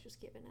elbow's just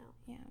giving out.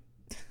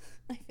 Yeah.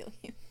 I feel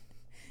you.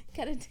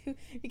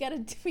 We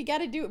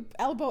gotta do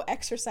elbow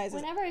exercises.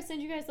 Whenever I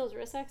send you guys those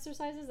wrist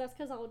exercises, that's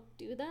because I'll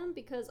do them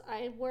because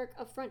I work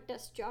a front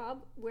desk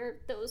job where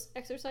those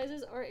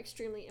exercises are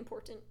extremely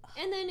important.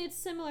 And then it's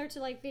similar to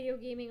like video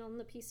gaming on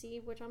the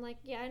PC, which I'm like,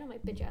 yeah, I know my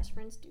bitch ass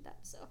friends do that,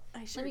 so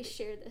let me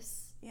share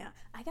this. Yeah,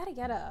 I gotta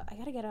get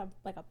a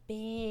like a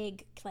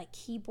big like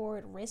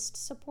keyboard wrist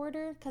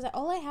supporter because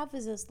all I have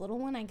is this little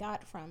one I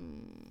got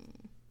from,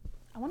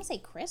 I want to say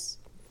Chris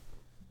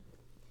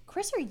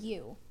or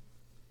you.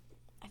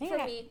 I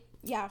think Me.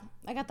 Yeah,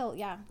 I got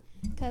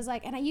because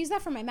like, and I use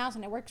that for my mouse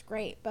and it works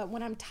great. But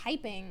when I'm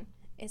typing,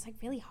 it's like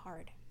really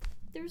hard.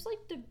 There's like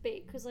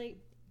debate because like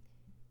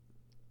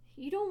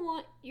you don't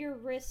want your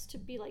wrist to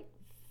be like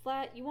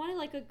flat. You want it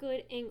like a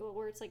good angle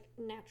where it's like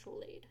natural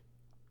laid.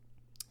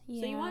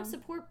 Yeah. So you want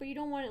support, but you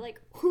don't want it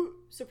like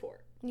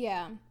support.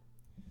 Yeah.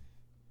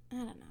 I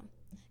don't know,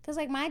 cause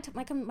like my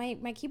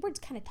keyboard's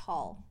kind of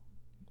tall,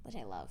 which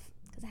I love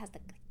because it has the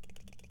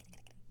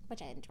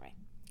which I enjoy.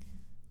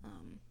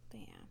 But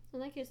yeah. In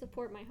that case,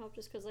 support might help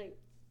just because, like,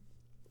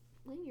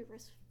 laying your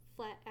wrist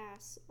flat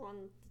ass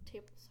on the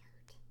table's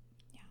hurt.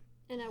 Yeah.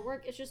 And at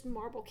work, it's just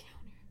marble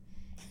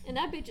counter. And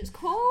that bitch is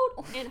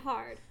cold and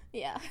hard.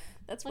 Yeah,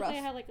 that's Luckily,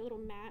 rough. I have, like, a little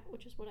mat,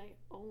 which is what I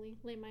only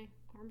lay my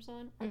arms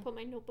on. I put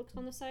my notebooks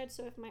on the side,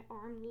 so if my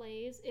arm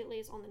lays, it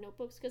lays on the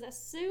notebooks. Because as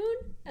soon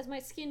as my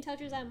skin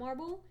touches that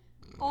marble,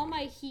 all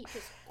my heat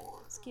just...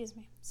 Excuse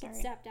me. Sorry.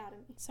 Gets zapped out of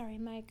me. Sorry,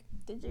 Mike.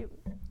 Did you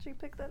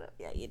pick that up?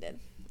 Yeah, you did.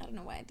 I don't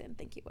know why I didn't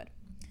think you would.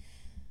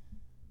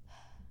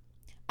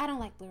 I don't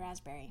like blue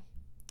raspberry.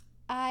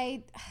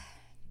 I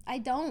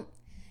don't.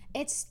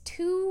 It's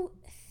too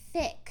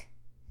thick.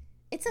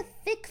 It's a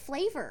thick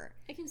flavor.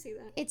 I can see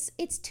that.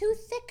 It's too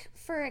thick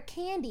for a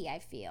candy, I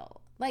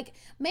feel. Like,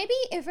 maybe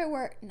if it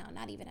were... No,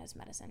 not even as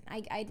medicine.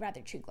 I'd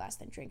rather chew glass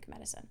than drink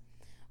medicine.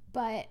 But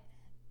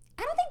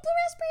I don't think blue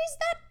raspberry is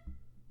that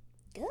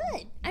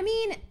good. I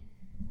mean,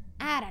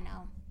 I don't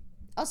know.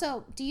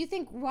 Also, do you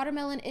think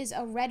watermelon is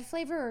a red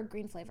flavor or a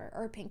green flavor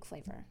or a pink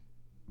flavor?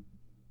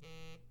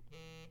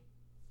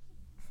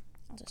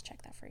 I'll just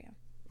check that for you.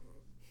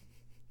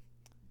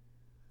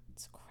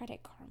 It's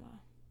Credit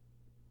Karma.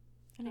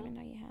 I didn't even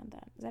know you had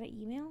that. Is that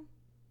an email?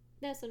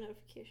 That's a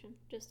notification.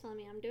 Just telling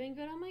me I'm doing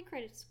good on my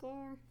credit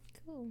score.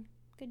 Cool.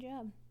 Good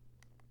job.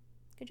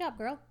 Good job,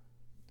 girl.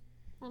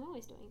 I'm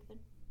always doing good.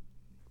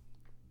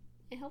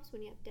 It helps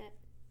when you have debt.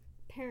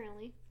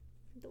 Apparently.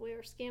 The way our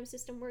scam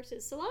system works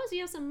is so long as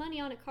you have some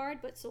money on a card,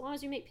 but so long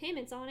as you make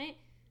payments on it,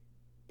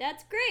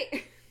 that's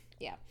great.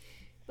 Yeah.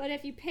 But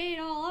if you pay it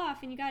all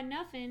off and you got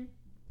nothing,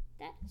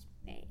 that's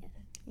bad.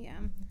 Yeah.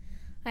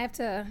 I have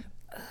to...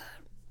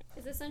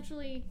 It's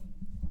essentially...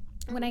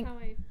 When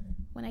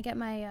I get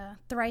my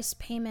thrice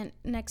payment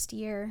next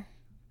year,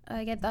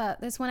 I get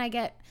this one I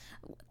get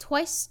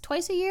twice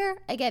a year.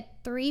 I get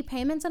 3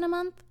 payments in a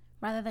month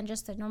rather than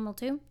just the normal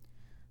 2.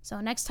 So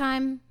next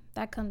time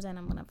that comes in,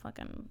 I'm gonna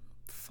fucking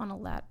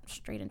funnel that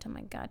straight into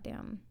my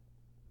goddamn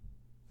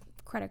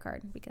credit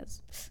card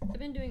because I've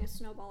been doing a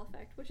snowball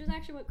effect, which is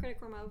actually what Credit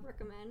Karma would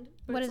recommend.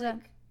 What is that?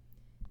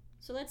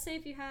 So let's say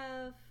if you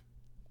have,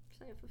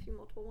 I have a few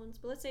multiple ones,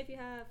 but let's say if you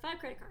have 5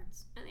 credit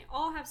cards and they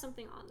all have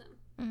something on them.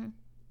 Mm-hmm.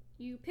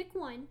 You pick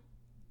one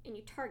and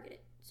you target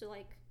it. So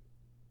like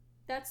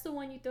that's the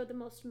one you throw the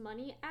most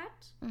money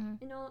at.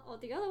 Mm-hmm. And all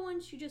the other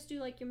ones you just do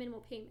like your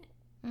minimal payment.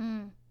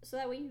 Mm-hmm. So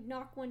that way you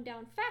knock one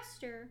down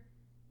faster,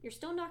 you're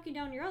still knocking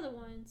down your other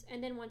ones,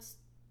 and then once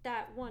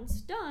that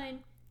one's done,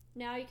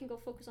 now you can go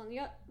focus on the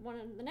one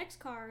of the next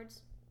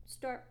cards,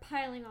 start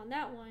piling on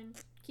that one,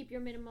 keep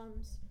your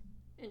minimums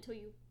until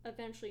you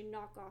eventually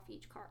knock off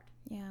each card.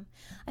 Yeah.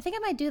 I think I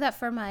might do that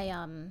for my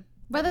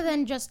rather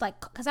than just like,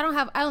 because I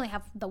only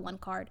have the one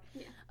card.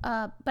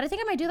 Yeah. But I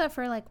think I might do that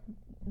for like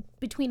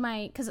between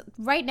my, because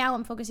right now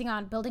I'm focusing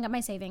on building up my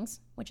savings,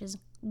 which is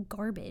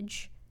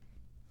garbage.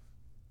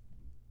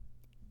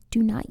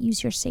 Do not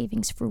use your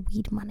savings for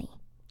weed money.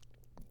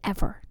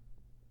 Ever.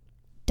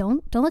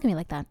 Don't look at me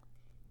like that.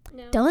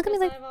 No, Don't look at me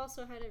like... I've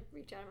also had to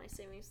reach out of my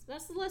savings.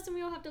 That's the lesson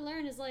we all have to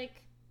learn is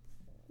like,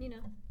 you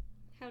know,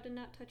 how to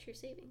not touch your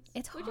savings.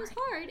 It's hard. Which is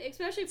hard,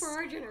 especially for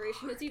our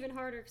generation. It's even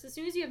harder because as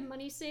soon as you have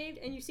money saved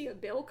and you see a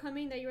bill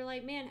coming that you're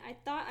like, man, I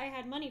thought I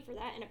had money for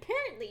that, and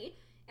apparently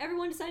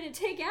everyone decided to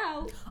take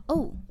out.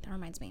 Oh, that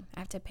reminds me. I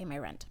have to pay my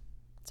rent.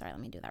 Sorry,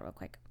 let me do that real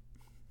quick.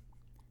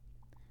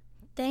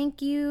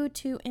 Thank you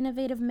to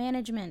Innovative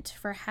Management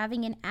for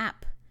having an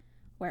app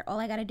where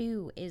all I gotta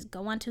do is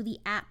go onto the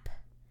app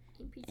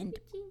and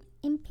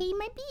pay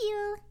my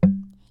bill.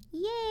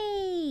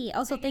 Yay!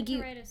 Also, thank you.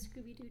 I write a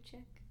Scooby-Doo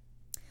check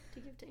to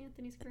give to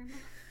Anthony's grandma.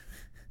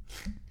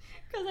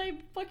 Because I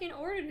fucking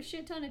ordered a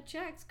shit ton of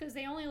checks because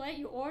they only let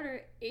you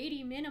order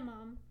 80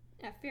 minimum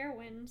at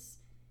Fairwinds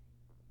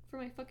for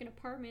my fucking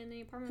apartment. And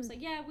the apartment was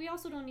like, yeah, we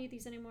also don't need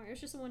these anymore. It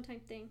was just a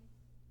one-time thing.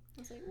 I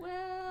was like,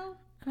 well...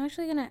 I'm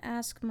actually gonna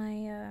ask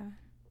my,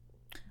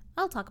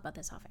 I'll talk about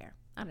this off air.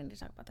 I don't need to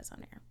talk about this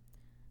on air.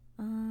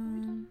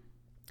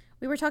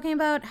 We were talking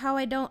about how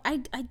I don't,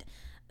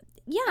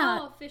 yeah.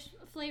 Oh,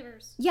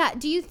 flavors. Yeah,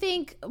 do you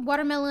think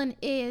watermelon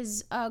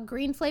is a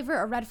green flavor,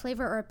 a red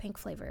flavor, or a pink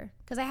flavor?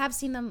 Because I have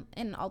seen them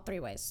in all three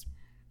ways.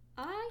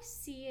 I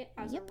see it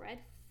as a red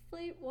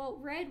flavor. Well,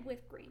 red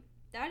with green.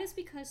 That is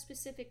because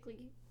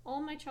specifically,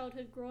 all my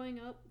childhood growing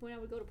up, when I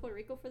would go to Puerto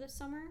Rico for the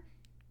summer,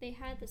 they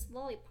had this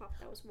lollipop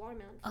that was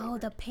watermelon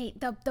flavored.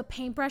 Oh, the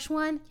paintbrush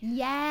one?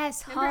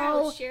 Yes. Remember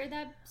I would share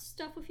that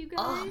stuff with you guys?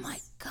 Oh my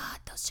god,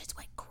 those shits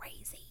went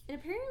crazy. And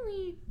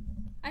apparently,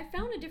 I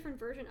found a different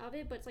version of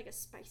it, but it's like a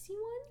spicy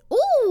one.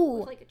 Ooh.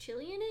 With like a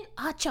chili in it.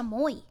 Ah,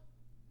 chamoy.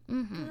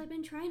 Because I've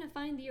been trying to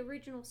find the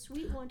original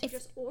sweet one to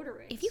just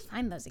order it. If you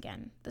find those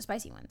again, the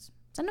spicy ones,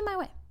 send them my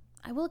way.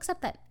 I will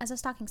accept that as a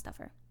stocking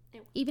stuffer.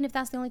 Ew. Even if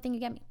that's the only thing you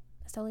get me.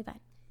 That's totally fine.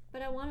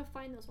 But I want to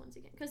find those ones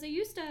again. Because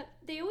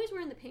they always were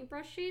in the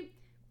paintbrush shape,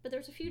 but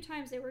there's a few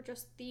times they were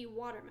just the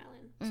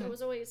watermelon. So it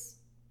was always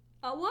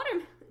a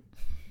watermelon.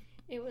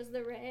 It was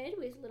the red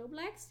with little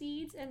black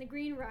seeds and the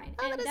green rind.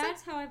 Oh, and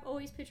that's how I've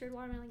always pictured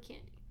watermelon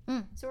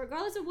candy. So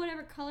regardless of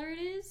whatever color it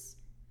is,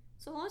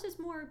 so long as it's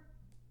more,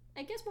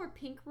 I guess more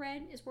pink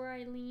red is where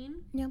I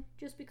lean. Yeah.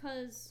 Just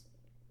because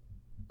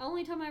the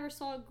only time I ever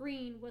saw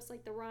green was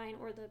like the rind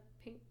or the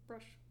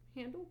paintbrush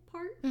handle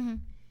part.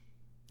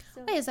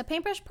 So Wait, is the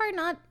paintbrush part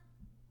not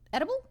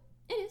edible?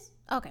 it is.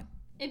 Okay.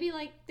 It'd be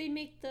like they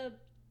make the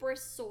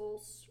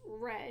bristles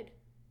red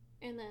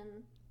and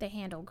then The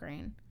handle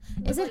green.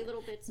 with, Is like, it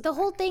little bits of the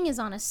whole thing is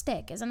on a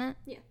stick, isn't it?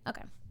 Yeah.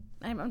 Okay.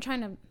 I'm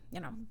trying to,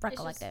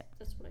 recollect just, it.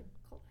 That's what I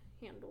call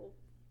a handle.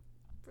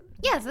 For the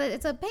Yeah,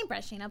 it's a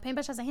paintbrush,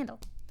 Paintbrush has a handle.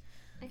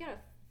 I gotta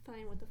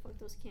find what the fuck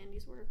those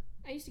candies were.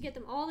 I used to get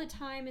them all the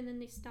time and then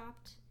they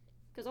stopped.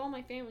 Because all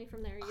my family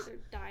from there either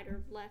died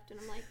or left. And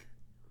I'm like,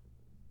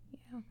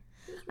 Yeah.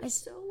 those were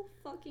so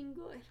fucking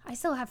good. I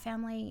still have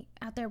family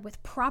out there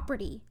with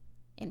property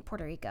in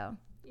Puerto Rico.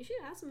 You should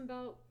ask them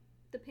about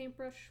the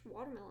paintbrush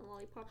watermelon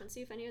lollipop and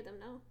see if any of them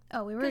know.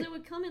 Oh, we were. Because it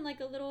would come in like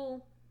a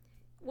little...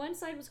 One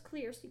side was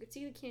clear so you could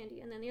see the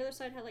candy. And then the other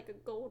side had like a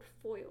gold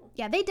foil.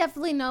 Yeah, they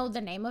definitely know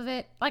the name of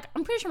it. Like,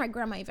 I'm pretty sure my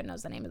grandma even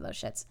knows the name of those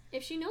shits.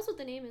 If she knows what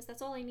the name is,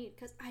 that's all I need.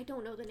 Because I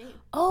don't know the name.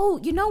 Oh,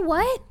 you know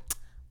what?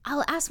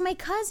 I'll ask my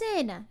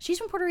cousin. She's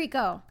from Puerto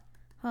Rico.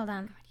 Hold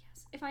on. God,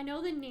 yes. If I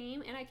know the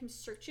name and I can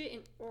search it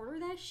and order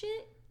that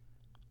shit...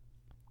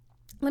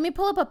 Let me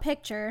pull up a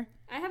picture.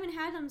 I haven't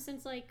had them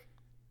since like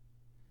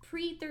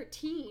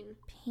pre-13.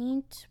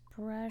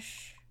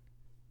 Paintbrush.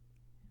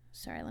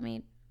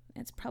 Sorry,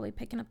 it's probably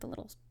picking up the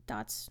little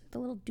dots, the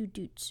little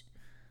doo-doots.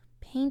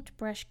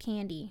 Paintbrush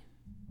candy.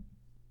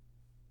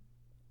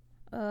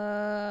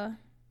 Oh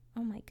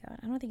my god,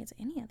 I don't think it's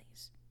any of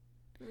these.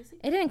 Let me see.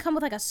 It didn't come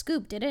with like a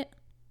scoop, did it?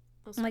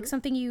 A Like scoop?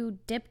 something you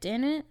dipped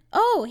in it?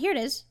 Oh, here it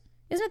is.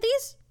 Isn't it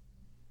these?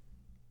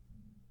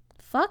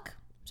 Fuck.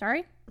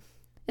 Sorry.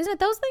 Isn't it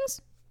those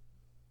things?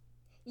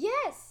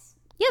 Yes.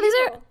 Yeah,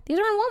 Fuego. these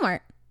are on Walmart.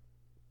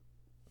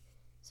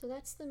 So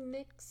that's the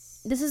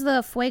mix. This is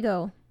the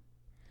Fuego.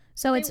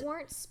 So They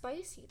weren't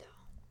spicy though.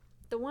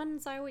 The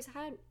ones I always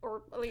had,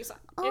 or at least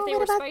Oh, if they what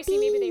were about spicy,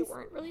 maybe they these?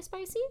 weren't really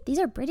spicy. these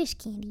are British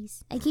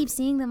candies. I keep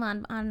seeing them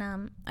on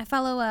I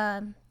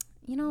follow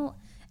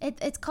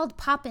it's called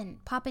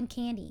Poppin'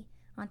 Candy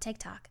on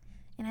TikTok.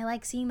 And I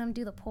like seeing them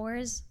do the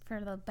pours for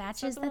the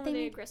batches That's the that one they where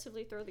they make.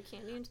 aggressively throw the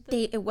candy into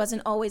the... It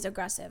wasn't always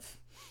aggressive.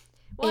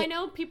 Well, I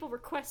know people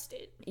request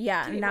it.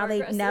 Yeah, to be now more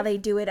they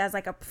aggressive. do it as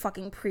like a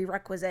fucking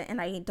prerequisite, and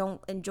I don't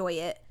enjoy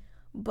it,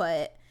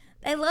 but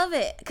I love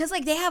it because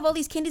like they have all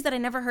these candies that I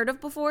never heard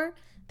of before.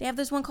 They have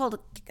this one called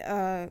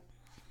oh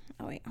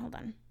wait, hold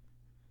on.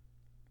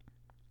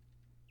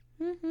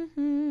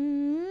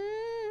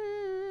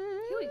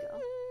 Here we go.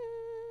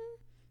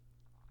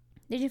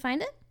 Did you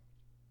find it?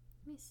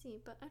 Let me see,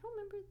 but I don't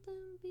remember them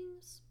being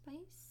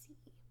spicy.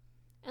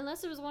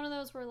 Unless it was one of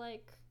those where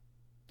like...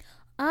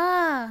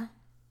 Ah.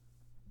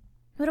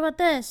 What about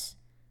this?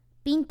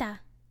 Pinta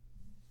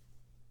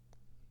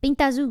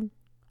Azul.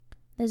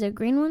 There's a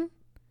green one.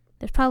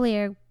 There's probably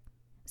a...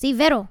 See,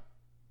 Vero.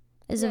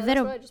 There's a that's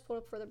Vero. what I just pulled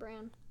up for the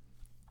brand.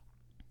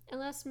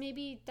 Unless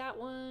maybe that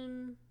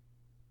one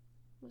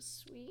was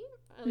sweet.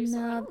 At least I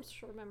No.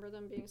 don't remember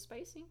them being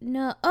spicy.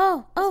 No.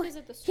 Oh. This is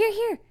at the store.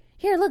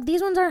 Here, look.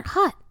 These ones aren't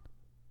hot.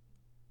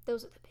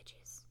 Those are the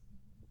bitches.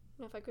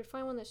 And if I could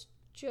find one that's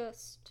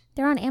just...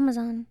 They're on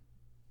Amazon.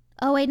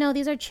 Oh, wait, no.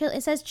 These are chili.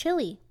 It says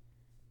chili.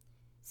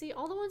 See,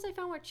 all the ones I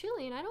found were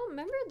chili, and I don't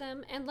remember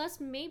them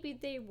unless maybe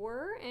they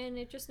were, and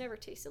it just never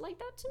tasted like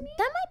that to me.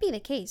 That might be the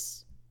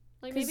case.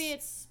 Like, 'cause- maybe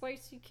it's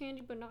spicy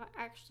candy, but not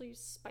actually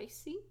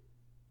spicy.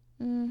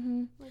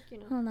 Mm-hmm. Like,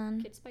 Hold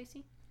on. kid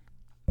spicy.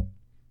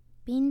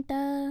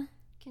 Pinta.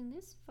 Can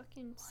this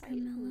fucking site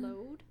Watermelon.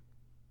 load?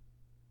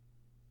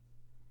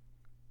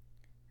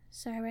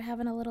 Sorry, we're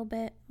having a little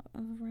bit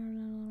of...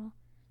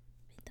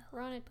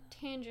 We're on a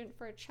tangent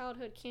for a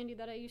childhood candy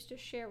that I used to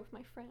share with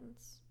my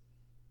friends.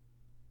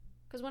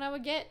 Because when I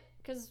would get...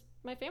 Because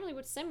my family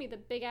would send me the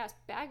big-ass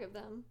bag of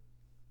them.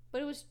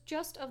 But it was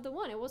just of the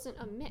one. It wasn't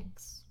a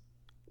mix.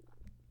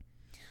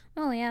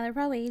 Oh, yeah, they're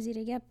probably easy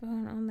to get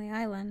on the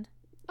island.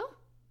 Oh.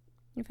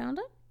 You found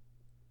it?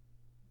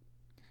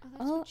 Oh,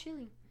 that's Oh. for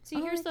chili.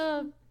 See, here's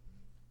the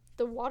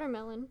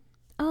watermelon.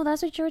 Oh,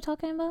 that's what you were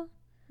talking about?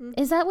 Mhm.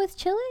 Is that with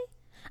chili?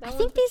 That I one's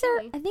think with these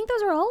chili. I think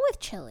those are all with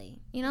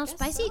chili. You know, guess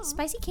spicy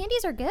so.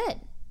 candies are good.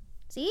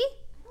 See?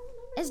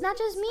 It's not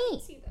just me.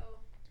 Spicy, though.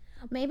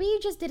 Maybe you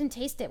just didn't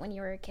taste it when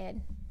you were a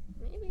kid.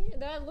 Maybe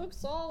that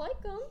looks all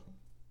like them.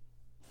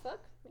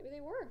 Fuck, maybe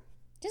they were.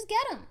 Just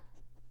get them.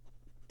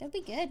 They'll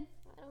be good.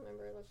 I don't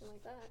remember it looking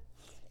like that.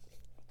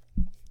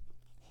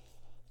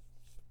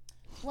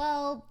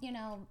 Well, you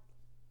know,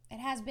 it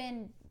has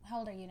been, how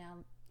old are you now?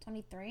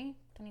 23?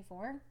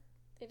 24?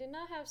 They did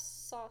not have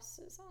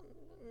sauces on.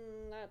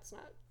 That's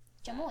not.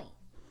 Chamoy.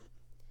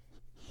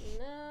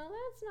 No,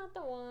 that's not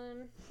the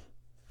one.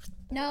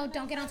 No,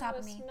 don't get on top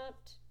of Was me. Not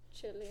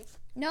chili.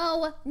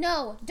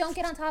 No, don't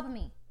get on top of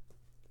me.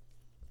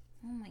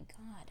 Oh my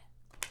god.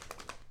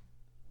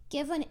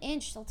 Give an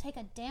inch, they'll take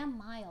a damn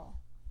mile.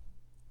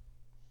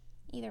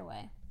 Either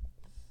way.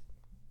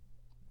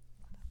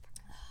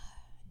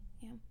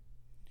 Yeah.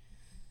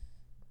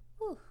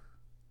 Whew.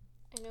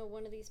 I know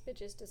one of these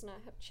bitches does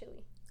not have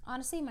chili.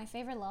 Honestly, my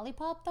favorite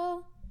lollipop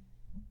though,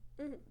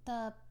 Mhm.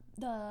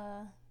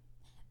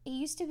 it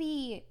used to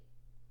be,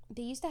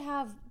 they used to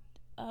have,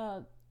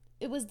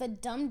 it was the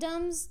Dum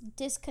Dums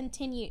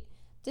discontinued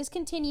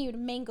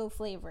mango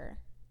flavor.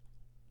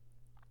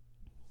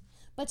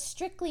 But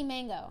strictly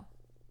mango.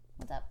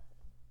 What's up?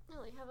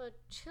 No, they have a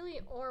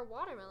chili or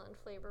watermelon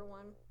flavor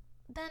one.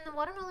 Then the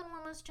watermelon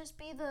one must just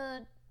be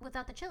the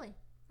without the chili.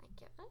 I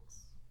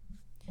guess.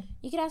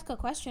 You could ask a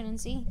question and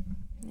see.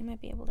 They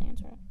might be able to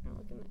answer it. I'm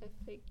looking at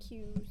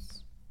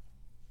FAQs.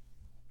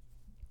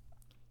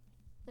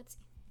 Let's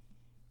see.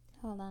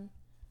 Hold on.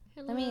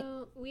 Hello.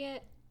 me- We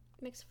at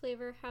Mixed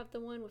Flavor have the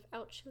one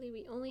without chili.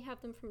 We only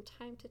have them from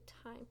time to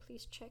time.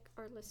 Please check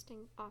our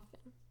listing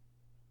often.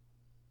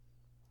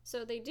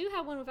 So they do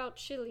have one without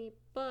chili,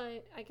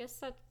 but I guess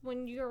that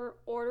when you're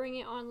ordering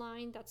it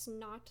online, that's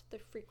not the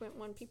frequent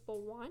one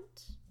people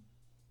want,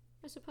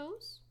 I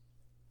suppose.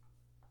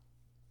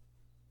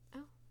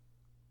 Oh,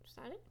 is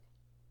that it?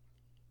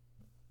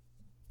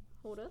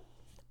 Hold up.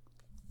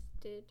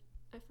 Did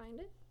I find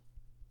it?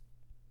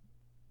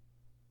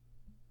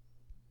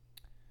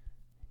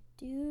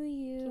 Do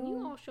you, Can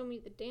you all show me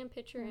the damn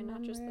picture and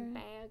not just the remember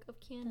bag of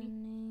the candy?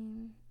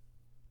 name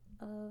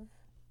of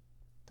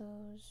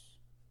those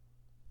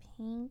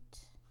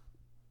paint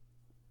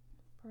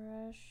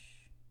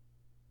brush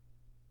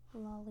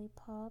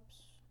lollipops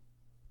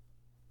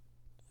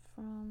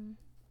from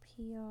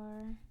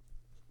PR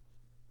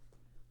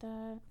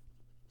that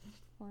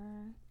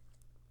were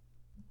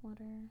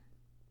watermelon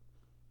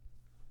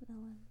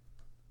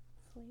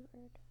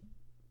flavored?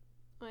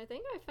 I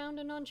think I found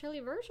a non-chili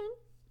version.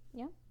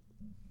 Yeah.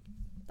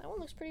 That one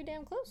looks pretty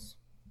damn close.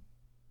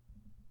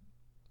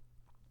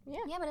 Yeah.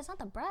 Yeah, but it's not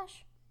the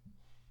brush.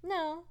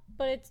 No,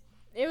 but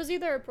it was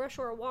either a brush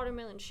or a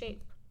watermelon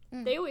shape.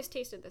 Mm. They always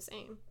tasted the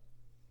same.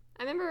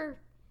 I remember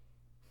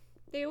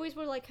they always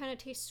would like kind of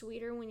taste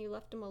sweeter when you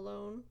left them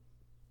alone.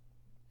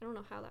 I don't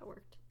know how that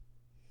worked.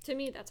 To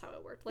me, that's how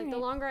it worked. Like the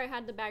Alright. longer I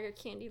had the bag of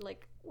candy,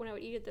 like when I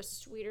would eat it, the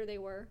sweeter they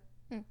were.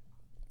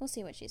 We'll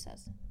see what she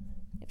says.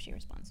 If she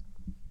responds.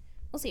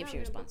 We'll see if Now she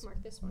I'm gonna responds.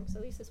 bookmark this one because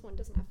at least this one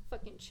doesn't have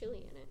fucking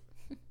chili in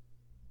it.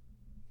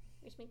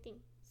 Where's my thing?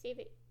 Save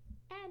it.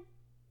 Add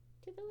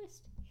to the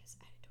list. Yes,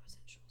 add it to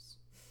essentials.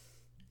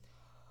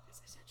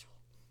 It's essential.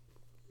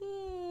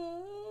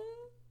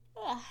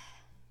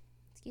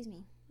 Excuse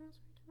me. What else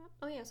were we talking about?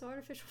 Oh yeah, so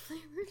artificial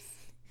flavors.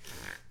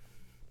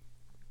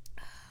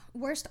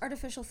 Worst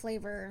artificial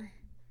flavor.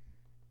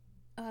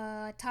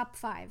 Top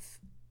 5.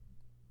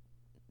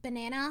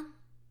 Banana.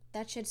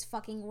 That shit's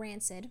fucking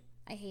rancid.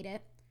 I hate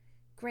it.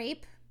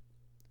 Grape.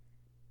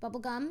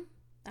 Bubblegum.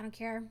 I don't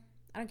care.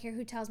 I don't care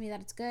who tells me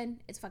that it's good.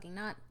 It's fucking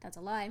not. That's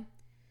a lie.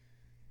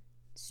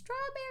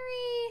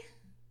 Strawberry.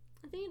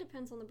 I think it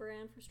depends on the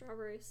brand for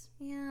strawberries.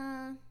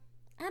 Yeah.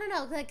 I don't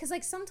know, like, cause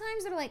like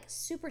sometimes they're like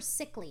super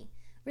sickly,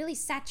 really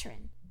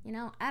saccharine. You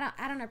know,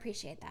 I don't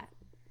appreciate that.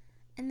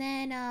 And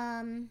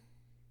then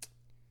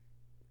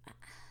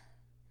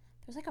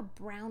there's like a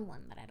brown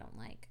one that I don't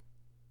like.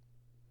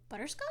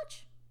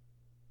 Butterscotch.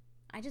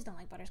 I just don't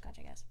like butterscotch.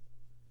 I guess.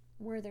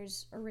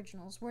 Werther's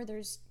Originals.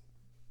 Werther's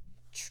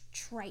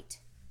Trite.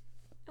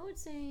 I would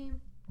say of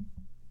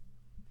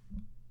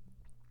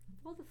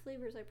all the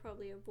flavors I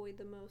probably avoid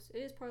the most, it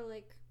is probably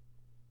like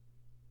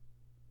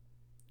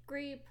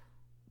grape,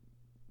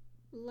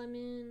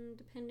 lemon,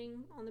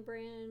 depending on the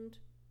brand,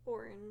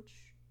 orange,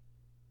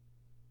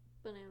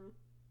 banana,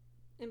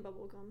 and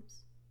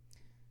bubblegums.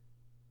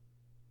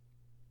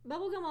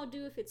 Bubblegum I'll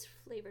do if it's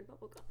flavored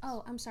bubblegum.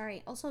 Oh, I'm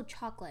sorry. Also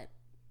chocolate.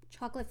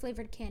 Chocolate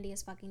flavored candy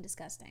is fucking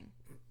disgusting.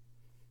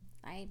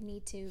 I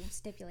need to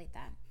stipulate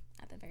that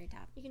at the very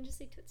top. You can just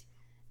say Tootsie.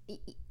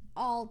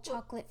 All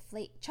chocolate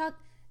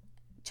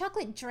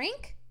chocolate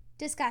drink?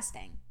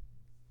 Disgusting.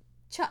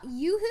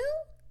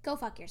 Yoo-hoo? Go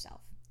fuck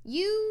yourself.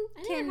 You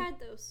I can... never had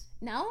those.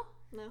 No?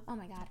 No. Oh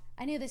my god.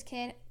 I knew this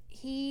kid.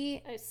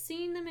 I've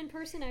seen them in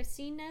person. I've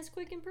seen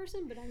Nesquik in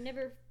person, but I've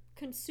never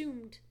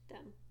consumed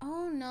them.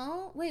 Oh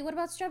no. Wait, what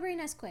about strawberry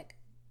Nesquik?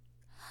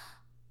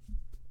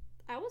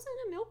 I wasn't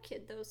a milk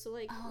kid though, so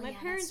like Oh, my yeah,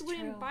 parents that's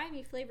wouldn't true. buy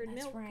me flavored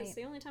That's milk because right.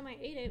 the only time I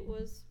ate it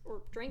was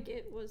or drank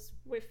it was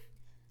with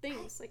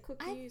things like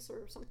cookies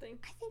or something.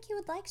 I think you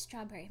would like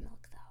strawberry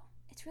milk though.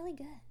 It's really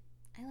good.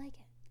 I like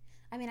it.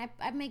 I mean,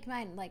 I make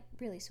mine like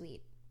really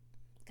sweet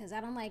because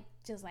I don't like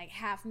just like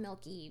half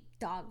milky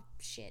dog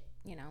shit.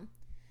 You know.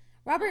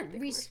 I Robert like the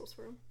Reese, commercials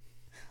for 'em.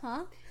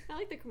 huh? I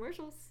like the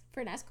commercials.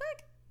 For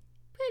Nesquik?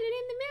 Put it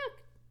in the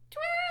milk,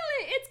 twirl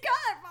it, it's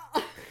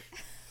colorful.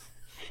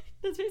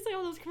 That's basically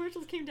all those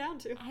commercials came down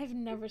to. I've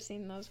never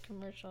seen those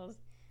commercials.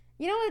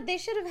 You know what? They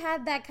should have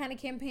had that kind of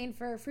campaign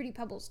for Fruity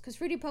Pebbles because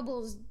Fruity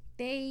Pebbles,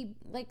 they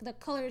like the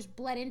colors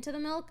bled into the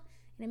milk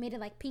and it made it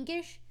like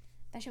pinkish.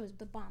 That shit was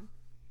the bomb.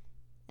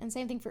 And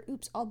same thing for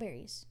Oops All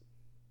Berries.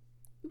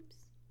 Oops.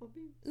 Oh,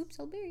 babe. Oops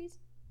All Berries.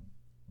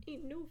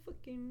 Ain't no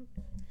fucking.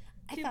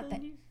 I thought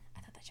that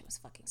shit was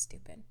fucking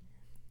stupid.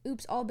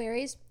 Oops All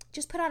Berries.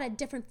 Just put out a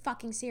different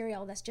fucking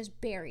cereal that's just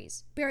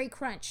berries. Berry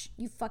Crunch.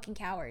 You fucking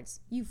cowards.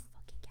 You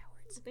fucking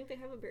cowards. I think they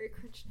have a berry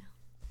crunch now.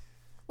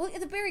 Well,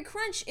 the Berry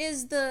Crunch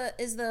is the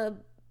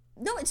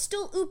no, it's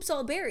still Oops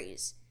All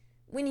Berries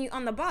when you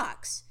on the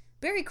box.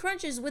 Berry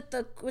Crunch is with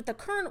the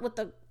current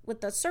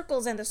with the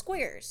circles and the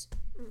squares.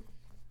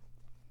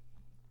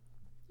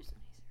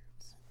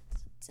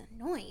 It's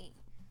annoying.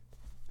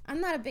 I'm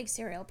not a big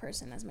cereal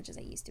person as much as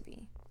I used to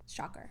be.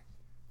 Shocker.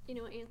 You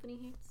know what Anthony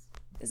hates?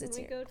 Is it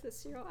When we go to the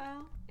cereal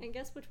aisle, and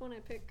guess which one I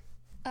pick?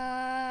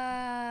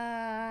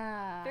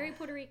 Very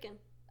Puerto Rican.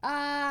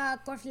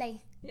 cornflake.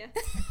 Yeah.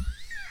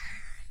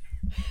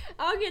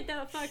 I'll get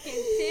the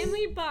fucking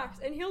family box,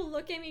 and he'll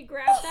look at me,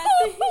 grab that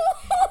thing,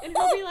 and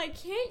he'll be like,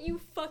 "Can't you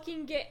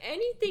fucking get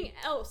anything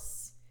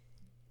else?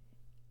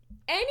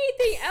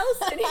 Anything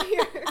else in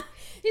here?"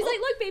 He's like,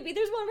 "Look, baby,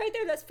 there's one right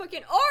there that's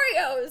fucking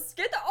Oreos.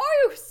 Get the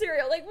Oreo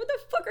cereal. Like, what the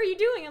fuck are you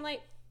doing?" I'm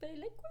like, "But I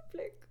like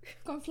cornflake."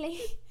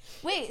 Cornflake.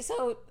 Wait,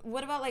 so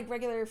what about like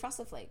regular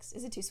Frosted Flakes?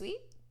 Is it too sweet?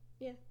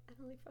 Yeah, I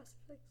don't like Frosted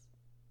Flakes.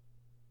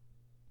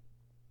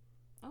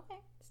 Okay.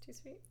 It's too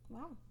sweet.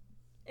 Wow.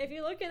 If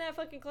you look in that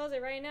fucking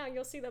closet right now,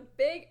 you'll see the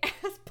big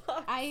ass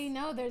box. I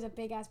know there's a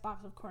big ass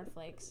box of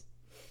cornflakes.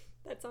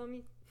 That's on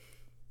me.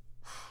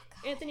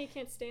 Anthony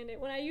can't stand it.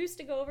 When I used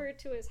to go over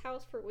to his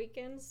house for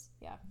weekends.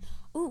 Yeah.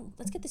 Ooh,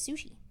 let's get the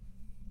sushi.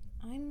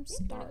 I'm Wanna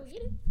go starved.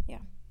 get it? Yeah.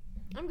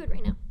 I'm good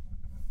right now.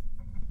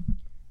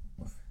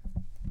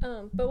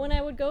 But when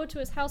I would go to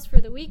his house for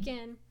the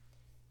weekend,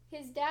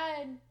 his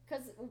dad,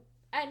 because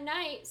at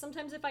night,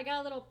 sometimes if I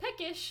got a little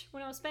peckish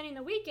when I was spending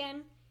the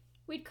weekend,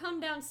 we'd come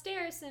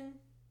downstairs and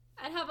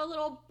I'd have a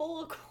little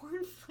bowl of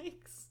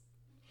cornflakes.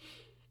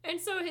 And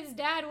so his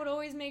dad would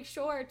always make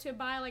sure to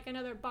buy like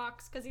another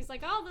box because he's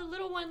like, "Oh, the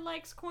little one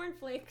likes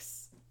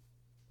cornflakes."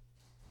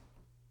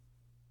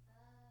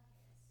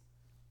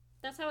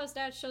 That's how his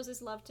dad shows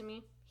his love to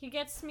me. He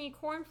gets me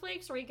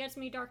cornflakes or he gets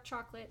me dark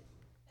chocolate.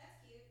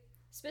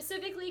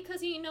 Specifically because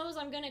he knows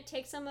I'm going to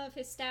take some of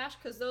his stash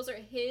because those are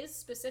his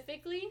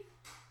specifically.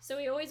 So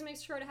he always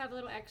makes sure to have a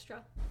little extra.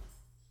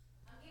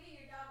 I'm giving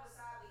your dog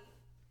wasabi.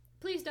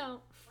 Please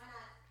don't. Why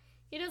not?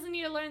 He doesn't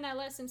need to learn that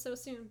lesson so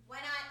soon. Why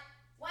not?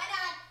 Why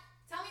not?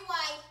 Tell me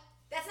why.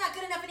 That's not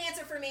good enough an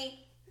answer for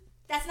me.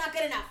 That's not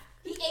good enough.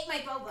 He ate my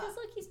boba. Because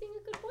look, he's being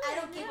a good boy. I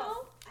don't give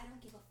now. I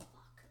don't give a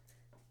fuck.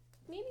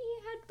 Maybe he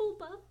had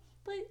boba,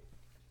 but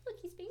look,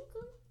 he's being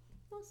good.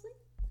 Mostly.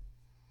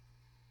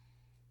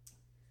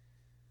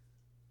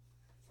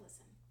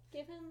 Listen,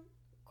 Give him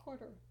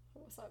quarter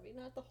wasabi,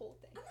 not the whole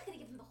thing. I'm not gonna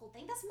give him the whole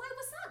thing. That's my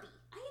wasabi.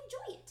 I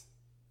enjoy it.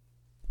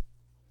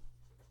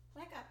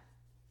 Wake up.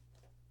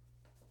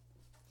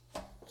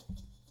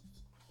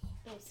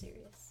 No,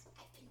 serious.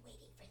 I've been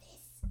waiting for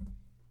this.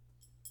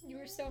 You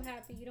were so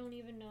happy, you don't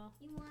even know.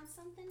 You want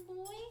something,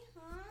 boy?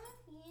 Huh?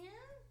 Yeah?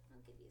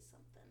 I'll give you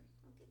something.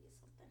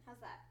 How's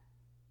that?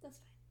 That's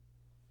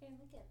fine. Here,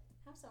 look it.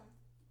 Have some.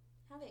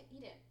 Have it.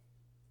 Eat it.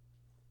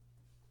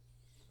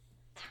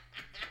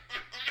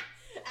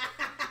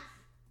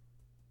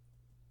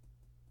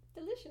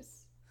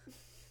 Delicious.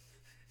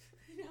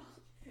 No.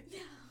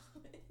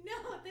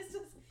 This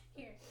was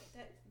here.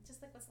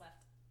 Just like what's left.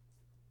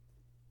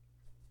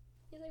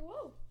 He's like,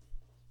 whoa,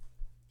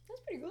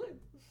 that's pretty good.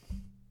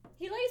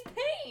 He lays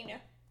pain.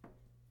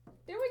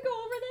 There we go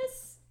over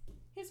this.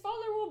 His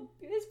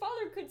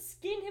father could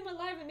skin him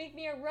alive and make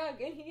me a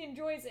rug, and he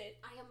enjoys it.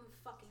 I am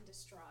fucking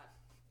distraught.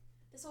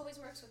 This always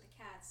works with the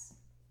cats.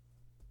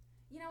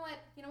 You know what?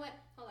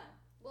 Hold on.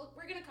 Well,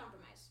 we're gonna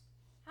compromise.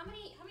 How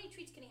many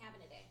treats can he have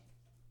in a day?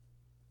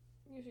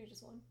 Usually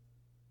just one.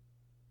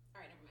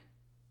 All right, never mind.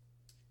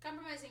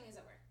 Compromising is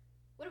over.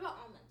 What about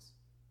almonds?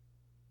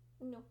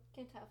 No,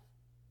 can't have.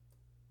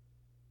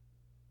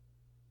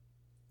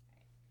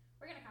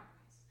 We're gonna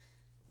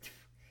compromise.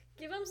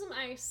 Give him some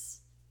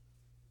ice.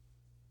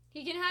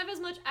 He can have as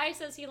much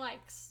ice as he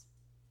likes.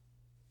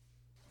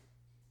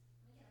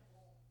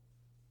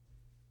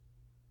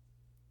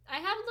 I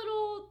have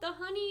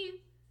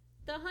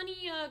the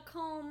honey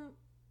comb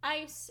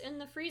ice in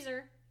the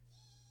freezer.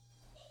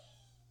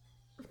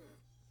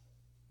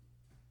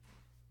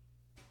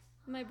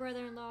 My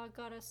brother-in-law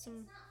got us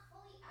some. It's not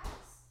fully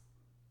ice.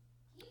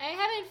 I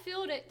haven't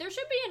filled it. There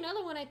should be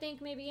another one, I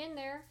think, maybe in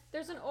there.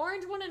 There's an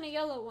orange one and a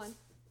yellow one.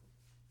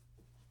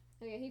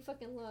 Okay, he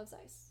fucking loves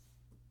ice.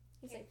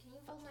 He's like, can you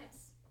hold my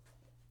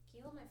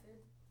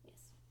food?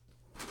 yes.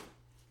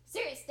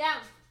 Serious,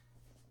 down.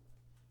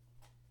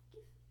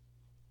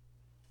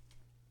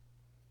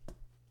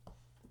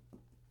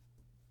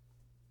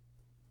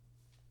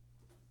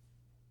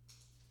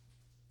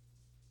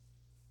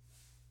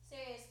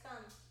 Serious,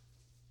 come.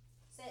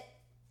 Sit.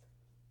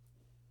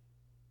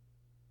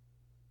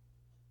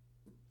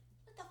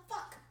 What the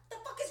fuck? The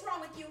fuck is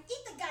wrong with you?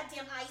 Eat the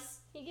goddamn ice.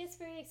 He gets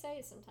very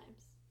excited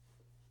sometimes.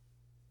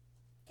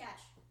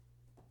 Cash.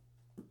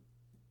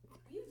 Are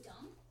you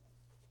dumb?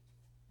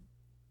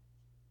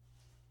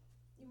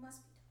 You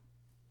must be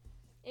dumb.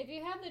 If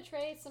you have the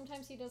tray,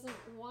 sometimes he doesn't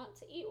want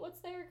to eat what's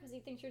there because he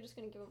thinks you're just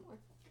going to give him more.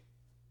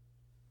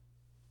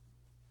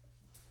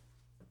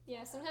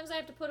 Yeah, sometimes I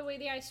have to put away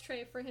the ice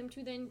tray for him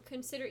to then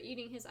consider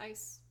eating his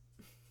ice.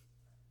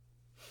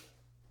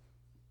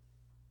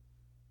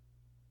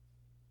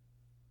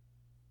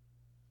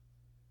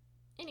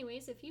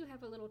 Anyways, if you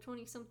have a little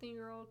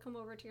 20-something-year-old come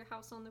over to your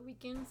house on the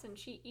weekends and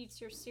she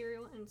eats your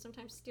cereal and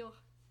sometimes steal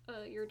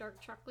your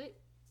dark chocolate,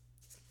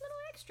 it's a little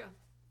extra.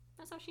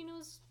 That's how she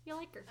knows you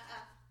like her.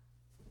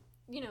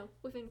 You know,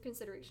 within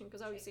consideration,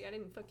 because obviously I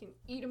didn't fucking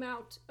eat him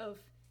out of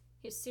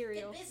his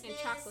cereal and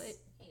chocolate.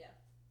 Here you go.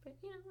 But,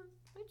 you know,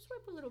 I just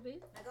swipe a little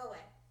bit. Now go away.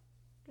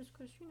 Just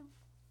because, you know,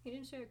 he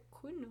didn't say I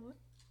couldn't know it.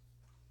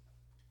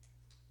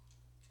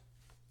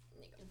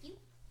 Thank you.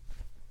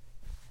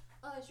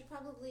 Oh, I should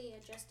probably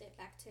adjust it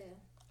back to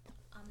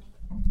Omni.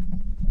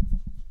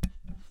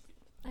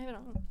 I have it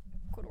on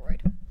corduroy.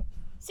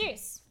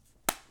 Serious.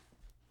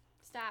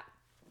 Stop.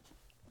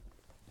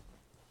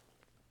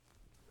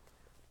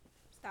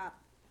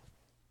 Stop.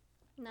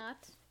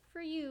 Not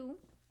for you.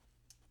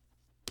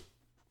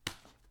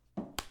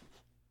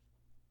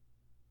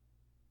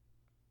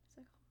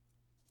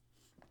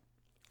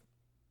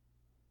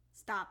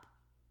 Stop.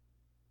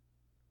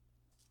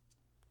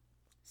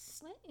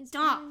 What is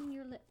Stop. on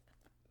your lip?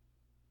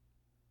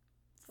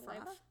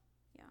 Saliva? Froth.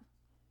 Yeah.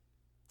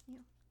 Yeah.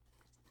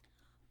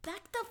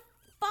 Back the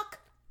fuck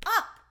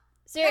up.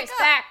 Serious, Back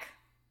back.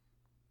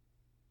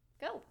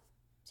 Go.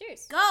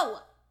 Serious. Go.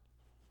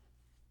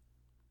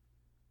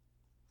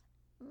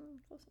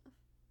 Close enough.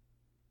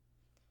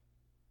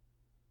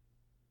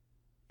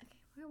 Okay,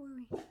 where were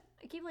we?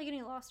 I keep like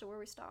getting lost to where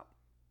we stopped.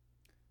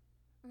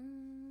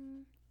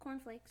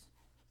 Cornflakes.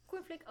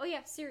 Cornflake. Oh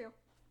yeah, cereal.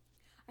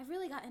 I've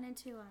really gotten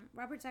into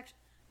Robert's action.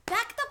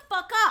 Back the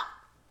fuck up.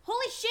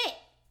 Holy shit.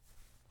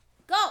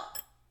 Go.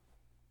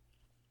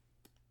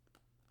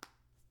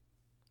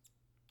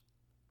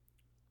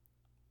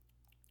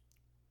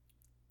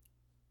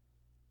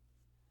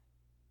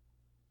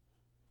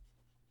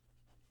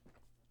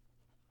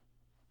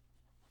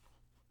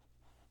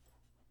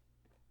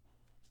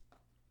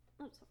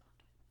 Oh, it's so hot.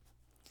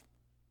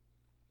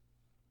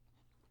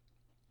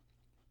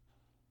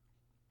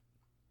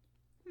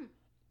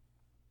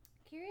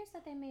 Curious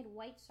that they made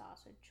white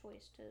sauce a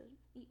choice to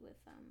eat with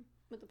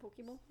With the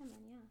Pokeball?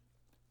 salmon, yeah.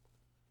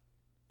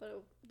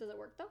 But does it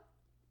work though?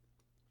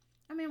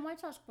 I mean, white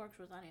sauce works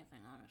with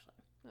anything, honestly.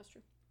 That's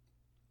true.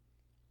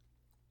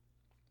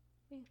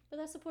 Yeah, but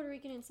that's the Puerto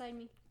Rican inside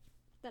me.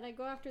 That I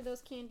go after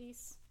those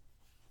candies.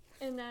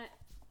 And that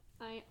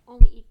I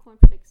only eat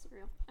cornflake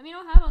cereal. I mean,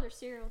 I'll have other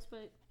cereals,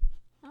 but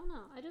I don't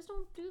know. I just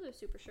don't do the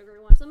super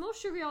sugary ones. The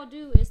most sugary I'll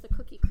do is the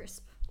Cookie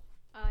Crisp.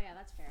 Oh yeah,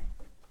 that's fair.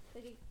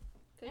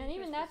 And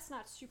even that's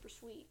not super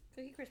sweet.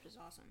 Cookie Crisp is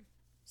awesome.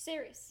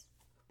 Serious.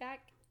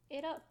 Back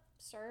it up,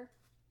 sir.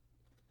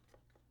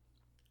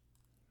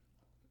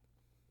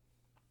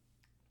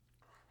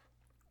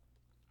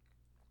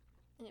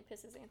 And it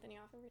pisses Anthony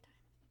off every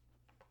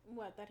time.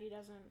 What, that he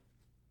doesn't...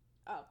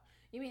 Oh,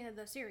 you mean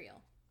the cereal?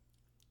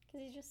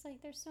 Because he's just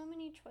like, there's so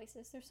many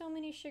choices. There's so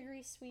many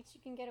sugary sweets you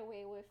can get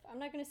away with. I'm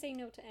not going to say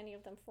no to any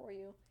of them for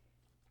you.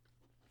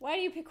 Why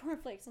do you pick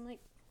cornflakes? I'm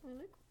like, I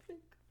like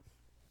cornflakes.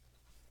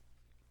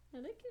 I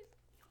like it.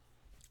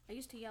 I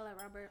used to yell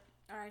at Robert,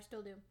 or I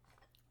still do,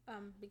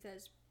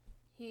 because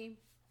he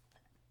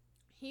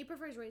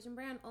prefers Raisin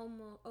Bran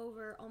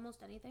over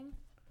almost anything.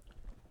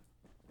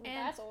 Well,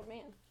 And that's old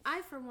man.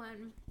 I, for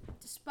one,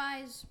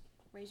 despise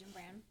Raisin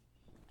Bran.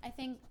 I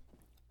think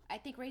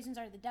raisins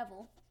are the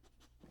devil.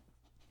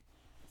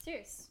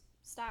 Serious.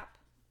 Stop.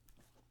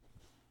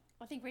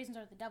 I think raisins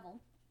are the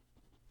devil.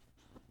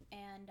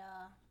 And,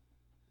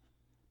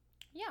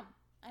 yeah.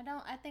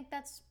 I think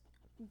that's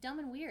dumb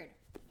and weird.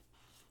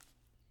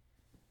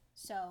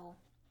 So,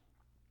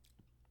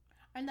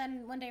 and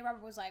then one day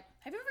Robert was like,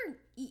 have you ever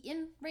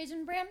eaten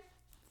Raisin Bran?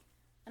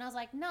 And I was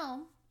like,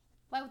 no.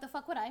 Why the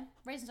fuck would I?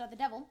 Raisins are the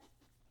devil.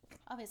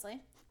 Obviously.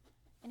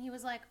 And he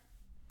was like,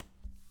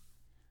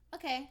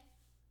 okay,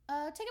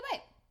 take a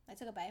bite. I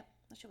took a bite.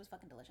 That shit was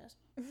fucking delicious.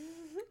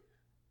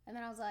 And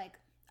then I was like,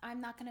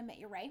 I'm not gonna admit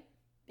you're right,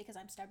 because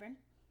I'm stubborn.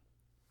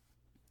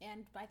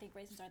 And I think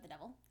raisins are the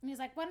devil. And he's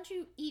like, why don't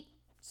you eat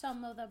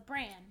some of the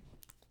bran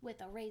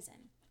with a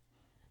raisin?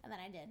 And then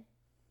I did.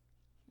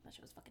 That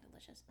shit was fucking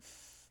delicious.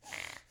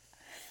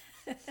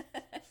 That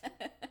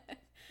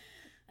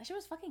shit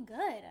was fucking good.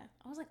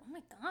 I was like, oh my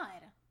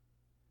god.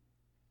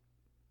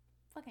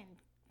 Fucking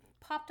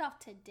popped off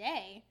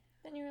today.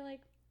 Then you were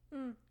like,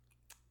 And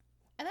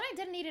then I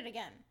didn't eat it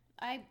again.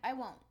 I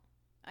won't.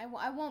 I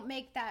won't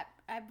make that.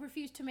 I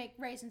refuse to make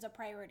raisins a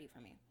priority for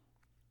me.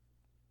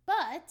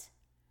 But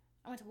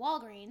I went to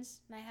Walgreens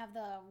and I have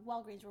the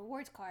Walgreens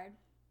rewards card.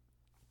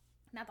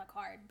 Not the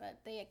card, but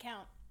the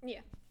account. yeah.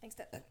 Thanks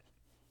to.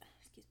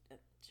 Excuse.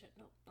 Shit,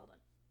 no, hold on.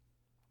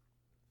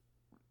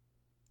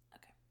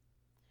 Okay.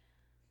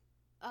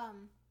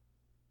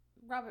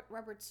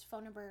 Robert's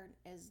phone number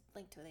is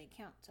linked to the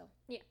account, so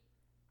Yeah.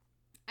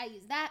 I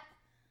use that.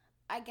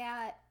 I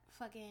got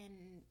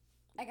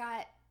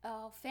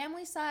a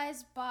family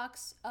size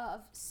box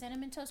of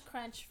Cinnamon Toast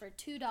Crunch for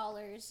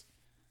 $2.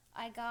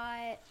 I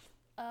got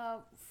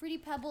Fruity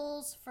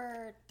Pebbles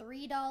for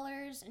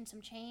 $3 and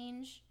some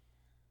change.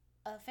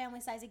 Family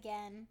size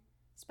again.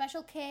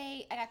 Special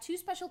K. I got 2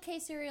 Special K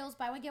cereals,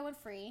 buy one get one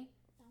free.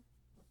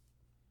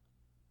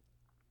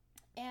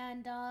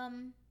 And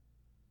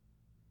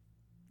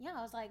yeah,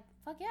 I was like,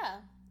 fuck yeah,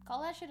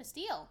 call that shit a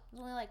steal. It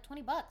was only like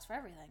 $20 for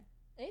everything.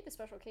 I ate the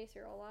Special K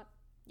cereal a lot.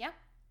 Yeah.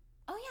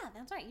 Oh yeah,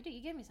 that's right.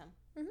 You gave me some.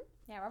 Mhm.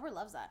 Yeah, Robert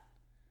loves that.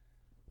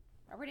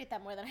 Robert ate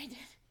that more than I did.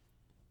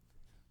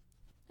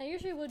 I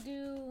usually would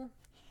do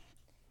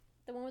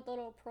the one with the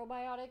little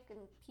probiotic and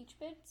peach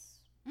bits.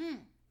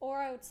 Or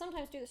I would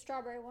sometimes do the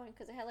strawberry one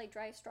because it had like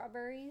dry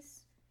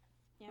strawberries.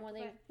 Yeah. When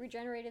they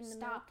regenerated in the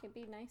milk, Stop. it'd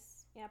be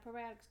nice. Yeah,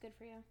 probiotics good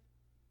for you.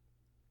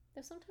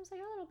 Though sometimes I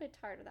got a little bit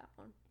tired of that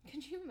one.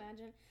 Could you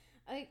imagine?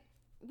 Like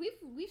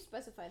we've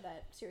specified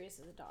that Sirius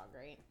is a dog,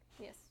 right?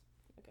 Yes,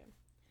 Okay.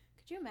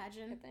 Could you I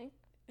imagine? think.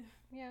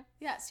 Yeah.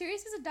 Yeah,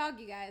 Sirius is a dog,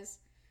 you guys.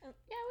 Yeah,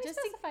 we Just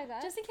in- specified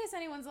that. Just in case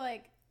anyone's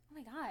like, oh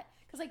my god,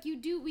 because like you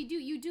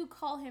do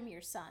call him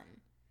your son.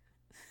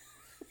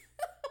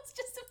 I was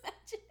just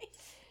imagining.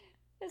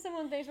 If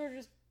someone thinks we're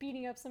just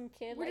beating up some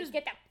kid, We're like, just-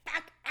 get the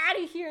fuck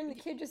out of here, and the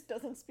kid just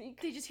doesn't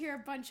speak. They just hear a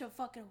bunch of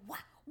fucking wah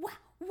wah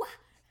wah,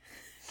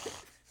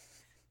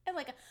 and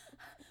like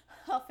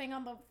huffing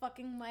on the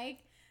fucking mic,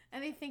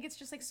 and they think it's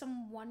just like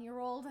some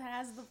 1-year-old that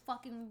has the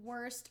fucking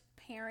worst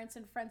parents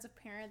and friends of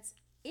parents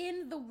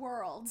in the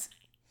world.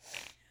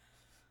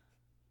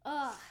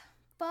 Ugh,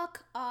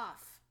 fuck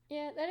off.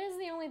 Yeah, that is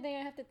the only thing I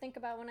have to think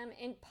about when I'm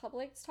in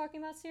public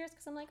talking about Sirius,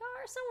 because I'm like, oh,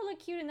 our son would look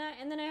cute in that,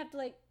 and then I have to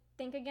like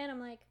think again. I'm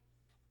like,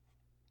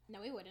 No,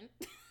 we wouldn't.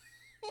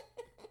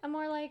 I'm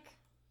more like,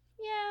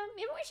 yeah,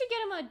 maybe we should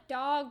get him a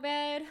dog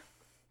bed.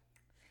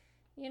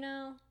 You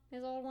know,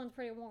 his old one's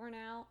pretty worn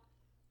out.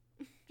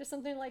 Just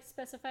something like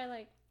specify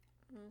like,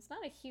 it's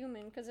not a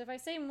human, because if I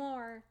say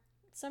more,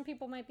 some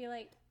people might be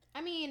like,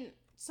 I mean,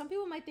 some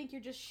people might think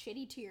you're just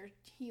shitty to your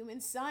human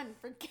son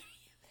for getting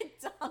him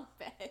a dog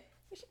bed.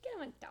 we should get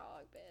him a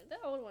dog bed. That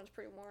old one's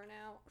pretty worn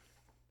out.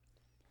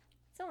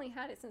 He's only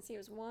had it since he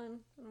was 1.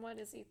 And what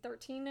is he,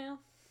 13 now?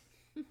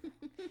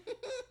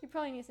 He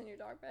probably needs a new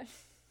dog bed.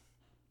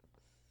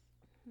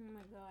 Oh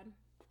my god.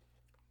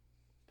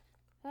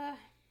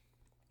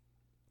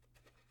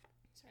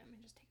 Sorry, let me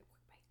just take a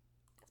quick bite.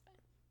 That's fine.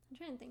 I'm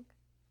trying to think.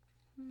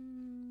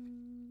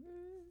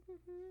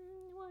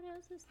 What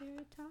else is there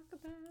to talk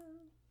about?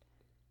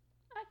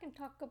 I can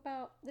talk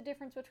about the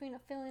difference between a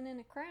filling and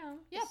a crown.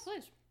 Yeah,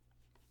 please.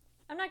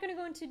 I'm not going to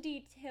go into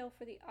detail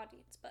for the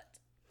audience, but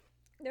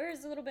there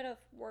is a little bit of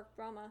work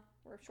drama.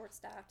 We're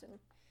short-staffed and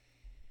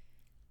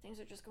things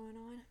are just going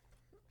on.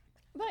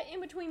 But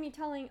in between me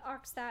telling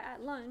Ox that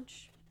at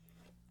lunch,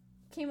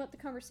 came up the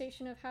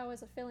conversation of how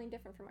is a filling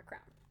different from a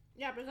crown.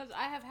 Yeah, because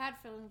I have had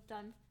fillings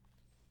done,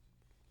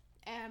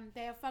 and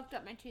they have fucked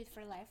up my teeth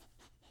for life.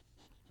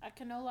 I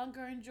can no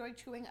longer enjoy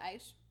chewing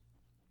ice,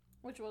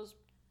 which was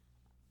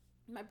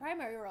my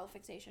primary oral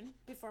fixation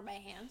before my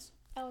hands.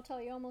 I will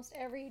tell you, almost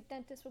every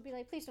dentist will be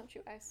like, please don't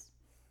chew ice.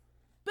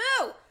 Boo!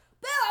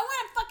 Boo! I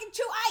want to fucking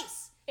chew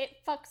ice! It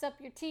fucks up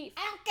your teeth.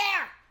 I don't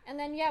care! And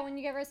then, yeah, when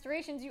you get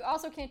restorations, you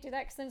also can't do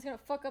that because then it's going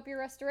to fuck up your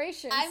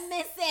restorations. I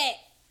miss it!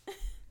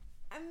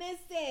 I miss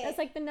it! That's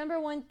like the number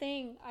one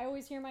thing I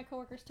always hear my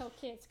coworkers tell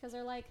kids because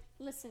they're like,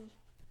 listen,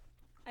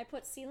 I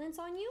put sealants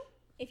on you.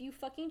 If you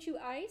fucking chew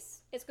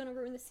ice, it's going to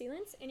ruin the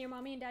sealants, and your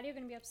mommy and daddy are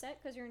going to be upset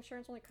because your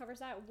insurance only covers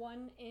that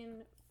 1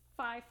 in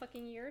 5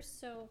 fucking years.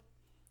 So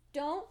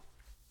don't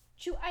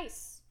chew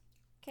ice,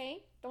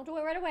 okay? Don't do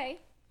it right away.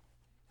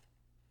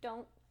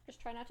 Don't. Just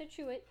try not to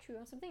chew it. Chew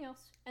on something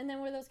else. And then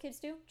what do those kids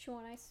do? Chew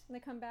on ice. And they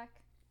come back.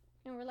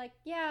 And we're like,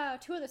 yeah,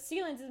 2 of the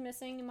sealants is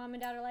missing. And mom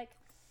and dad are like,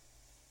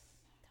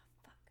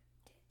 the fuck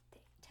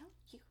did they tell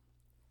you?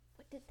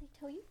 What did they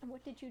tell you? And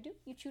what did you do?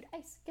 You chewed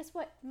ice. Guess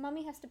what?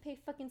 Mommy has to pay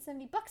fucking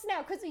 $70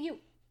 now because of you.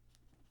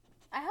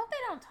 I hope they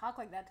don't talk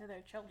like that to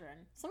their children.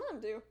 Some of them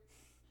do.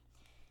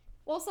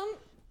 Well, some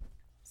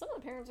of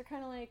the parents are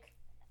kind of like,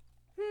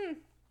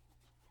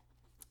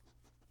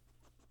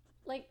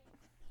 like,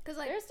 Because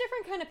like, there's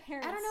different kind of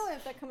parents. I don't know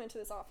if- that come into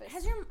this office.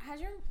 have you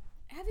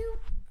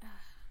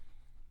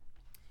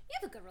you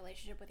have a good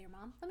relationship with your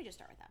mom? Let me just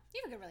start with that.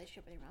 You have a good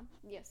relationship with your mom,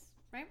 Yes.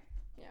 right?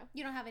 Yeah.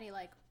 You don't have any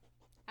like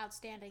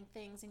outstanding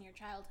things in your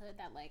childhood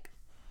that like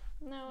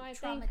No, I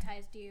think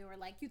traumatized you, or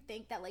like you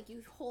think that like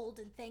you hold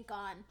and think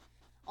on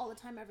all the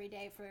time every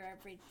day for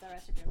the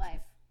rest of your life,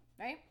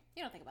 right?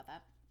 You don't think about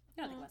that.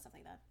 You don't think about stuff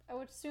like that. I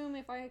would assume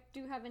if I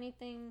do have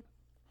anything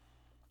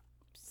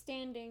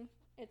standing,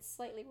 it's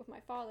slightly with my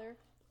father.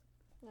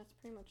 And that's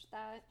pretty much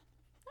that.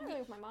 Not really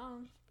with my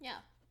mom. Yeah.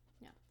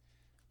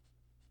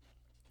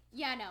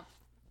 Yeah, no.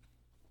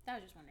 I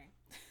was just wondering.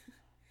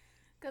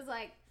 Because,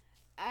 like,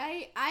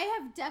 I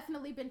have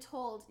definitely been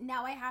told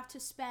now I have to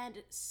spend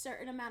a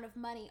certain amount of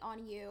money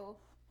on you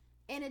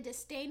in a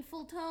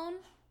disdainful tone,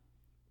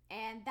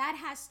 and that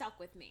has stuck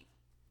with me.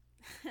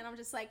 And I'm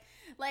just like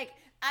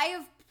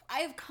I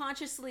have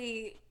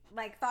consciously,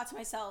 like, thought to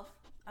myself,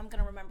 I'm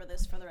gonna remember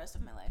this for the rest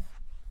of my life.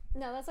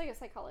 No, that's like a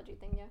psychology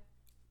thing, yeah.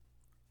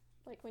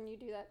 Like when you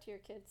do that to your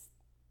kids.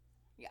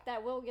 Yeah.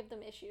 That will give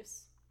them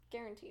issues.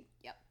 Guaranteed.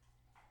 Yep.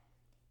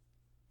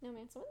 No,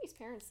 man, some of these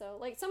parents, though,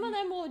 like, some of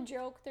them will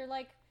joke. They're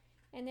like,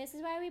 and this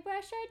is why we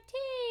brush our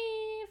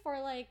teeth.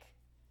 Or like,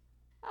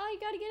 oh, you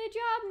gotta get a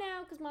job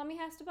now because mommy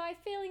has to buy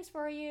fillings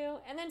for you.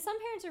 And then some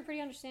parents are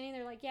pretty understanding.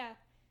 They're like, yeah,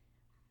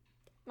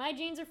 my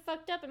genes are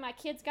fucked up and my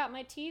kids got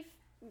my teeth.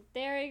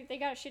 They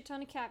got a shit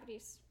ton of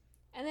cavities.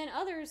 And then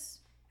others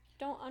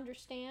don't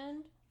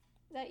understand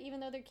that even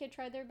though their kid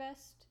tried their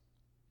best,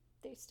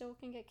 they still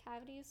can get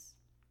cavities.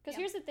 Because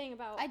here's the thing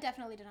about... I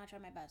definitely did not try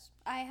my best.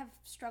 I have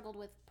struggled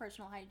with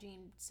personal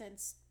hygiene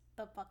since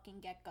the fucking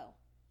get-go.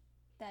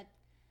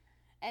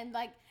 And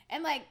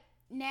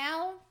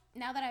now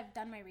that I've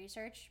done my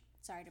research,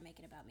 sorry to make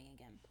it about me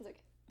again. It's okay.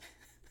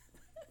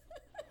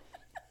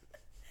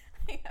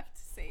 I have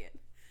to say it.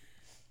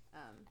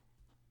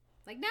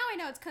 Like, now I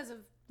know it's because of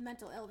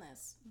mental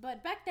illness.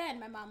 But back then,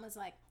 my mom was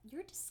like,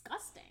 you're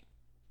disgusting.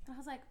 And I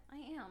was like, I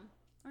am,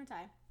 aren't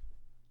I?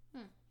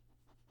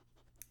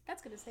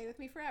 That's going to stay with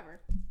me forever.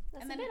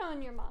 That's and a then bit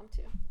on your mom,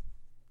 too.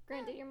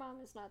 Granted, your mom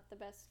is not the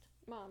best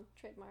mom,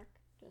 trademark.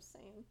 Just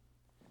saying.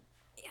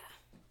 Yeah.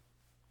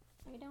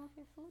 Are you done with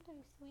your food? Are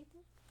you still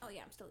eating? Oh,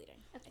 yeah, I'm still eating.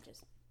 I'll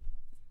just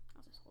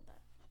hold that.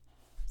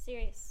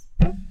 Serious.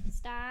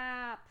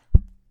 Stop.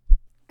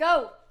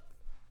 Go!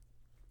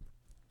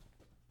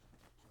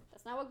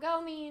 That's not what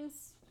go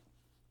means.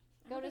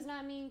 Go does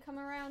not mean come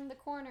around the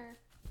corner.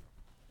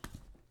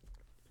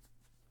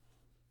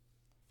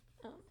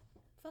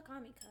 Fuck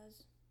on me,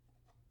 cuz.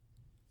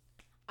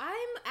 I'm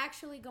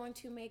actually going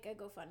to make a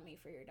GoFundMe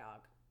for your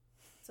dog.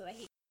 So that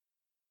he...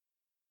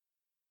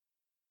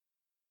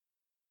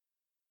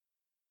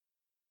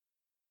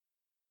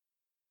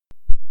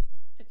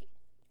 Okay.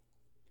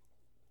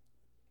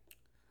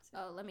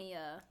 Oh, let me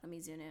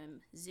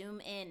zoom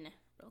in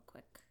real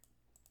quick.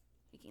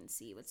 You can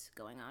see what's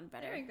going on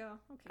better. There we go.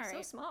 Okay, All so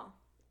right. small.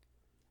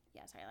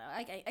 Yeah, sorry.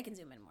 I can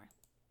zoom in more.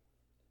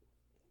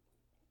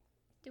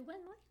 Do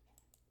one more?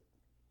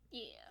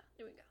 Yeah,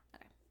 there we go.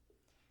 Okay.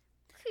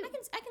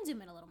 I can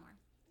zoom in a little more.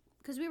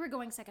 Because we were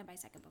going second by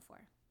second before.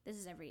 This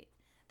is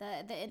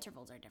the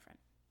intervals are different.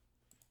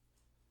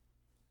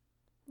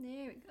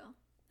 There we go.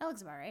 That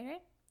looks about right?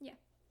 Yeah.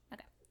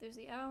 Okay. There's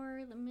the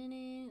hour, the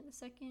minute, the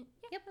second.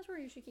 Yeah, Yep. that's where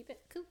you should keep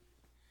it. Cool.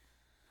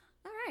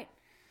 All right.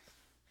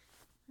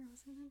 Where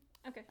was I then?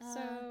 Okay,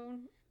 so...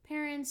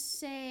 Parents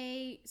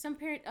say... Some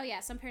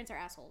parents are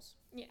assholes.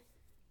 Yeah.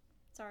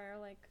 Sorry, our,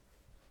 like,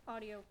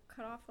 audio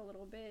cut off a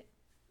little bit.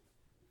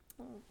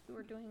 Oh, we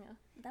were doing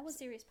That was...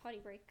 serious potty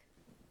break.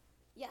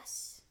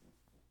 Yes.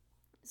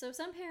 So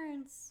some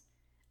parents...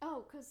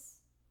 Oh, because...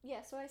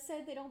 Yeah, so I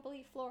said they don't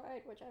believe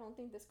fluoride, which I don't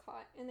think this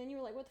caught. And then you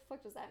were like, what the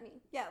fuck does that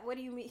mean? Yeah, what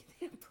do you mean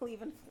they don't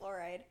believe in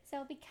fluoride?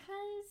 So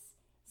because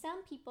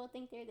some people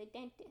think they're the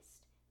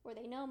dentist, or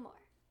they know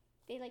more,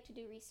 they like to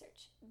do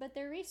research. But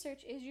their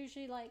research is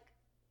usually like,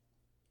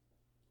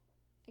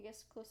 I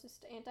guess,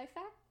 closest to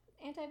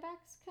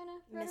anti-vax kind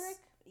of rhetoric.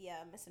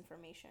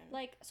 Misinformation.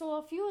 Like, so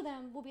a few of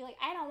them will be like,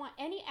 I don't want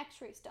any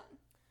x-rays done.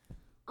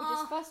 Which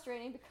is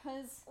frustrating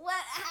because... What?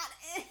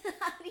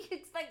 How do you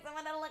expect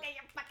someone to look at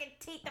your fucking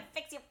teeth and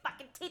fix your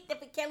fucking teeth if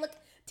we can't look?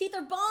 Teeth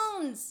are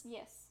bones!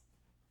 Yes.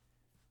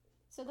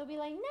 So they'll be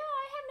like, no,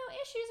 I have no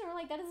issues. And we're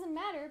like, that doesn't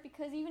matter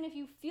because even if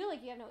you feel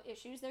like you have no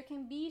issues, there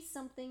can be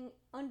something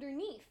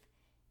underneath.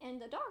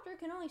 And the doctor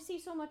can only see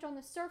so much on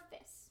the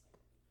surface.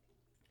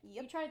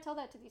 Yep. You try to tell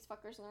that to these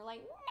fuckers and they're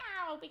like,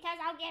 no, because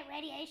I'll get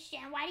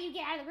radiation. Why do you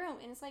get out of the room?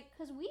 And it's like,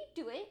 because we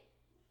do it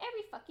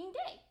every fucking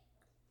day.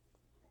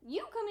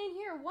 You come in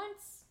here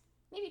once,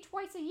 maybe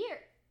twice a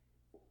year.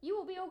 You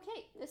will be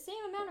okay. The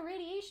same amount of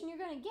radiation you're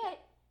going to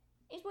get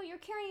is what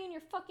you're carrying in your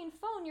fucking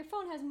phone. Your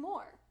phone has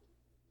more.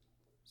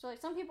 So,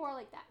 like, some people are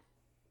like that.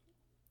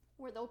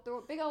 Where they'll throw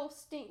a big old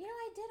stink. You know,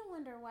 I did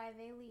wonder why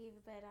they leave,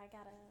 but I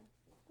gotta...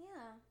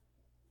 Yeah.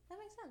 That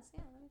makes sense.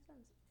 Yeah, that makes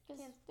sense. Because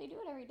they do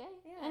it every day.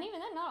 Yeah. And even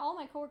then, not all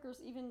my coworkers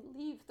even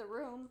leave the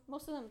room.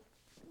 Most of them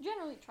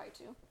generally try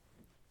to.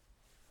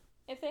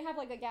 If they have,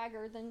 like, a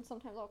gagger, then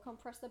sometimes I'll come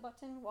press the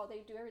button while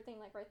they do everything,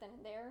 like, right then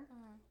and there.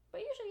 But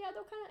usually, yeah,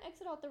 they'll kind of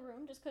exit out the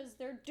room just because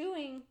they're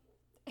doing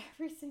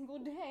every single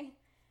day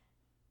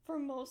for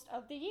most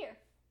of the year.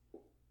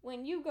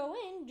 When you go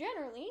in,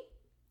 generally,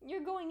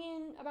 you're going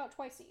in about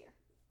twice a year.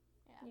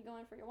 Yeah. You go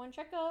in for your one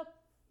checkup,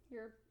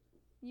 your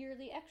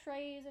yearly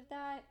x-rays, if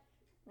that,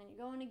 and then you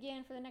go in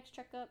again for the next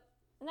checkup,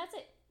 and that's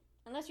it.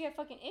 Unless you have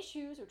fucking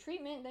issues or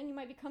treatment, then you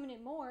might be coming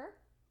in more.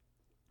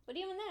 But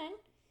even then,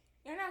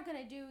 You're not going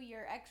to do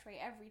your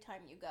x-ray every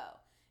time you go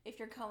if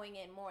you're going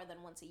in more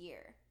than once a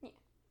year.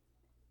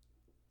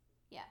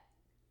 Yeah.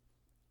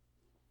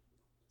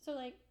 so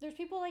like, there's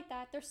people like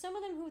that. There's some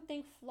of them who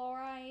think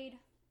fluoride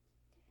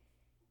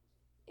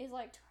is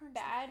like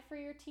bad for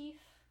your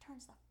teeth.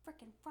 Turns the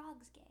frickin'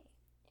 frogs gay.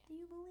 Do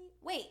you believe?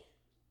 Wait,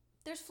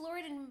 there's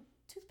fluoride in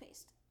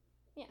toothpaste.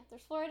 Yeah,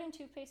 there's fluoride in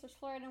toothpaste, there's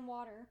fluoride in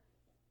water.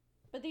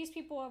 But these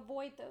people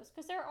avoid those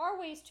because there are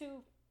ways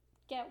to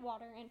get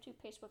water and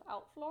toothpaste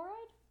without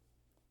fluoride.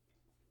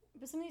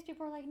 But some of these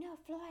people are like, no,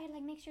 fluoride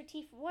like makes your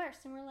teeth worse.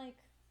 And we're like,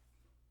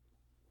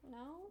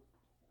 no,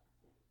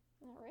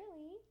 not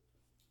really.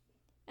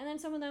 And then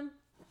some of them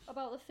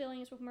about the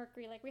fillings with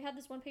mercury. Like we had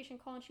this one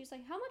patient call and she's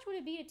like, how much would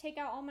it be to take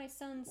out all my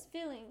son's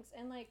fillings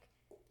and like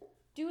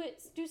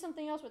do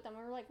something else with them?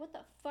 And we're like, what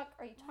the fuck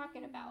are you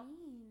talking about?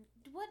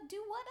 What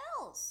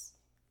else?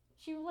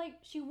 She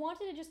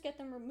wanted to just get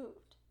them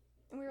removed.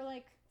 And we were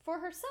like, for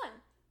her son,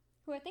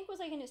 who I think was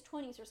like in his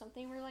 20s or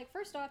something. We were like,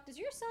 first off, does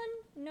your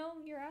son know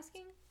you're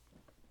asking?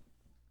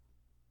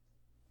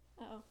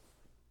 Uh-oh.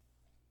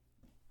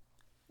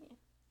 Yeah.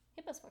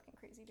 HIPAA's fucking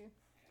crazy, dude.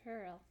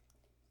 Girl.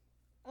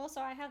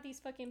 Also, I have these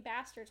fucking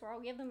bastards where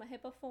I'll give them a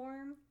HIPAA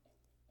form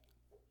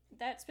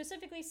that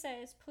specifically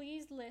says,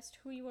 please list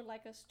who you would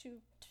like us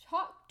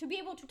to be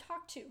able to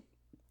talk to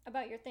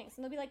about your things.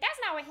 And they'll be like, that's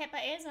not what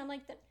HIPAA is. And I'm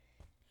like,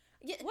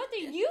 what do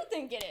you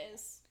think it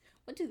is?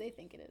 What do they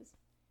think it is?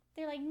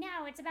 They're like,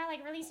 no, it's about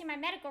like releasing my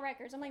medical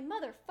records. I'm like,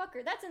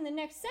 motherfucker, that's in the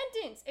next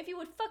sentence. If you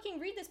would fucking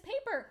read this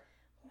paper.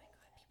 Oh my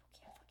god, people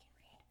can't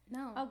fucking read.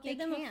 No, I'll give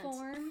them a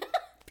form.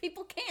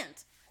 People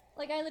can't.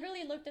 Like, I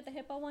literally looked at the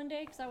HIPAA one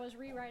day because I was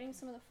rewriting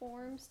some of the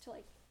forms to,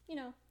 like, you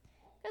know,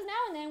 because now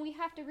and then we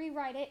have to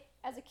rewrite it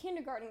as a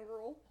kindergarten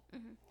rule,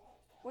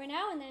 where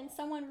now and then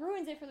someone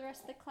ruins it for the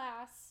rest of the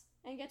class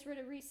and gets rid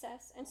of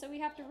recess, and so we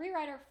have to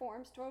rewrite our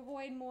forms to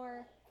avoid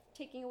more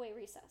taking away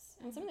recess.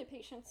 And some of the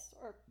patients,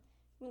 or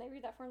when they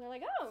read that form, they're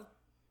like, oh,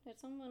 did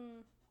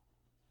someone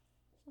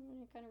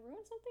kind of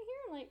ruin something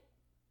here? I'm like,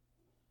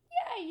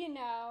 yeah, you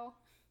know,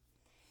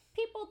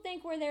 people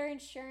think we're their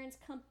insurance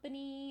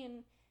company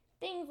and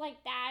things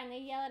like that, and they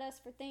yell at us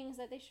for things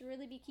that they should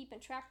really be keeping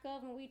track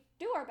of, and we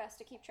do our best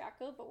to keep track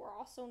of, but we're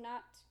also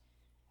not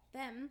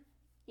Them.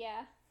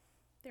 yeah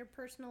Their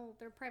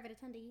private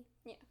attendee.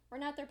 we're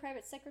not their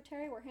private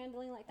secretary. We're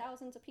handling like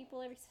thousands of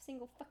people every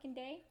single fucking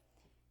day.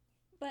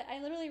 But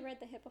I literally read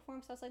the HIPAA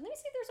form, so I was like, let me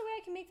see if there's a way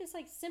I can make this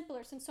like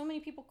simpler since so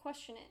many people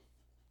question it.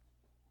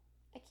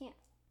 I can't.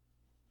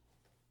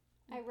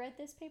 I read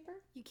this paper.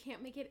 You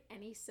can't make it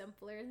any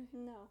simpler.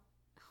 No.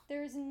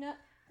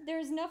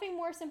 There's nothing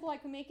more simple I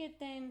can make it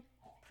than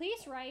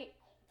please write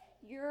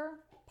your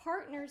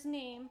partner's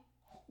name,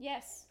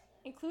 yes,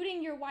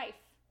 including your wife.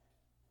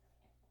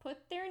 Put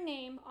their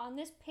name on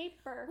this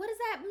paper. What does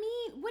that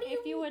mean? What do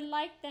if you would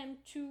like them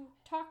to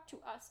talk to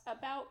us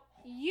about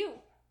you.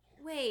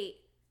 Wait.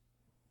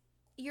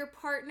 Your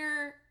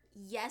partner,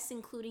 yes,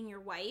 including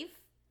your wife?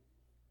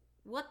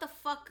 What the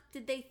fuck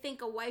did they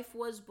think a wife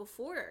was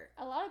before?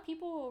 A lot of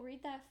people will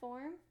read that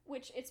form,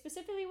 which it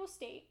specifically will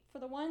state, for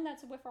the one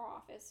that's with our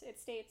office, it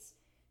states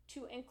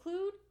to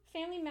include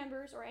family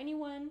members or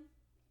anyone,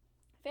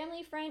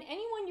 family, friend,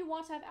 anyone you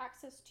want to have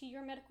access to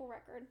your medical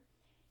record.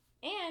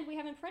 And we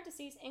have in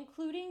parentheses,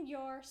 including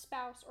your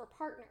spouse or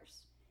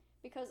partners.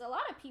 Because a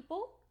lot of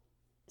people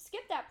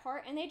skip that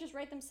part and they just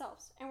write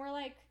themselves. And we're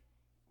like,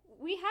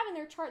 we have in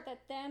their chart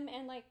that them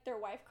and like their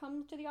wife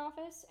come to the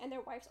office and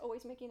their wife's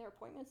always making their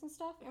appointments and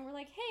stuff. And we're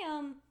like,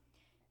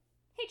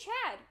 hey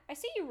Chad, I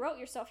see you wrote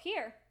yourself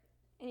here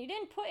and you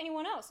didn't put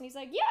anyone else. And he's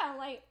like, yeah. I'm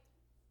like,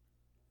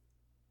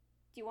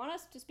 do you want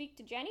us to speak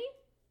to Jenny?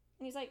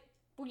 And he's like,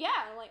 well, yeah.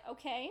 I'm like,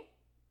 okay.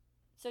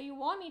 So you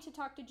want me to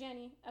talk to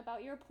Jenny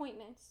about your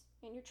appointments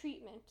and your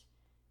treatment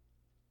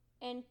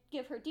and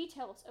give her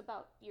details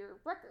about your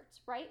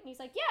records, right? And he's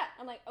like, yeah.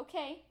 I'm like,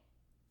 okay.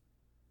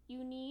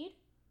 You need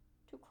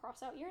to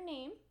cross out your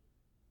name.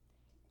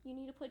 You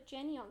need to put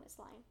Jenny on this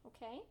line,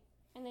 okay?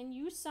 And then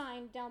you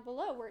sign down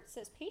below where it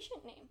says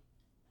patient name.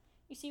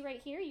 You see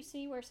right here, you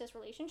see where it says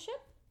relationship?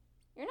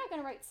 You're not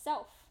going to write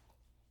self.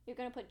 You're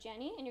going to put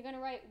Jenny and you're going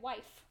to write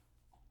wife.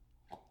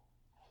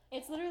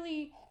 It's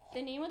literally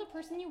the name of the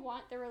person you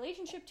want, their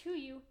relationship to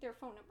you, their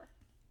phone number.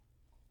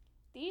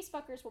 These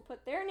fuckers will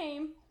put their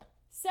name,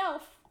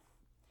 self,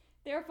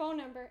 their phone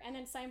number, and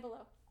then sign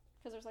below.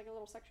 Because there's like a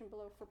little section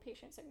below for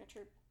patient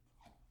signature.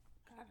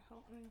 God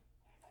help me.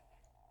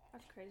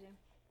 That's crazy.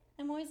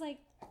 I'm always like,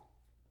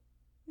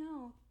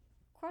 no,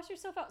 cross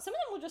yourself out. Some of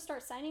them will just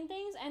start signing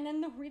things and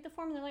then they'll read the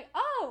form and they're like,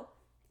 oh,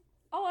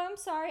 I'm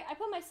sorry, I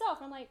put myself.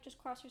 I'm like, just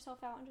cross yourself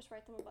out and just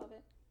write them above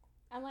it.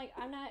 I'm like,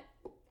 I'm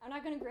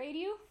not gonna grade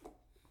you.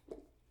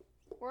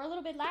 We're a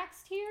little bit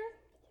laxed here.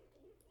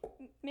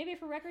 Maybe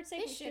for record's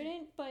sake we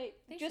shouldn't, but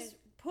They just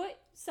should put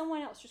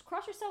someone else. Just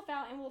cross yourself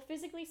out, and we'll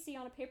physically see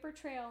on a paper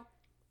trail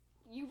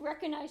you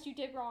recognize you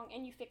did wrong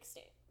and you fixed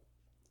it.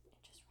 And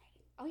just write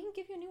it. I'll even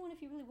give you a new one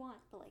if you really want,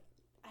 but like,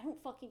 I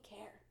don't fucking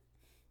care.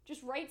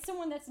 Just write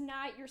someone that's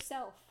not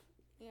yourself.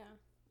 Yeah.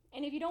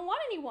 And if you don't want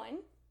anyone,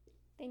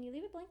 then you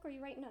leave it blank or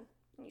you write none.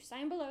 And you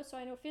sign below so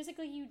I know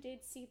physically you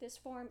did see this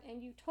form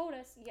and you told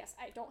us, yes,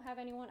 I don't have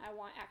anyone I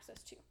want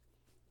access to.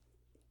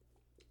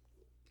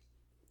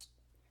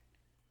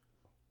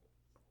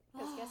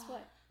 Because guess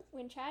what?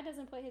 When Chad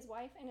doesn't put his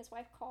wife and his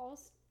wife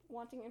calls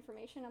wanting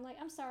information, I'm like,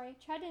 I'm sorry,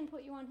 Chad didn't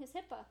put you on his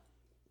HIPAA.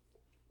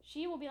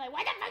 She will be like,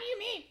 what the fuck do you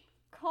mean?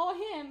 Call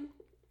him.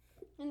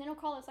 And then he'll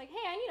call us like,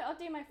 hey, I need to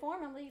update my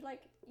form. I'm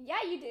like,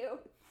 yeah, you do.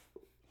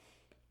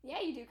 Yeah,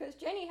 you do, because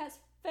Jenny has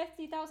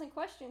 50,000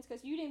 questions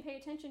because you didn't pay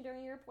attention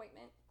during your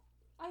appointment.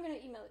 I'm going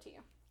to email it to you.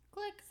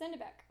 Click, send it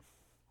back.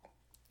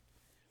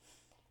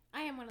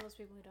 I am one of those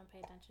people who don't pay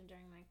attention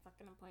during my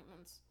fucking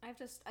appointments.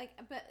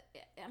 But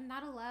I'm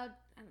not allowed.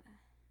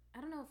 I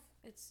don't know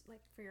if it's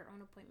like for your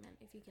own appointment,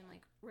 if you can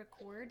like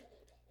record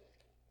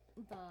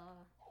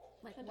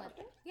the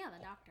doctor? Yeah,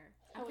 the doctor.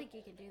 I don't think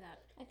you can do that.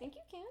 I think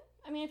you can.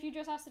 I mean, if you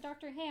just ask the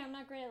doctor, hey, I'm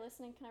not great at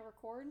listening, can I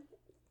record?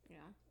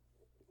 Yeah.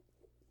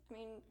 I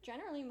mean,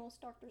 generally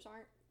most doctors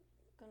aren't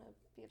gonna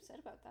be upset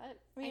about that.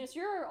 I mean, it's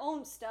your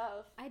own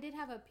stuff. I did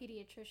have a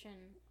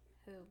pediatrician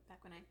who,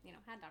 back when I,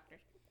 had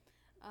doctors.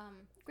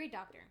 Great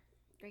doctor.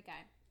 Great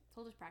guy.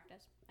 Told his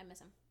practice. I miss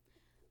him.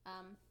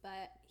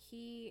 But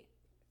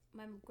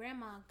my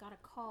grandma got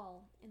a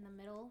call in the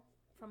middle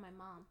from my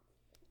mom.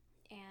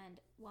 And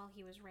while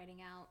he was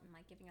writing out and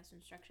like giving us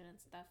instruction and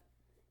stuff,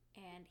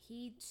 and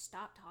he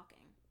stopped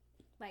talking.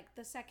 Like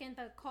the second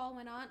the call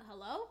went on,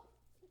 hello?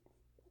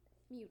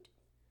 Mute.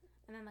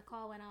 And then the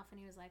call went off and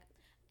he was like,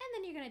 and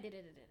then you're gonna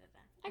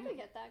da-da-da-da-da. I could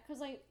get that,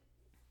 because like,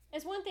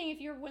 it's one thing if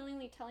you're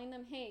willingly telling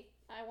them, hey,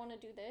 I want to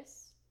do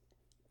this,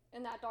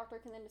 and that doctor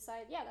can then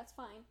decide, yeah, that's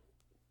fine.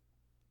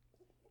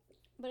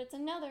 But it's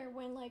another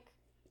when like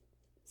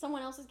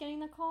someone else is getting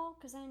the call,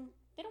 because then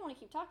they don't want to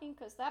keep talking,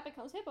 because that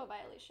becomes HIPAA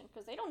violation,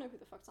 because they don't know who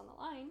the fuck's on the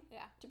line.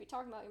 Yeah. To be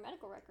talking about your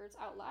medical records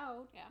out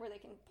loud, where they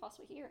can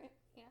possibly hear it.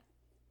 Yeah.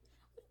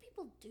 What do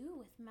people do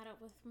with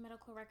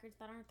medical records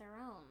that aren't their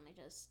own? They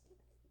just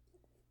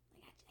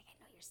I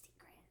know your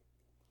secret.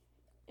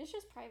 It's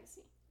just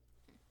privacy.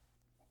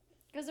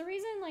 Because the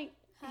reason like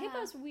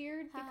HIPAA's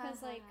weird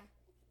because like,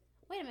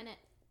 wait a minute.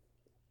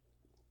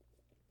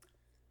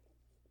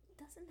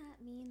 Doesn't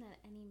that mean that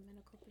any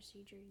medical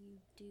procedure you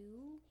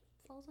do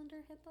falls under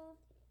HIPAA?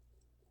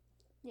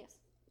 Yes.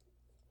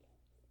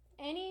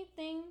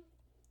 Anything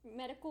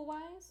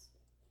medical-wise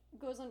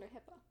goes under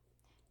HIPAA.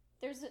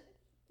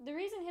 The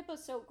reason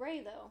HIPAA's so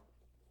gray, though,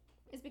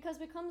 is because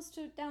it comes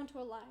down to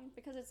a line.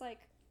 Because it's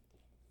like,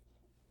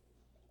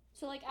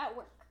 so like at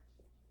work,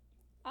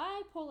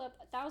 I pull up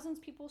thousands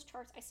of people's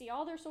charts. I see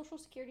all their social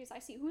securities. I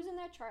see who's in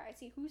that chart. I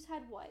see who's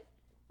had what.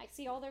 I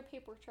see all their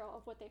paper trail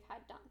of what they've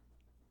had done.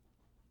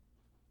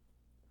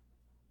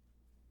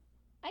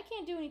 I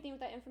can't do anything with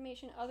that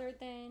information other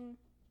than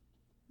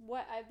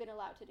what I've been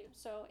allowed to do.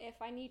 So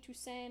if I need to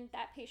send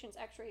that patient's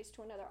x-rays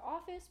to another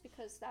office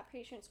because that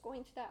patient's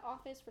going to that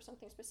office for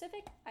something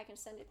specific, I can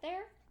send it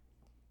there.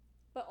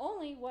 But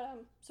only what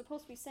I'm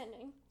supposed to be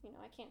sending.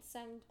 I can't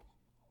send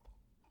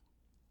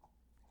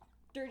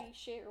dirty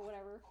shit or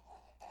whatever.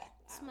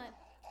 Smut.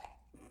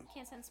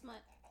 Can't send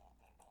smut.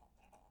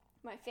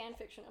 My fan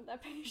fiction of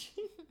that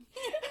patient.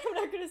 I'm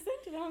not going to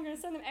send to them. I'm going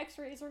to send them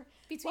x-rays or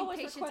between what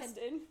was patient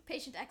requested. and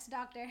patient X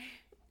doctor.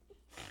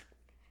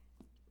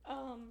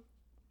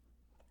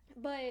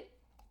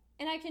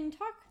 And I can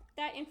talk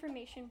that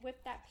information with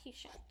that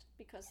patient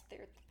because they're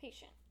the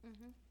patient.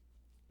 Mm-hmm.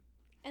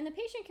 And the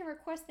patient can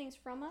request things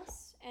from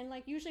us, and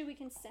like usually we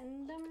can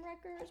send them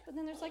records, but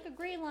then there's like a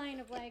gray line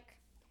of like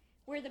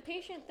where the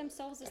patient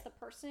themselves is the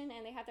person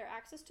and they have their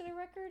access to the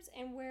records,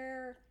 and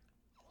where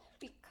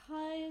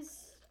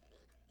because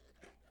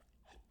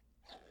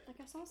like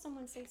I saw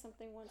someone say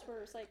something once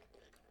where it's like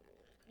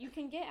you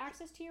can get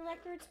access to your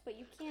records, but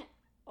you can't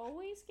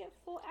always get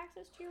full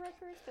access to your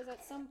records because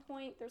at some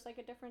point there's like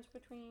a difference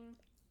between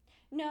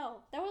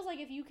that was like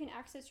if you can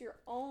access your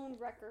own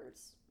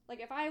records,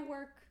 like if I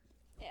work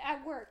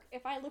at work,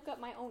 if I look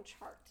up my own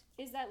chart,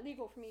 is that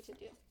legal for me to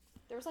do?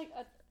 There was like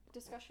a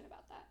discussion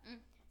about that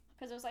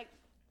because it was like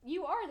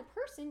you are the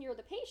person, you're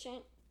the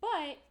patient,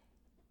 but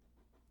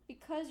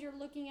because you're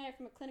looking at it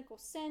from a clinical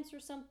sense or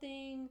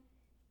something,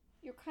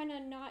 you're kind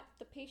of not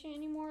the patient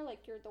anymore,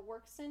 like you're the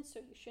work sense, so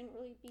you shouldn't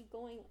really be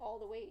going all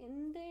the way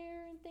in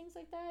there and things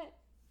like that.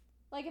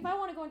 Like if I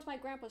want to go into my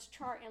grandpa's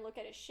chart and look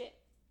at his shit,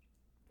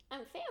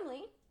 I'm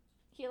family,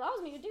 he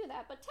allows me to do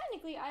that, but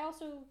technically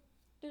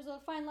there's a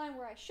fine line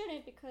where I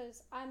shouldn't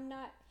because I'm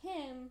not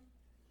him.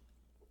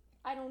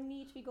 I don't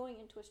need to be going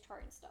into his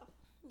chart and stuff.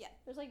 Yeah.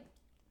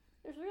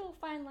 There's real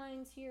fine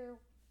lines here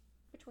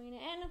between it,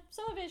 and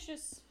some of it's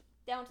just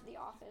down to the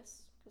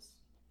office because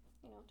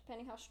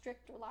depending how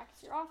strict or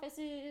lax your office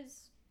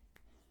is.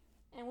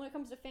 And when it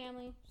comes to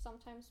family,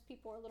 sometimes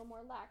people are a little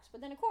more lax. But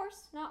then, of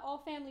course, not all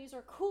families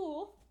are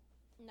cool.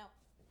 No.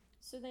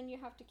 So then you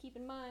have to keep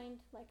in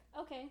mind, like,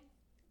 okay,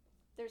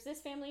 there's this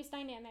family's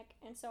dynamic,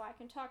 and so I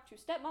can talk to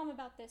stepmom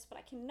about this, but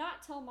I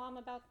cannot tell mom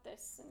about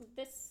this and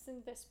this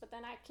and this, but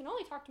then I can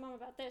only talk to mom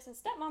about this, and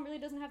stepmom really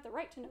doesn't have the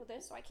right to know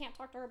this, so I can't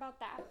talk to her about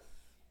that.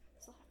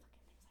 It's a lot of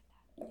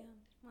fucking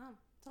things like that. Yeah. Wow.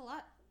 It's a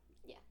lot.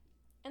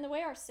 And the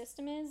way our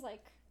system is,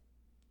 like,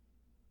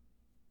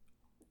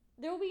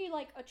 there will be,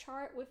 like, a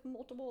chart with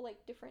multiple,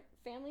 like, different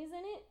families in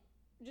it,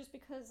 just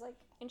because, like,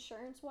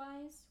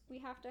 insurance-wise, we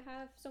have to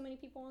have so many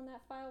people on that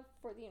file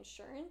for the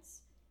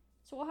insurance.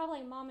 So we'll have,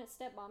 like, mom and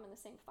stepmom in the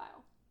same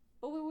file.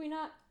 But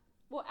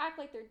we'll act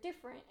like they're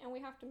different, and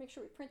we have to make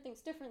sure we print things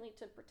differently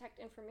to protect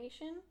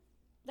information.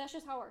 That's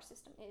just how our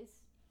system is.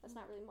 That's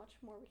not really much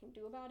more we can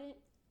do about it.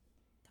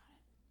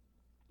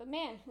 But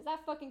man, is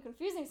that fucking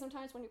confusing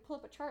sometimes when you pull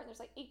up a chart and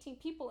there's like 18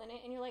 people in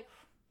it and you're like,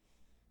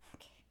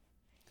 okay.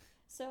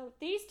 So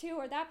these 2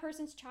 are that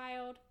person's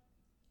child.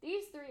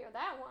 These 3 are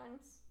that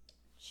one's.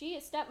 She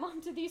is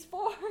stepmom to these 4.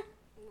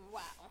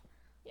 Wow.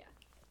 Yeah.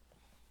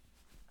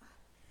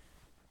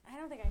 I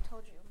don't think I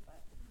told you,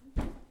 but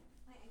my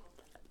ankle's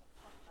been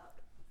fucked up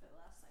for the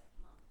last like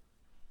month.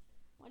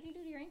 What do you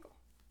do to your ankle?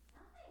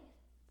 Nothing.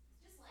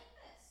 It's just like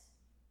this.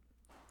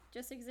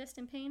 Just exist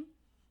in pain?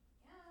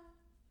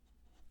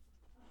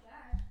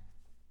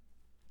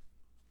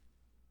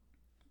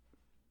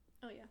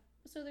 Oh yeah.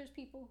 So there's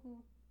people who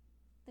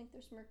think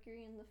there's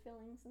mercury in the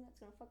fillings and that's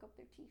gonna fuck up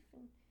their teeth,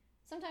 and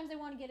sometimes they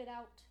want to get it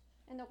out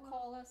and they'll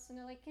call us and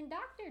they're like, "Can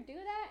doctor do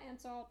that?" And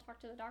so I'll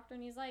talk to the doctor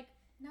and he's like,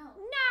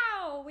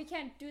 No, we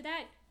can't do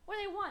that. What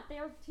do they want?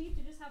 Their teeth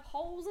to just have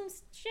holes and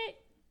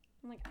shit?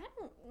 I'm like, I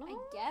don't know. I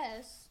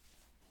guess.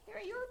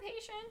 They're your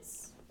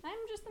patients. I'm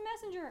just the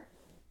messenger.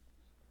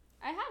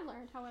 I have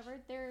learned, however,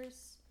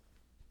 there's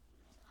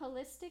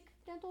holistic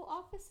dental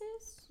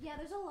offices. Yeah,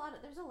 there's a lot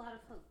of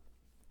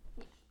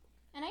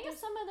And I guess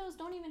some of those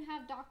don't even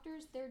have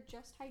doctors, they're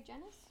just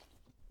hygienists.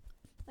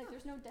 Like,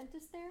 there's no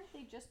dentist there,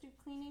 they just do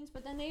cleanings,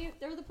 but then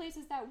they're the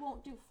places that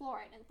won't do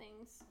fluoride and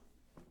things.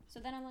 So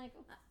then I'm like,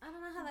 I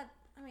don't know how that,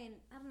 I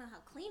don't know how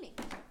cleaning.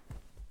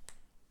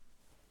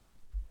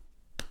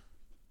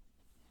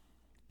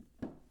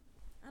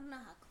 I don't know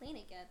how clean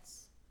it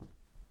gets.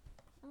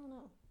 I don't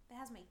know. It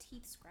has my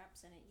teeth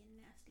scraps in it,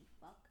 you nasty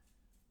fuck.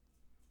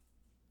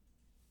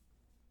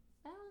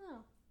 I don't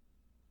know.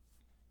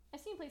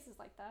 I've seen places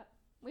like that.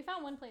 We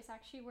found one place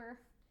actually where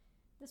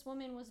this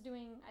woman was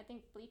doing, I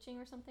think, bleaching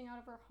or something out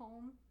of her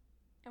home.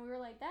 And we were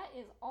like, that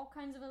is all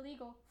kinds of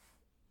illegal.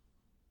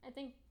 I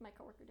think my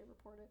coworker did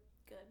report it.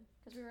 Good.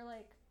 Because we were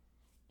like,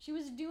 she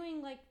was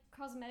doing like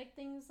cosmetic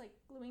things, like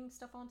gluing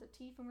stuff onto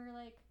teeth. And we were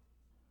like,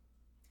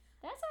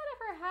 that's out of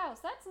her house.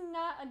 That's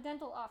not a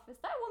dental office.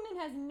 That woman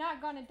has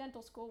not gone to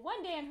dental school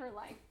one day in her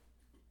life.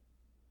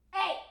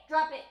 Hey,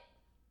 drop it.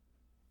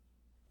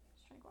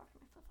 Just trying to go after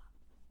my flip flop.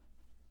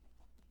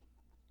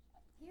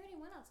 He already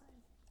went outside.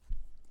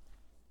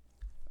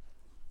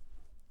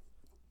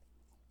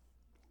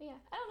 But yeah,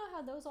 I don't know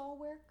how those all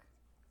work.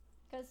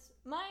 Because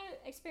my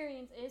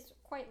experience is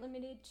quite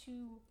limited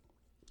to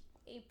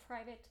a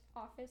private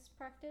office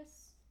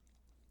practice.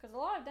 Because a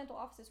lot of dental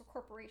offices are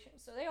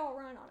corporations, so they all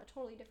run on a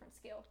totally different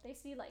scale. They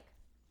see like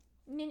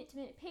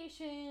minute-to-minute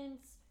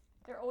patients.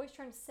 They're always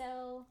trying to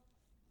sell.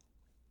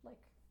 Like,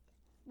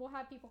 we'll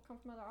have people come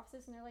from other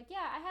offices and they're like,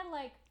 yeah, I had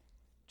like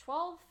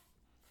 12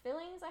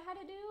 fillings I had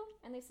to do,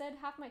 and they said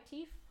half my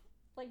teeth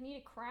like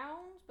needed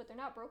crowns, but they're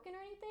not broken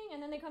or anything.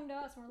 And then they come to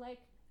us and we're like,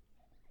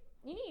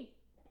 you need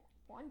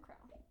 1 crown.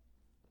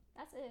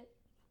 That's it.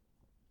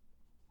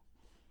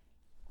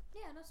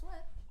 Yeah, no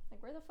sweat.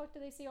 Like, where the fuck do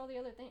they see all the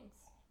other things?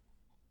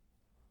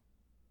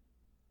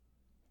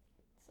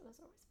 So those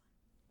are always fun.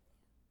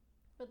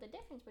 But the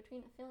difference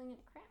between a filling and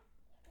a crown.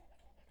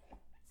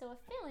 So a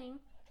filling,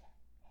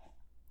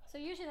 so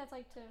usually that's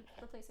like to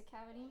replace a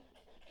cavity.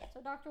 So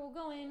a doctor will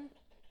go in,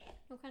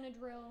 he'll kind of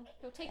drill,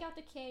 he'll take out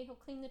decay, he'll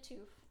clean the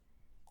tooth.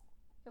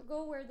 He'll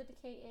go where the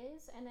decay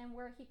is, and then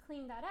where he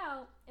cleaned that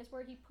out is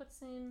where he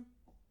puts in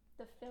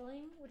the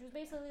filling, which is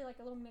basically like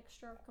a little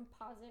mixture of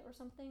composite or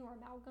something, or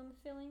amalgam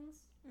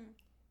fillings.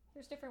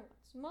 There's different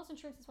ones. Most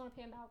insurances want to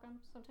pay amalgam.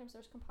 Sometimes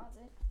there's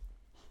composite.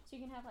 So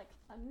you can have like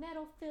a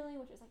metal filling,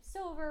 which is like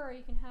silver, or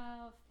you can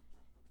have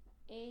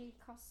a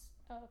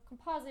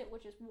composite,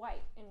 which is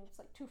white, and it's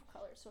like tooth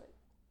color, so it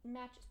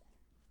matches better.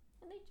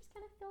 And they just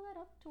kind of fill that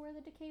up to where the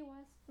decay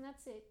was, and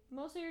that's it.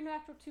 Most of your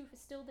natural tooth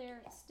is still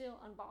there, it's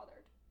still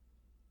unbothered.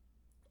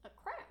 A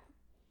crown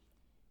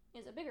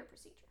is a bigger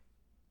procedure,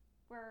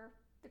 where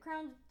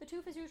the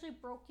tooth is usually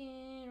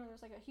broken, or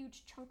there's like a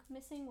huge chunk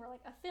missing, where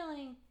like a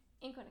filling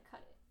ain't gonna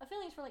cut it. A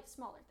filling's for like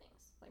smaller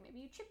things, like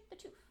maybe you chipped the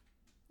tooth,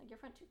 like your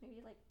front tooth,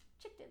 maybe you like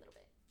chipped it a little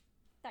bit.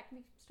 That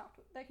can be stopped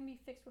with, that can be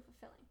fixed with a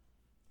filling.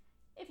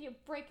 If you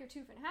break your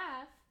tooth in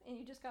half and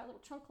you just got a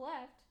little chunk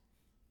left,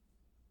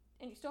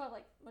 and you still have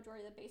like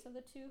majority of the base of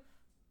the tooth,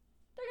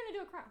 they're gonna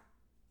do a crown.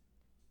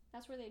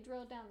 That's where they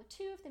drill down the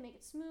tooth, they make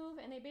it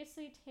smooth, and they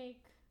basically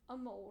take a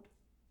mold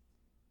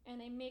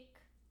and they make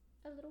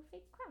a little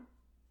fake crown.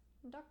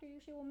 The doctor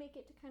usually will make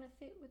it to kind of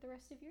fit with the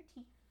rest of your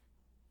teeth.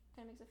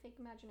 Kind of makes a fake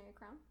imaginary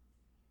crown.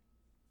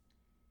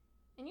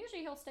 And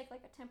usually he'll stick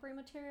like a temporary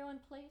material in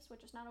place,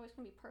 which is not always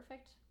going to be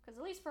perfect. Because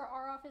at least for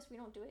our office, we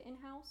don't do it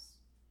in-house.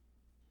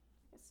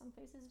 I guess some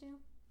places do.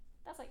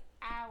 That's like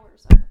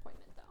hours of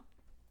appointment though.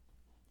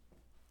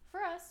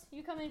 For us,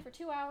 you come in for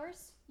 2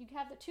 hours, you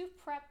have the tooth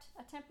prepped,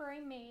 a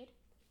temporary made,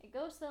 it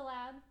goes to the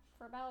lab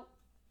for about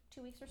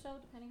 2 weeks or so,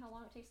 depending how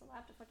long it takes the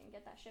lab to fucking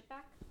get that shit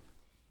back.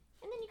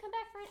 And then you come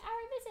back for an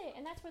hour visit,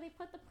 and that's where they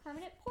put the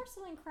permanent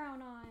porcelain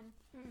crown on.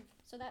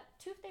 So that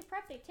tooth they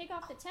prep, they take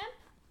off the temp.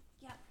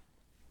 Yep.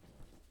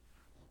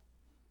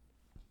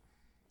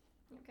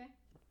 You okay?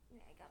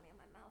 Yeah, it got me in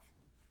my mouth.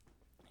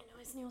 I know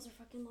his nails are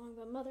fucking long,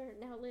 but mother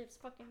now lives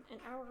fucking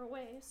an hour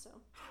away, so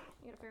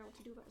you gotta figure out what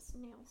to do about his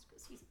nails,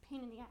 because he's a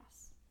pain in the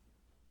ass.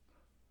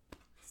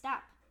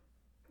 Stop.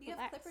 Do you have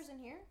Relax. clippers in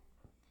here?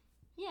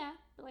 Yeah,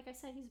 but like I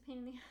said, he's a pain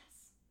in the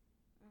ass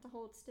to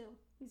hold still.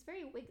 He's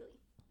very wiggly.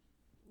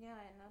 Yeah,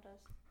 I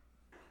noticed.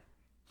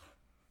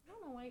 I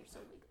don't know why you're so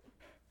wiggly.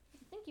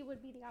 I think you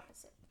would be the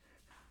opposite.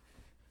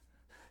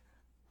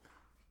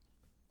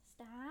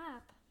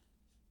 Stop.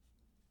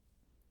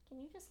 Can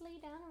you just lay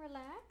down and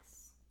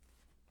relax?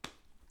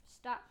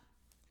 Stop.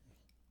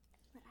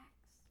 Relax.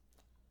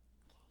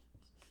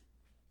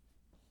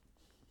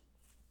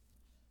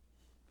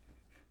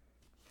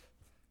 Okay.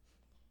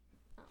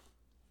 Oh.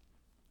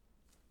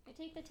 I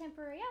take the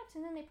temporary out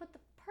and then they put the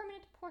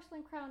permanent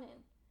porcelain crown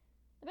in.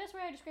 The best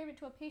way I described it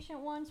to a patient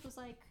once was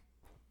like,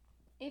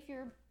 if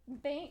your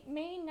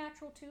main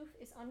natural tooth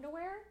is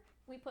underwear,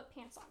 we put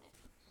pants on it.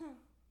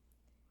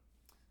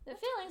 The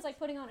feeling's like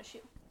putting on a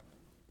shoe.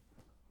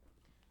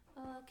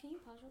 Can you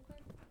pause real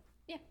quick?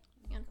 Yeah.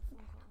 Make a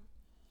phone call.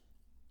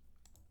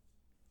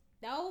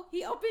 No,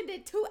 he opened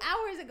it 2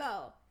 hours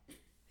ago.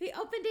 He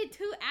opened it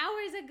 2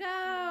 hours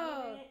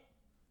ago.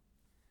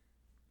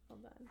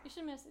 Hold on. You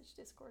should message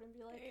Discord and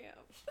be like,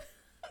 Yeah.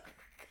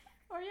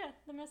 or yeah,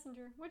 the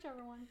messenger,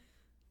 whichever one.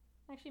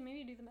 Actually,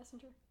 maybe do the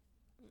messenger.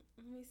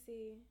 Let me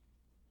see.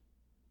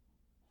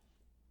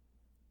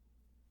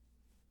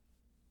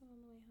 On the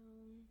way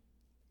home.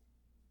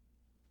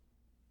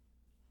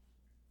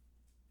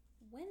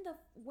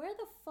 Where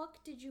the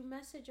fuck did you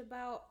message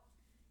about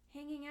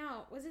hanging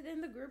out? Was it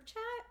in the group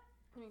chat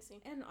Let me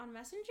see. and on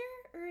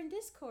Messenger or in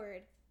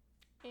Discord?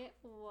 It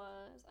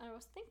was. I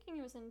was thinking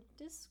it was in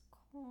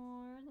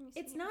Discord. Let me see.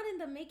 It's not in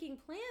the making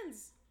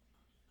plans.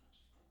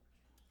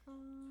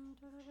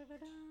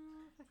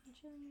 Fucking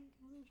chilling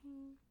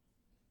energy.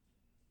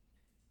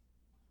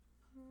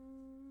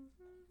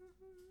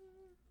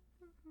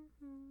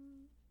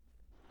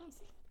 Let me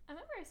see. I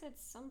remember I said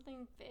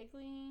something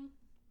vaguely.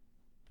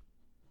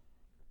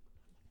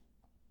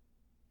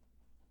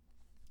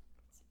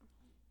 Let's see.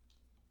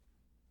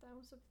 That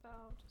was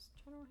about just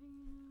general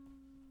hanging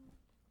out.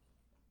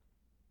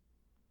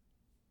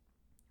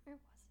 Where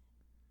was it?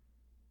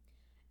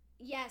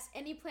 Yes,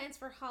 any plans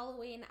for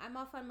Halloween? I'm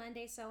off on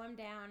Monday, so I'm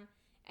down.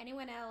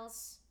 Anyone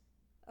else?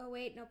 Oh,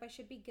 wait, nope, I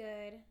should be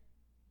good.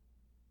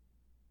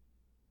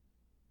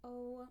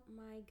 Oh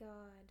my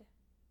god.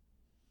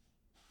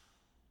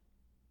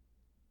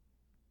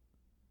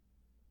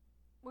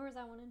 Where was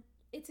that one in?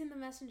 It's in the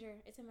Messenger.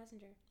 It's in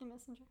Messenger. In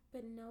Messenger.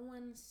 But no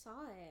one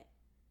saw it.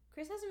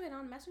 Chris hasn't been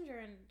on Messenger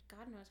in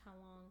God knows how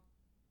long.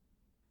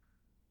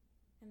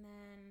 And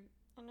then...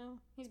 I know.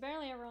 He's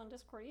barely ever on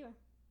Discord either.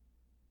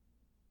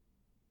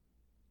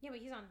 Yeah, but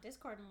he's on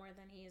Discord more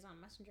than he is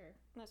on Messenger.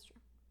 That's true.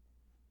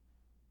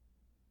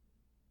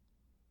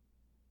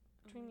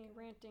 Oh Between my me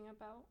God. ranting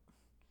about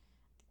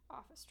the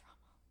office drama.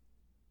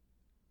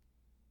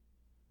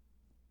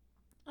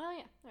 Oh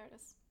yeah, there it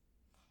is.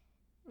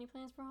 Any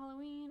plans for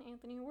Halloween?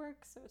 Anthony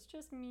works, so it's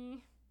just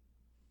me.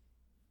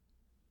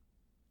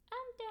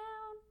 I'm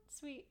down.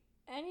 Sweet.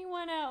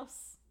 Anyone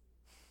else?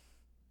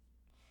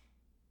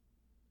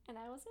 And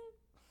that was it.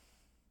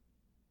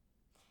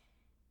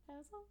 That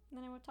was all.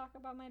 Then I would talk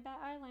about my bad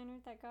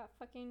eyeliner that got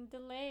fucking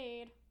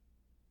delayed.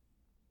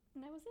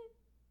 And that was it.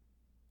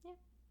 Yeah,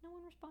 no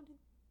one responded.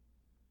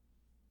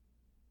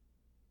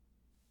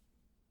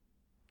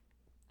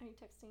 Are you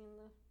texting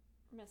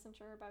the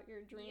messenger about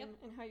your dream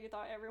Yep. and how you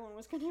thought everyone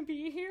was gonna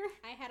be here?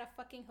 I had a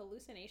fucking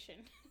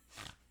hallucination.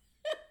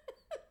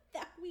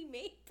 That we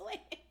made plans.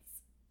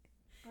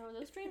 Bro,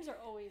 those dreams are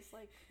always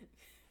like...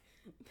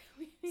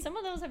 Some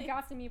of those have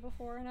got to me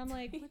before, and I'm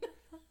like, what the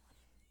fuck?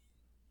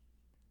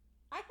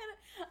 I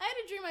had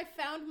a dream I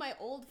found my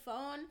old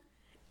phone,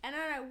 and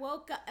then I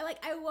woke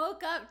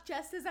up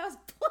just as I was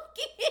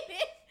plugging it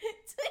in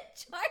to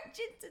charge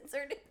it to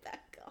turn it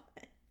back on.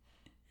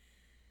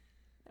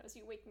 That was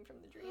you waking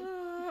from the dream.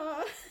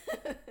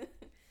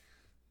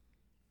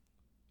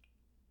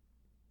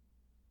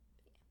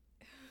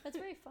 That's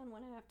very fun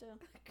when I have to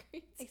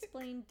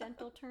explain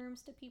dental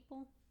terms to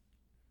people.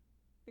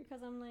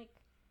 Because I'm like,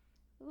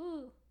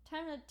 ooh,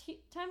 time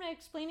to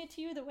explain it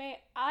to you the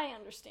way I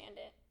understand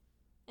it.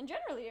 And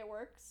generally it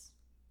works.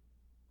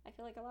 I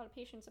feel like a lot of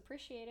patients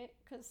appreciate it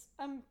because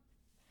I'm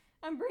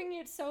bringing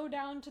it so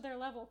down to their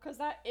level because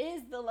that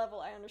is the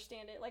level I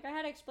understand it. Like I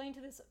had to explain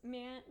to this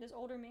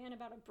older man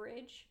about a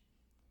bridge.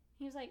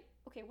 He was like,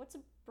 okay, what's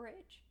a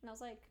bridge? And I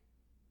was like,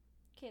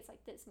 okay, it's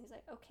like this. And he's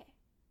like, okay.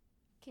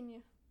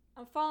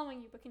 I'm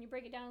following you, but can you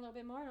break it down a little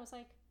bit more? And I was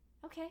like,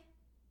 okay,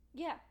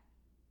 yeah.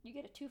 You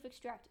get a tooth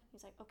extracted.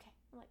 He's like, okay.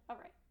 I'm like, all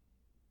right.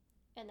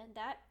 And then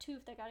that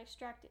tooth that got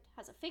extracted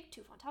has a fake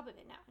tooth on top of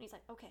it now. And he's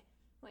like, okay.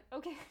 I'm like,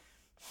 okay.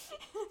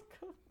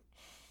 Cool.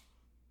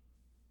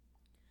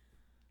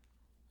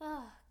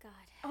 Oh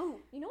God. Oh,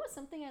 you know what?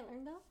 Something I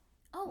learned though.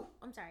 Oh,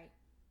 I'm sorry.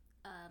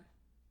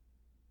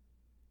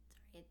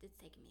 Sorry, it's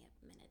taking me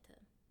a minute to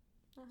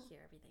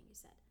hear everything you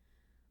said.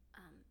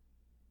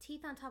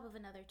 Teeth on top of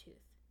another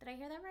tooth. Did I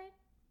hear that right?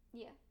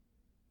 Yeah.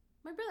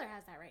 My brother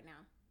has that right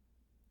now.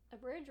 A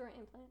bridge or an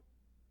implant.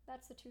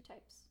 That's the two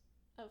types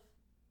of.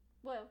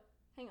 Well,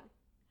 hang on.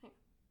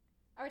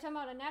 Are we talking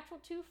about a natural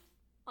tooth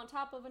on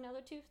top of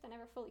another tooth that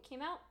never fully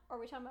came out, or are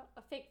we talking about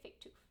a fake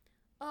tooth?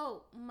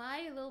 Oh,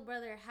 my little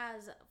brother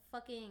has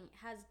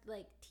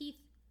like teeth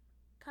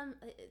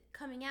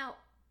coming out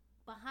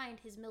behind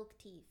his milk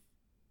teeth.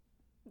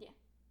 Yeah,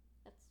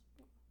 that's.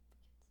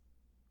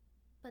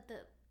 But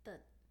the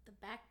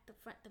back, the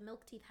front, the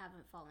milk teeth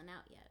haven't fallen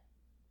out yet.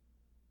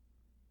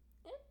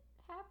 It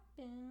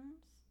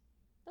happens.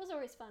 Those are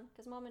always fun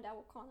because mom and dad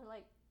will call and they're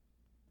like,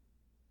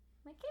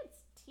 "My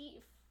kid's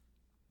teeth.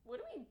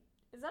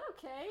 Is that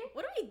okay?"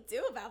 What do we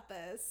do about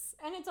this?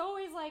 And it's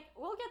always like,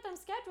 we'll get them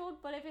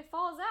scheduled, but if it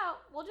falls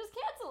out, we'll just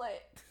cancel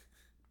it.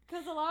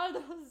 Because a lot of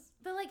those.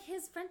 But like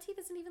his front teeth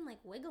isn't even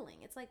like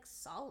wiggling. It's like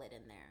solid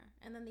in there.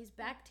 And then these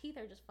back teeth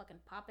are just fucking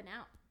popping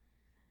out.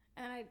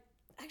 And I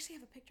actually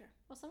have a picture.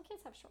 Well, some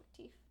kids have shark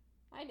teeth.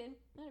 I did.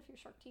 I had a few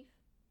shark teeth.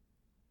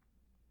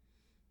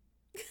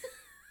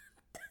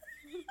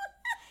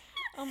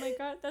 Oh my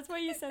god, that's why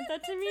you sent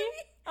that to me?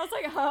 I was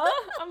like, huh?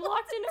 I'm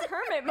locked into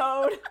hermit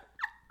mode.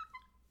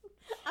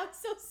 I'm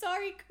so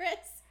sorry,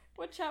 Chris.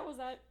 What chat was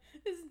that?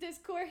 This is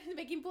Discord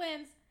making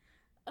plans.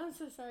 I'm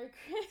so sorry,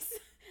 Chris.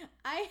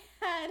 I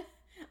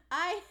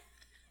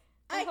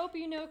hope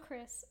you know,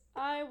 Chris,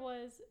 I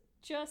was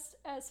just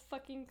as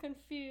fucking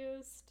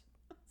confused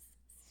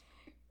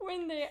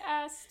when they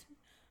asked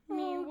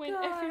me when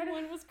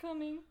everyone was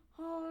coming.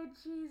 Oh,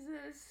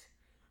 Jesus.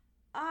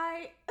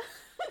 I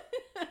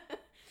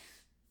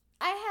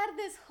had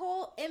this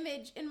whole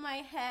image in my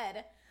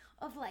head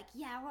of like,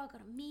 yeah, we're all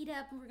gonna meet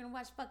up and we're gonna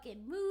watch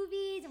fucking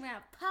movies and we're gonna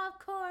have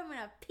popcorn, we're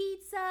gonna have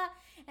pizza,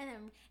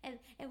 and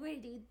we're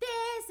gonna do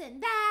this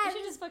and that. You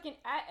should just fucking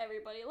at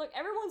everybody. Look,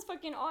 everyone's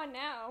fucking on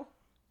now.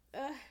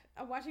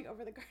 I'm watching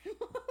Over the Garden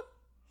Wall.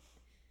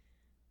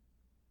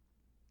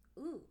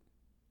 Ooh,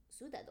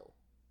 sudado.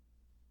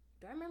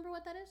 Do I remember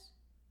what that is?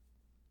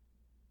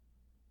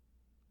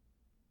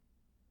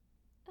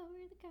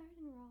 Over the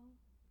garden wall.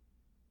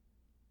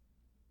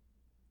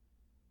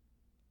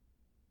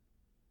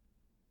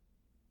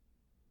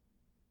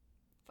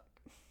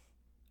 Fuck.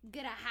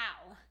 Get a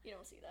how. You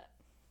don't see that.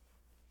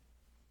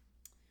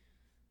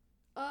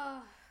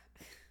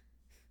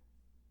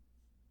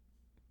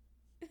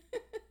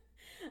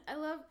 I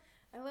love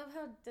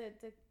how is this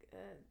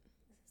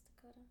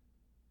Dakota?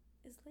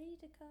 Is Lady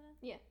Dakota?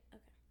 Yeah.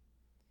 Okay.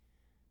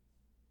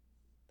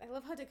 I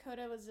love how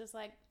Dakota was just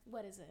like,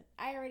 what is it?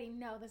 I already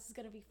know this is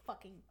gonna be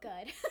fucking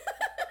good.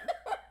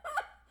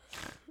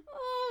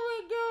 Oh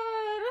my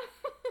god.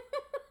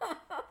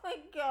 Oh my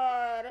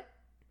god.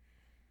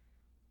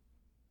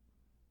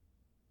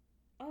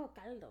 Oh,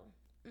 caldo.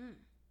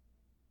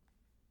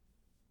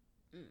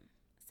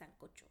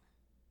 Sancocho.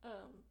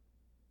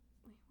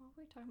 Wait, what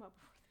were we talking about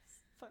before this?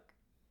 Fuck.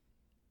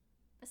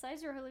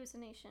 Besides your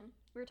hallucination,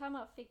 we were talking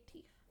about fake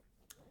teeth.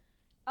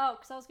 Oh,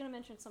 because I was going to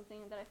mention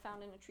something that I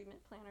found in a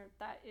treatment planner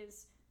that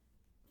is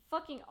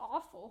fucking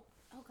awful.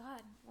 Oh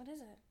god, what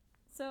is it?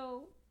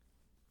 So,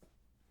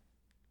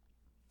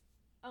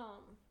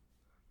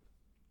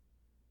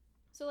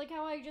 like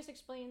how I just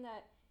explained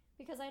that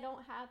because I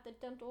don't have the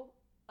dental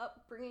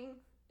upbringing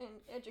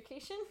and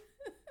education.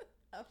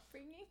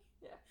 Upbringing?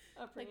 Yeah,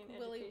 upbringing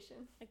and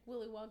education. Like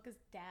Willy Wonka's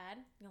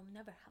dad. You'll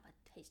never have a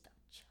taste of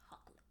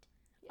chocolate.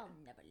 Yeah. I'll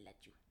never let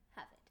you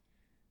have it.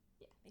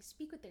 Yeah. They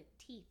speak with their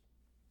teeth.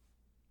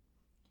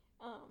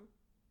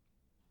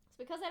 It's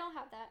because I don't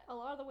have that. A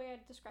lot of the way I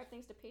describe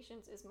things to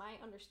patients is my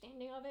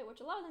understanding of it,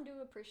 which a lot of them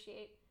do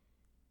appreciate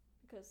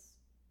because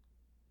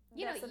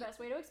that's the best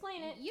way to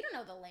explain it. You don't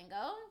know the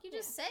lingo. You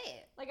just say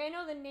it. Like, I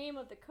know the name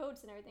of the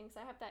codes and everything,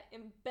 so I have that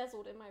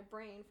embezzled in my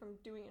brain from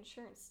doing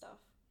insurance stuff.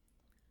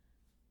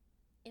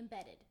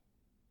 Embedded.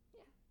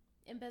 Yeah.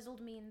 Embezzled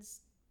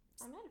means...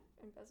 I'm not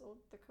embezzled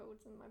the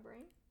codes in my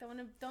brain.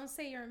 Don't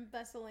say you're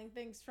embezzling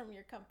things from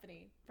your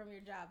company, from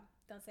your job.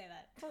 Don't say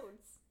that.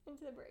 Codes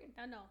into the brain.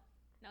 No.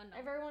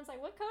 Everyone's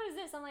like, what code is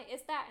this? I'm like,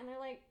 it's that. And they're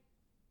like...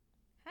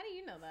 How do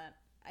you know that?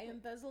 I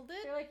embezzled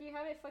it? They're like, you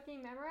have it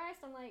fucking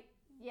memorized? I'm like,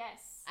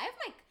 yes. I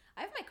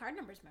have my card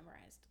numbers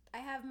memorized. I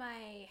have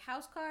my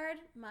house card,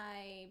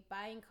 my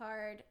buying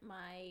card,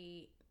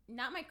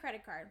 not my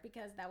credit card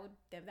because that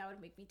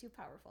would make me too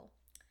powerful.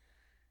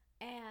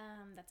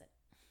 And that's it.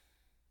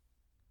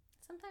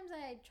 Sometimes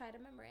I try to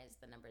memorize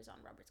the numbers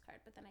on Robert's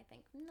card, but then I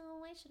think,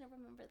 no, I shouldn't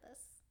remember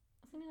this.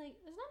 I was like,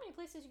 there's not many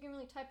places you can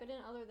really type it in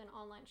other than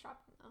online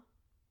shopping, though.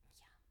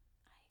 Yeah,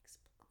 I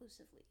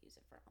exclusively use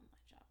it for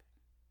online shopping.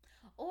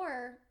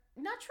 Or,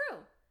 not true.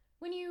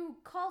 When you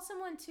call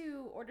someone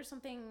to order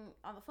something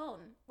on the phone,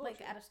 like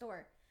Bullshit. at a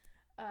store,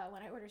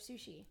 when I order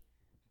sushi,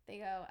 they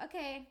go,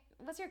 okay,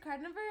 what's your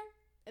card number?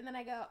 And then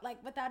I go, like,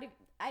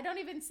 I don't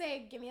even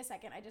say, give me a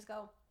second. I just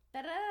go,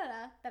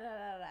 da-da-da-da,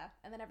 da-da-da-da.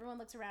 And then everyone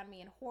looks around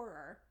me in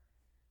horror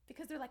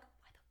because they're like,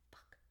 why the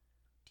fuck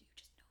do you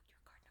just know your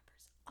card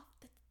numbers off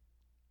the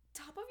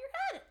top of your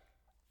head?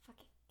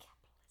 Fucking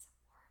capitalism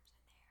worms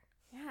in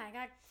there. Yeah, I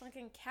got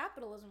fucking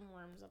capitalism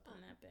worms up in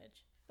that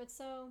bitch. But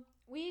so,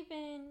 we've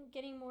been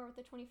getting more with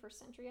the 21st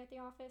century at the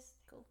office.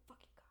 Cool.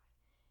 Fucking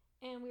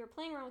God. And we were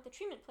playing around with the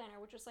treatment planner,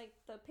 which is like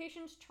the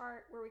patient's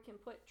chart where we can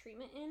put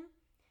treatment in.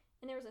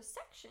 And there was a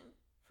section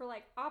for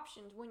like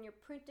options when you're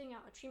printing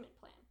out a treatment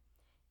plan.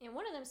 And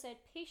one of them said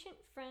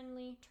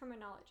patient-friendly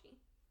terminology.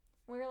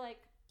 We were like,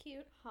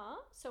 Cute. huh?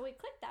 So we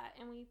clicked that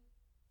and we,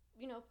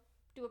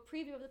 do a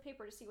preview of the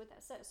paper to see what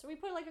that says. So we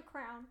put like a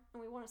crown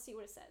and we want to see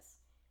what it says.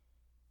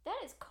 That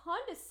is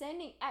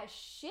condescending as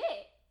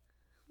shit.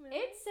 Really?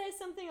 It says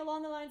something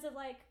along the lines of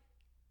like,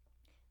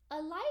 a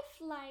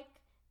lifelike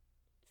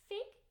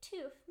fake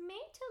tooth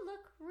made to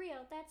look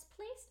real that's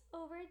placed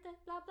over the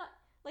blah blah.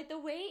 Like the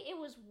way it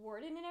was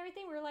worded and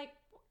everything, we were like,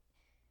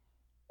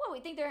 what, we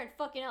think they're in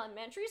fucking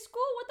elementary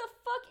school? What the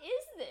fuck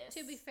is this?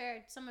 To be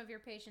fair, some of your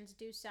patients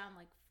do sound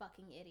like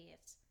fucking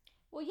idiots.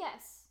 Well,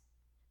 yes.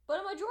 But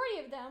a majority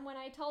of them, when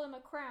I tell them a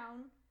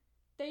crown,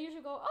 they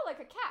usually go, oh, like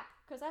a cap.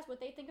 Because that's what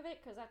they think of it.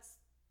 Because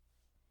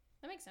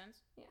That makes sense.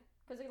 yeah.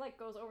 Because it like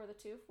goes over the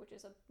tooth, which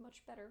is a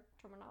much better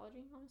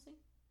terminology, honestly.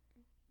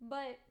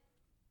 But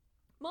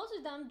most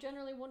of them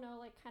generally will know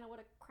like kind of what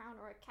a crown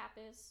or a cap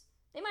is.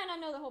 They might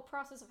not know the whole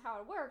process of how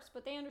it works,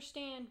 but they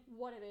understand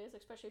what it is,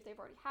 especially if they've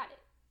already had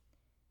it.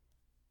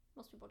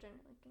 Most people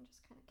generally can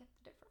just kind of get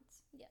the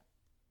difference. Yeah.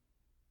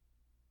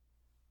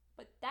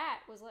 But that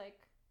was like,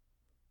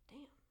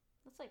 damn,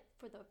 that's like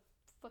for the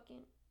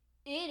fucking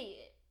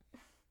idiot.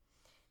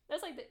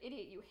 That's like the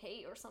idiot you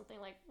hate or something.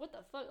 Like, what the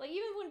fuck? Like,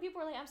 even when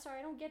people are like, I'm sorry,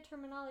 I don't get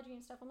terminology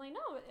and stuff. I'm like,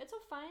 no, it's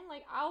all fine.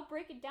 Like, I'll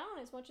break it down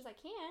as much as I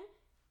can.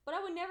 But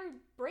I would never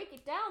break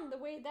it down the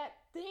way that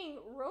thing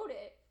wrote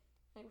it.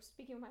 I was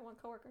speaking with my one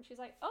coworker, and she's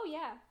like, oh,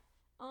 yeah.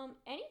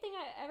 Anything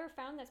I ever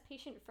found that's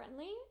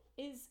patient-friendly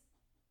is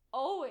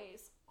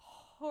always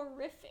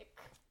horrific.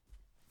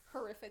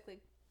 Horrifically,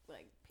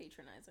 like,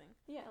 patronizing.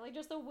 Yeah, like,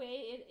 just the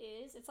way it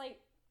is. It's like,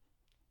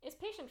 it's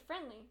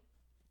patient-friendly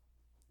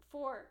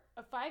for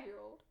a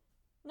 5-year-old.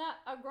 Not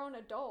a grown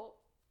adult.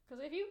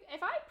 Because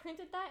if I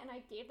printed that and I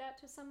gave that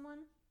to someone,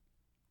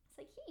 it's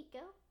like, here you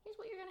go. Here's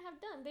what you're gonna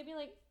have done. They'd be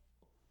like,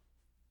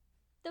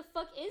 the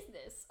fuck is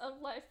this? A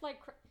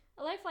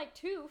lifelike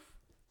tooth?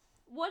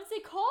 What is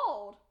it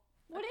called?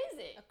 What is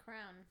it? A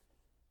crown.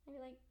 I'd be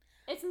like,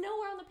 it's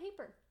nowhere on the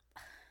paper.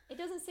 It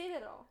doesn't say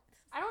that at all.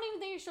 I don't even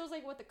think it shows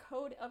like what the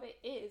code of it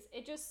is.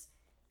 It just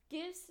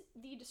gives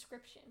the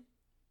description.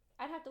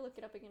 I'd have to look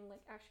it up again,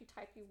 like actually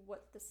type you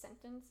what the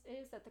sentence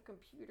is that the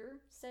computer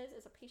says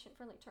is a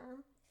patient-friendly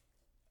term.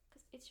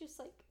 Because it's just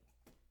like...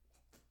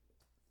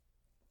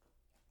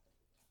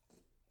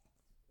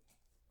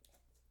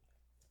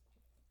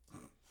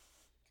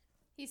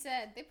 He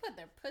said, they put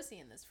their pussy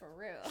in this for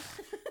real.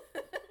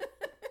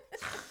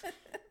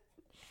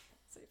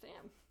 So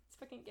damn, it's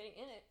fucking getting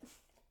in it.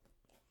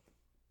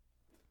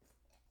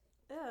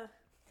 Ugh.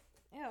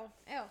 Ew.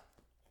 Ew.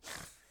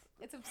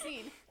 It's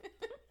obscene.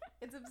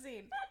 It's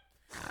obscene.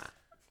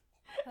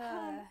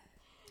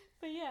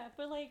 But yeah,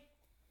 but like,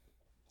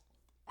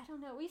 I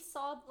don't know. We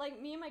saw, like,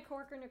 me and my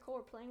coworker Nicole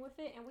were playing with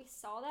it, and we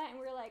saw that, and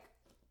we were like,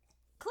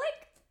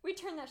 click! We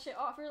turned that shit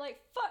off. We were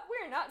like, fuck,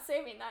 we're not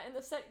saving that in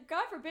the set.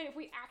 God forbid if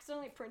we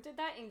accidentally printed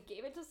that and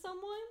gave it to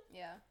someone.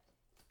 Yeah.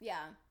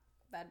 Yeah.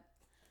 But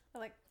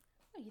they're like,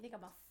 oh, you think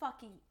I'm a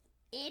fucking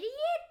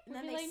idiot? And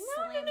then We'd be they like,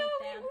 slam it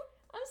down.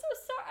 I'm so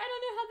sorry. I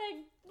don't know how that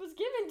was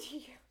given to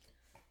you.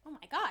 Oh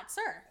my god,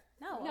 sir.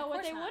 No, No, of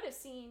what course they not. would have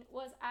seen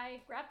was I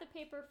grab the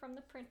paper from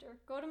the printer,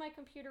 go to my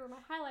computer where my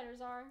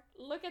highlighters are,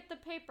 look at the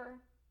paper,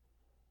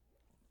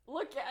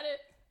 look at it,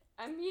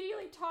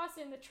 immediately toss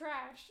in the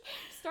trash,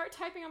 start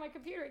typing on my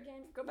computer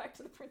again, go back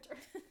to the printer.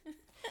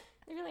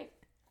 They'd be like,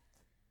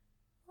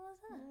 What was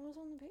that? what was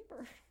on the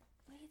paper?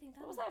 What do you think that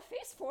What was that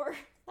face for?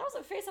 That was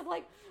a face of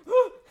like,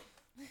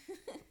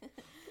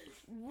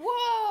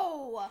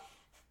 Whoa!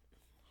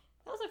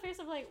 that was a face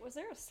of like, was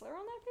there a slur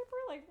on that paper?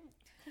 Like,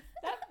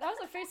 that was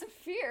a face of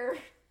fear.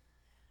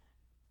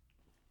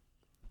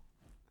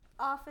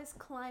 Office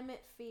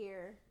climate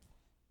fear.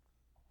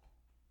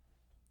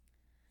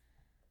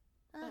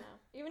 I don't know.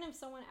 Even if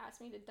someone asked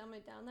me to dumb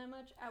it down that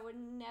much, I would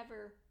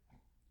never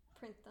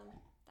print them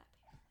that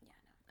paper. Yeah, no,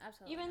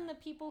 absolutely. Even not.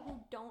 the people who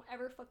don't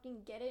ever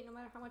fucking get it, no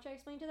matter how much I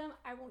explain to them,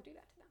 I won't do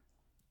that to them.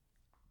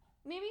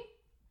 Maybe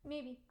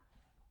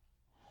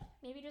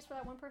just for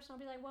that one person, I'll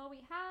be like, well, we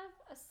have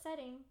a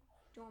setting.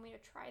 Do you want me to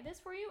try this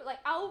for you? Like,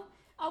 I'll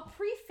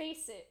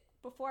preface it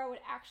before I would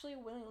actually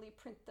willingly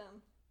print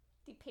them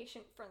the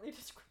patient-friendly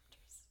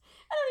descriptors.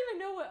 I don't even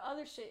know what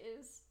other shit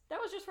is. That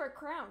was just for a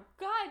crown.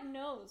 God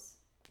knows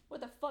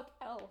what the fuck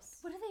else.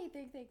 What do you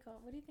think they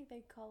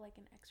call like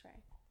an X-ray?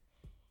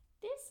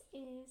 This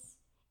is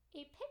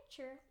a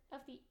picture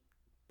of the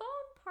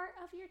bone part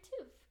of your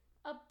tooth.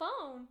 A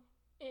bone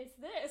is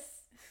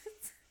this.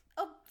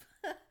 Oh.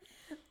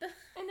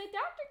 And the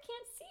doctor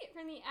can't see it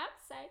from the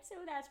outside, so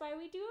that's why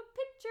we do a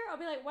picture. I'll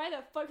be like, why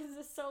the fuck is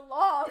this so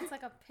long? It's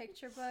like a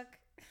picture book.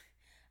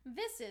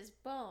 This is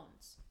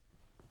bones.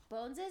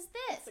 Bones is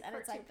this, It's a and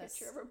it's like cartoon this,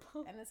 picture of a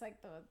bone. and it's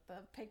like the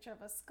picture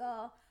of a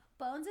skull.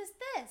 Bones is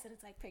this, and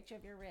it's like picture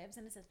of your ribs,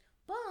 and it says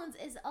bones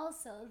is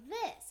also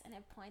this, and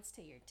it points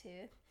to your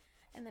tooth,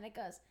 and then it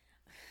goes.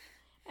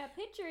 A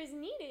picture is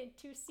needed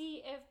to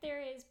see if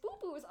there is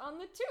boo-boos on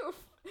the tooth.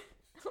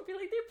 I'll be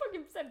like, they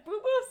fucking said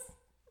boo-boos.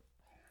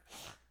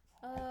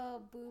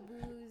 Oh,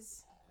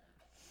 boo-boos.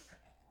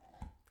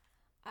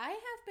 I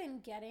have been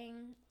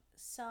getting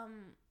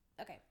some.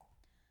 Okay,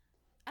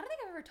 I don't think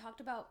I've ever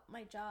talked about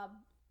my job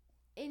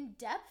in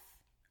depth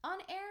on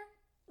air.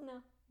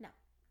 No.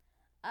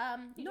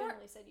 You Nor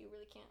generally said you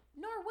really can't.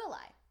 nor will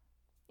I.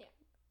 Yeah.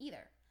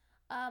 Either.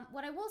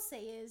 What I will say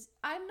is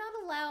I'm not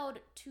allowed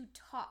to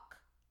talk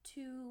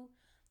to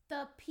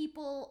the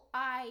people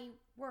I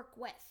work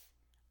with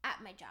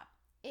at my job.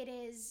 It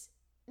is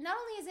not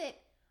only is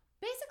it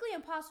basically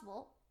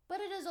impossible,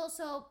 but it is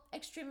also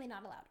extremely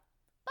not allowed.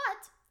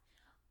 But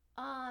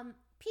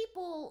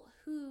people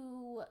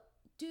who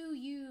do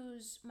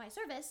use my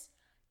service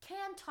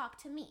can talk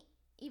to me,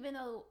 even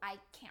though I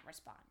can't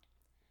respond.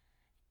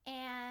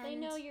 And They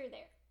know you're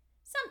there.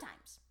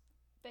 sometimes.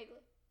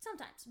 Vaguely.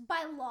 Sometimes.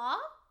 By law,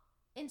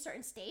 in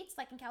certain states,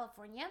 like in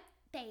California,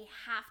 they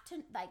have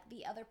to, like,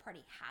 the other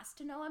party has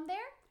to know I'm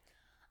there.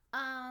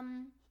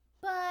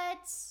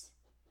 But,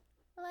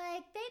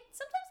 like,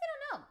 sometimes they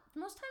don't know.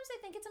 Most times they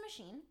think it's a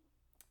machine,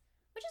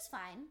 which is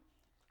fine.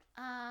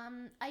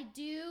 I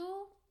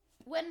do,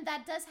 when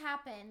that does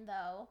happen,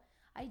 though,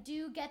 I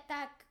do get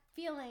that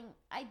feeling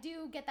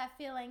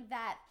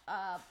that,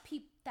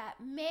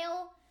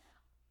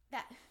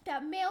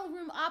 that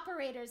mailroom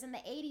operators in the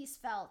 80s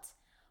felt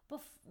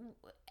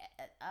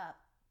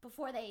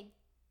before they,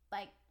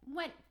 like,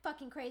 went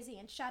fucking crazy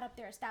and shot up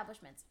their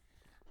establishments.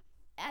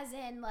 As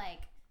in,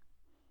 like,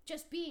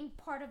 just being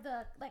part of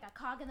the, like, a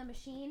cog in the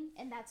machine,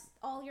 and that's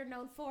all you're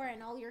known for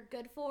and all you're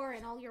good for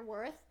and all you're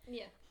worth.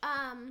 Yeah.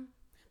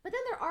 But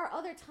then there are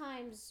other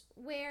times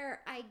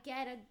where I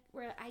get a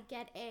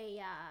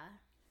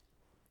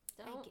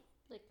Don't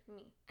lick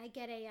me.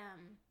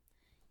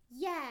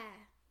 yeah,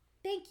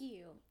 thank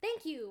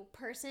you,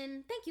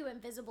 person, thank you,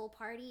 invisible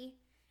party,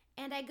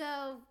 and I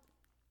go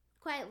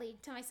quietly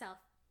to myself,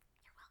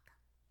 you're welcome,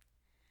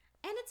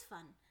 and it's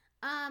fun.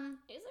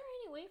 Is there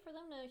any way for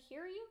them to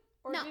hear you?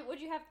 Or No.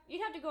 you'd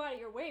have to go out of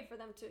your way for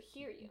them to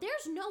hear you.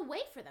 There's no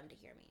way for them to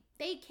hear me.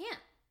 They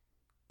can't,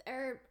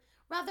 or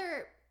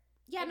rather,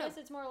 yeah, I no. guess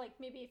it's more like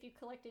maybe if you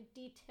collected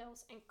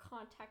details and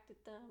contacted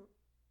them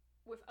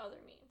with other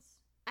means.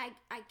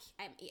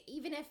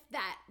 Even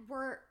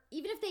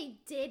if they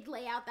did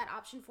lay out that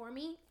option for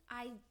me,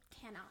 I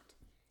cannot.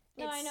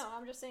 No, I know.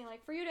 I'm just saying,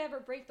 like, for you to ever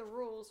break the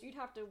rules, you'd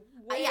have to.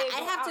 Yeah, go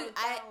I'd have out to. of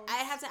bounds. I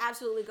have to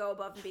absolutely go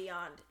above and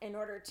beyond in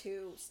order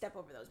to step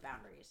over those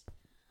boundaries.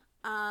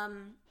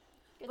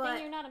 Good but-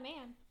 thing you're not a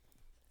man.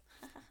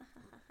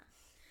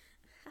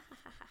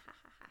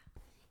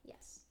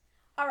 Yes.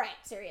 All right,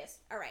 serious.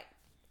 All right,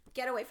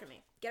 get away from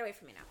me. Get away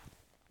from me now.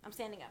 I'm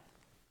standing up.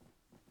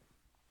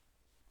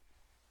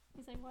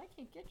 He's like, well, I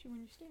can't get you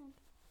when you stand.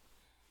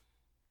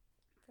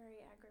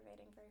 Very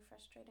aggravating, very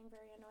frustrating,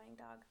 very annoying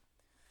dog.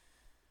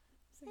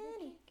 He's like,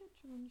 I can't get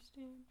you when you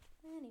stand.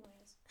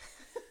 Anyways,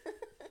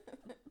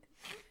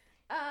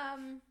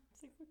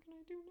 It's like, what can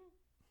I do now?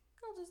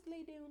 I'll just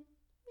lay down.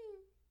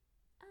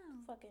 Oh.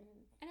 Fucking.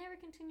 I never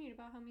continued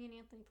about how me and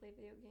Anthony play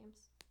video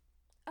games.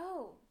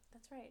 Oh,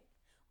 that's right.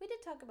 We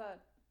did talk about.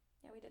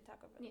 Yeah, we did talk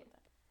about Yeah.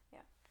 that.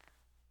 Yeah.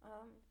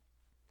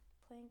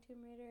 Playing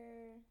Tomb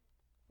Raider.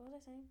 What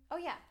was I saying? Oh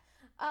yeah.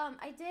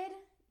 I did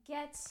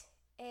get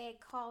a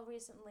call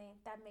recently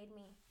that made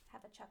me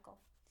have a chuckle.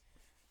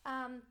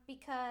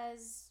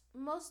 Because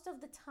most of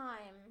the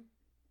time,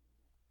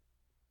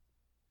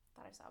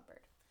 thought I saw a bird.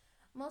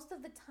 Most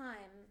of the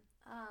time,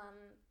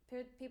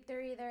 people,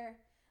 they're either,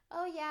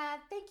 oh yeah,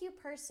 thank you,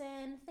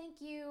 person,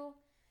 thank you,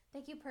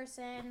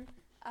 person,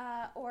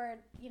 or,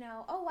 you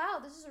know, oh wow,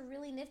 this is a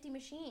really nifty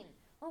machine.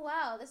 Oh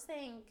wow, this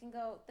thing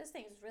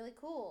is really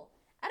cool.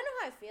 I don't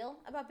know how I feel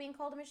about being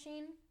called a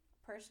machine,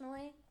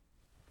 personally.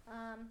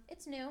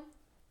 It's new.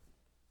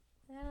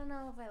 I don't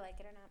know if I like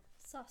it or not.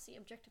 Saucy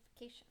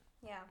objectification.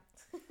 Yeah.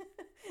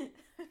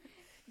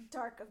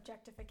 Dark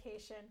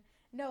objectification.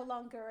 No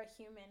longer a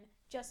human,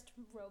 just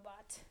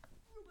robot.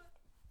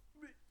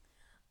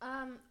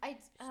 I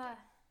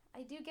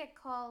do get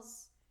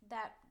calls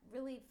that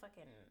really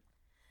fucking.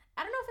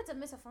 I don't know if it's a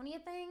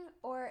misophonia thing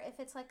or if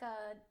it's like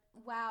a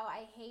wow,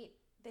 I hate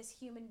this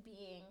human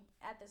being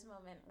at this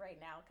moment right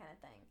now kind of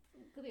thing.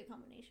 Could be a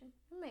combination.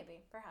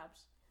 Maybe,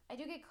 perhaps. I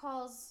do get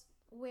calls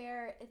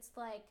where it's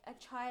like a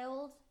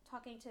child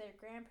talking to their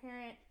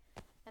grandparent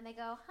and they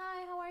go,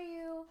 "Hi, how are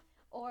you?"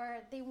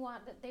 Or they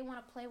want to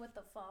play with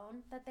the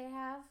phone that they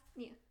have.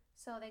 Yeah.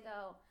 So they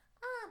go,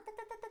 da,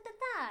 da, da, da, da,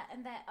 da,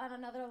 and then on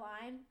another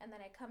line, and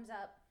then it comes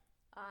up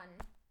on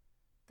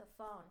the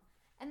phone.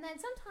 And then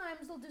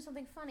sometimes they'll do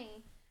something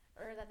funny,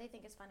 or that they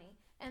think is funny,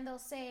 and they'll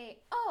say,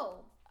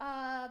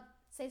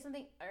 say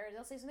something, or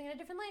they'll say something in a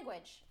different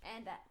language,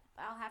 and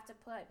I'll have to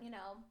put,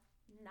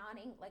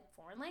 nodding, like,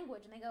 foreign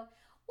language, and they go,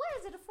 what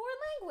is it, a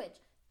foreign language?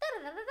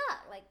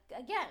 Da-da-da-da-da, like,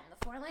 again, the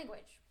foreign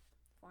language,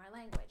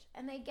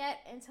 and they get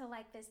into,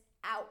 like, this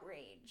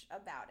outrage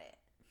about it.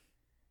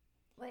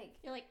 Like,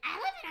 You're like, I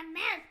live in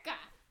America.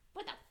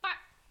 What the fuck?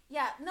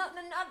 Yeah, not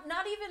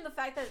even the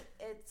fact that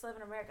it's live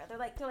in America. They're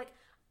like,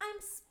 I'm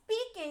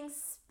speaking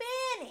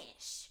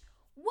Spanish.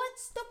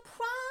 What's the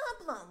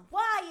problem?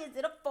 Why is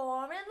it a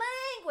foreign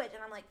language?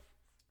 And I'm like,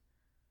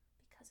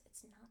 because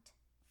it's not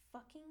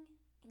fucking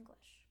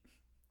English.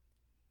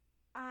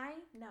 I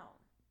know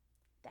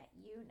that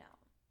you know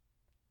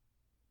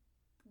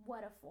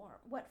what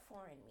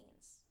foreign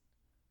means.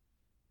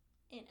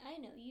 And I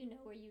know you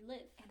know where you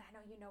live. And I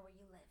know you know where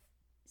you live.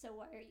 So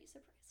why are you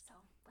surprised? So,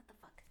 what the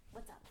fuck?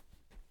 What's up?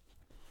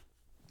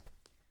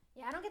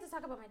 yeah, I don't get to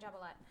talk about my job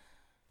a lot,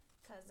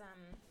 because,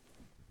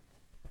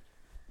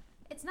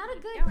 it's not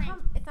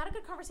a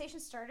good conversation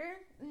starter,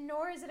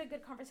 nor is it a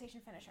good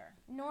conversation finisher,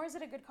 nor is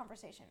it a good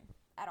conversation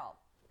at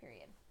all,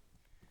 period.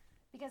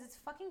 Because it's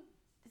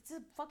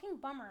a fucking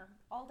bummer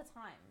all the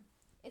time.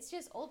 It's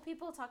just old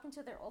people talking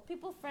to their old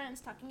people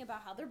friends, talking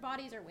about how their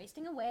bodies are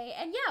wasting away.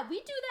 And yeah, we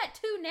do that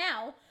too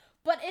now,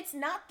 but it's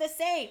not the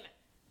same.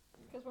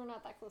 Because we're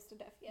not that close to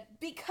death yet.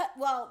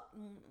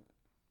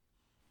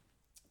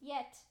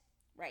 Yet.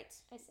 Right.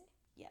 I say.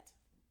 Yet.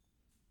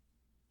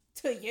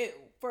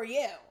 For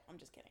you. I'm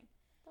just kidding.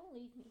 Don't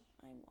leave me.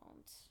 I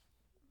won't.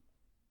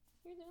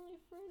 You're the only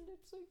friend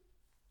that's like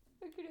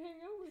I could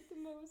hang out with the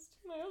most.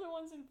 My other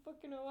one's in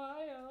fucking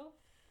Ohio.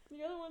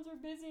 The other ones are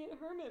busy in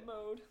hermit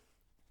mode.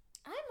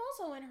 I'm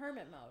also in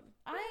hermit mode.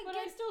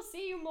 I still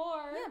see you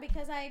more. Yeah,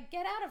 because I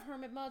get out of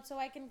hermit mode so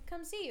I can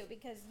come see you,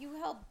 because you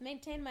help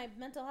maintain my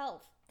mental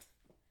health.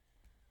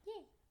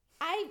 Yeah.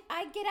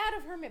 I get out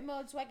of hermit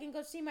mode so I can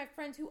go see my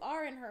friends who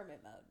are in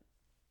hermit mode.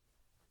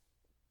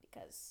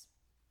 Because,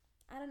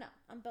 I don't know.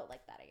 I'm built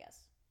like that, I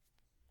guess.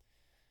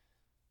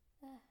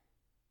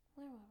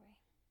 Where were we?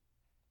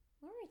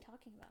 What were we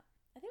talking about?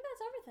 I think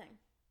that's everything.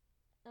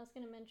 I was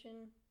going to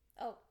mention...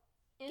 Oh,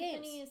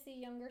 Anthony games. is the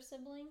younger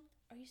sibling,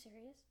 Are you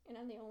serious? and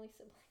I'm the only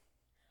sibling.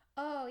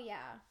 Oh,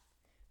 yeah.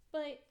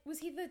 But Was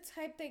he the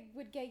type that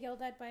would get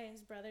yelled at by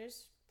his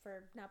brothers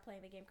for not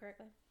playing the game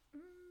correctly?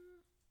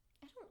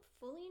 I don't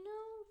fully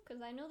know,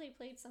 because I know they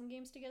played some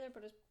games together,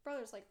 but his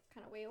brother's like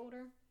kind of way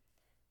older.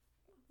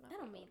 That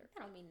don't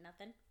mean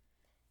nothing.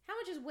 How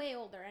much is way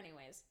older,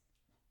 anyways?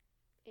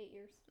 8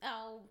 years.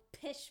 Oh,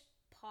 pish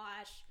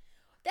posh.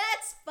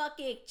 That's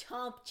fucking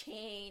chump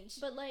change.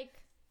 But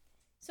like,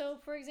 so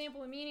for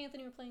example, when me and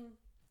Anthony were playing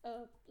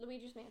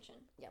Luigi's Mansion.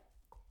 Yep.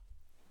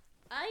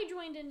 I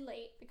joined in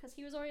late because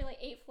he was already like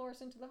 8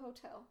 floors into the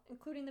hotel,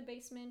 including the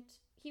basement.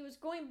 He was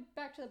going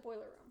back to the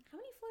boiler room. How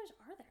many floors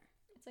are there?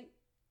 It's like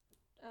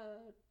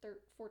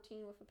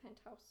 14 with a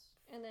penthouse,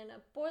 and then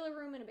a boiler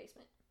room and a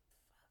basement.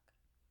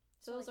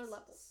 Fuck. So those like are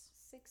levels.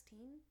 16,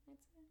 I'd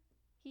say.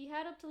 He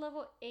had up to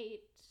level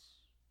 8,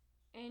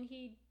 and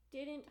he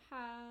didn't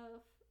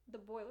have the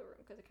boiler room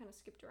because it kind of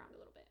skipped around a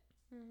little bit.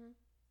 Mm-hmm.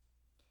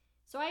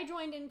 So I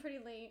joined in pretty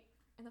late,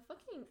 and the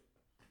fucking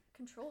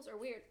controls are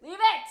weird. Leave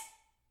it!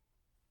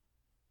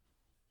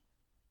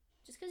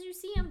 Just because you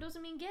see them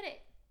doesn't mean get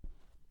it.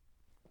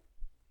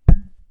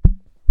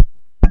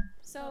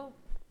 So,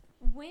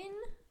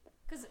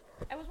 because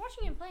I was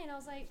watching him play, and I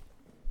was like,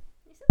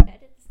 he's so bad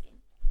at this game.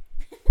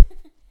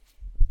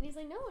 And he's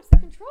like, no, it's the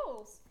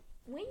controls.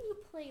 When you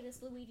play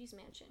this Luigi's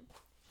Mansion,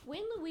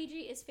 when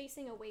Luigi is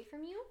facing away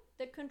from you,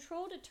 the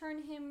control to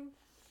turn him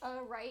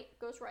right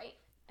goes right,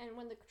 and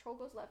when the control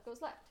goes left,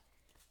 goes left.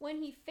 When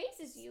he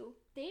faces you,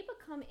 they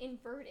become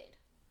inverted.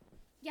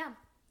 Yeah.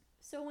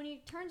 So when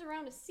he turns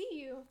around to see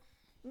you,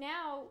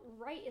 now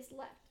right is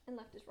left and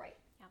left is right.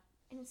 Yeah.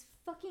 And it's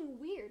fucking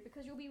weird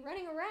because you'll be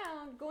running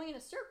around going in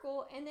a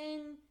circle and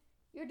then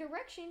your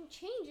direction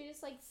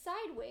changes like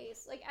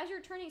sideways. Like as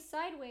you're turning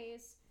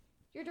sideways,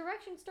 your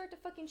directions start to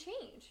fucking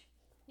change.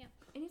 Yeah.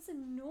 And it's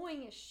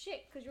annoying as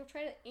shit because you'll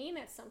try to aim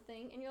at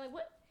something and you're like,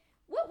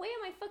 what way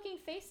am I fucking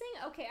facing?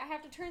 Okay, I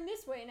have to turn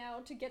this way now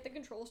to get the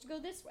controls to go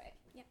this way.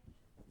 Yeah.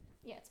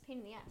 Yeah, it's a pain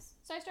in the ass.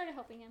 So I started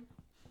helping him,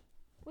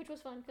 which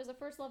was fun because the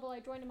first level I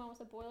joined him on was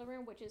a boiler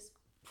room, which is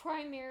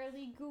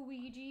primarily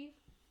Gooigi,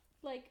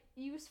 like,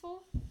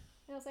 useful. And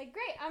I was like,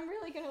 great, I'm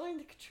really gonna learn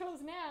the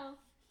controls now.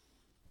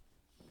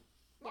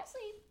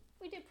 Mostly,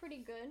 we did pretty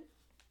good.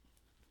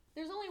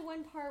 There's only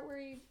one part where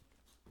he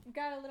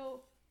got a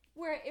little,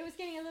 where it was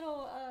getting a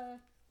little,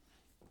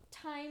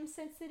 time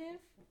sensitive,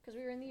 because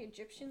we were in the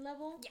Egyptian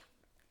level.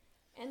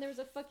 Yeah. And there was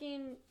a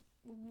fucking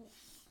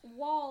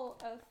wall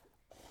of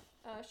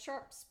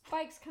sharp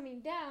spikes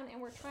coming down,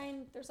 and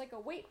there's like a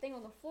weight thing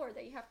on the floor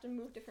that you have to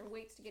move different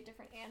weights to get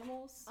different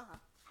animals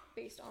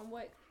based on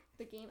what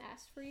the game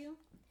asked for you.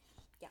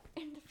 Yeah.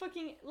 And the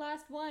fucking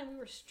last one, we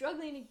were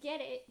struggling to get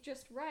it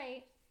just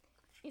right,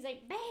 He's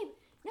like, babe,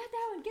 not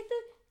that one. Get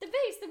the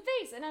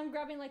vase. And I'm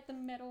grabbing like the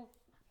metal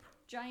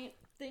giant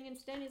thing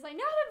instead. He's like,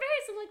 no, the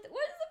vase. I'm like,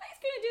 what is the vase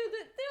gonna do?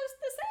 They're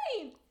the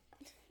same.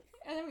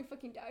 And then we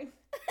fucking died.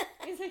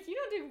 He's like, you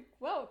don't do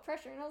well with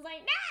pressure. And I was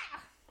like, nah.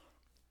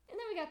 And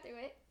then we got through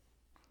it.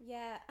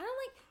 Yeah, I don't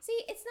like.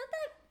 See, it's not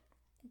that.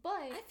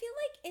 But I feel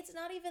like it's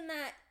not even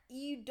that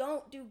you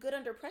don't do good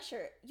under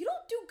pressure. You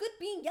don't do good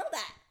being yelled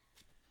at.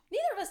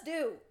 Neither of us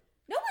do.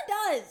 No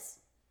one does.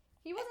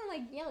 he wasn't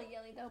like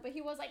yelly though. But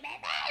he was like,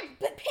 babe.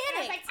 But panicked. And I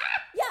was like,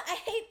 ah! Yeah, I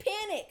hate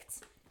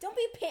panicked.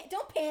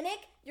 Don't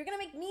panic. You're gonna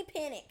make me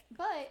panic.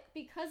 But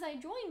because I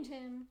joined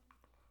him,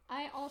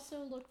 I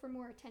also look for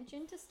more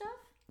attention to stuff.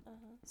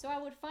 So I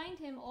would find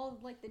him all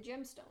of, like, the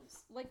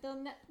gemstones. Like,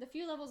 the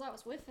few levels I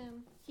was with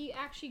him, he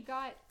actually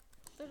got...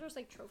 There's,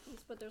 like,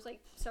 trophies, but there's, like,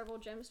 several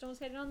gemstones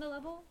hidden on the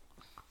level.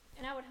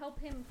 And I would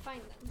help him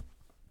find them.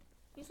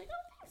 He's like,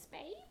 oh, thanks,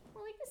 babe.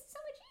 Well, like, this is so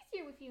much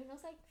easier with you. And I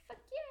was like, fuck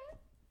yeah.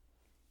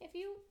 If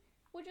you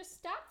would just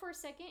stop for a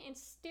second and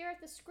stare at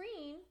the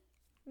screen,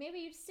 maybe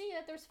you'd see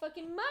that there's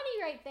fucking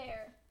money right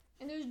there.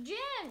 And there's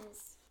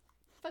gems.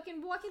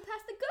 Fucking walking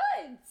past the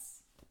goods.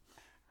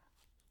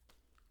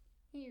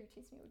 He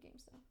irritates me with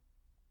games, though.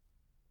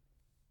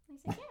 And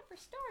he's like, yeah, for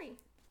story.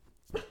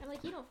 I'm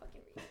like, you don't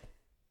fucking read.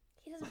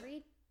 He doesn't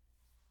read?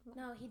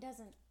 No, he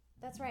doesn't.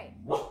 That's right.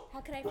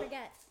 How could I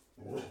forget?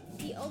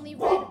 He only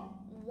read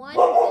one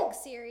book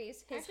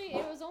series. Actually,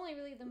 it was only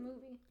really the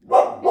movie.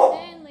 And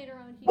then later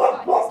on, he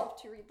got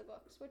himself to read the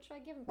books, which I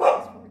give him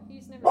credit for.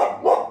 He's never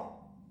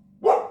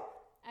read.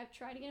 I've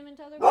tried to get him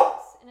into other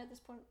books, and at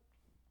this point,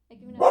 like,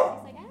 even though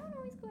he's like, I don't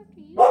always go after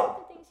you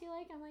with the things you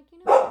like, I'm like, you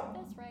know what?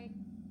 That's right.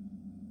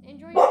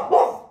 Enjoy your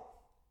books.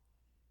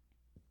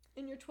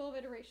 In your 12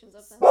 iterations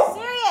of them.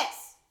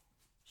 Serious!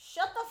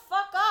 Shut the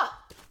fuck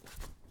up!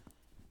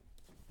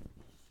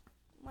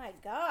 My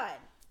God.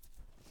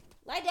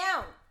 Lie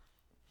down.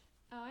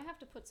 Oh, I have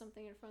to put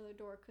something in front of the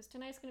door, because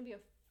tonight's going to be a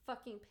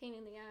fucking pain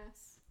in the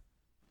ass.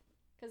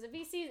 Because if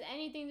he sees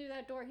anything through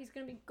that door, he's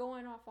going to be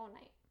going off all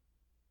night.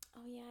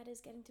 Oh, yeah, it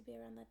is getting to be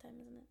around that time,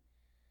 isn't it?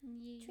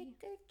 Yeah.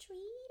 Trick or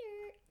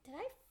treater.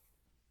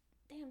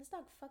 Damn, this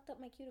dog fucked up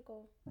my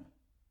cuticle.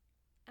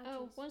 Ouchies.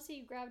 Oh, once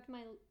he grabbed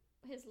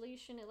his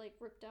leash and it, like,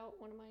 ripped out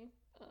one of my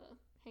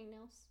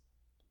hangnails.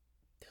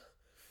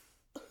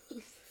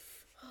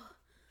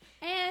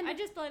 And I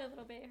just bled a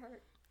little bit. It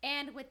hurt.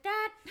 and with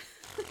that,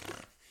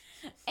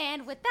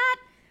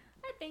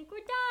 I think we're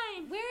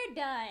done. we're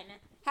done.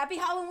 Happy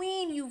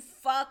Halloween, you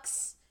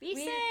fucks. Be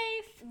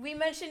safe. We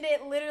mentioned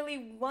it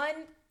literally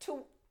 1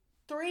 to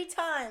 3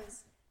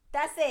 times.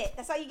 That's it.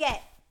 That's all you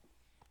get.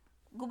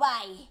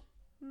 Goodbye.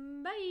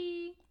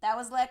 Bye. That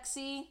was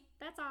Lexi.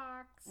 That's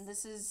Ox. And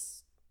this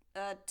is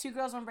 2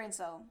 Girls, 1 Brain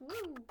Cell.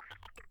 Woo.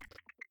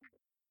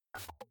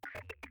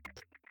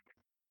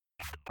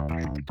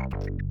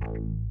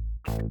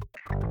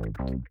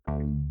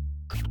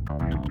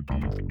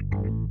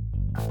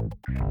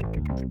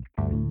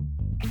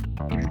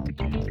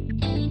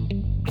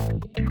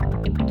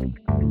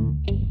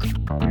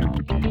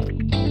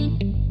 Thank you.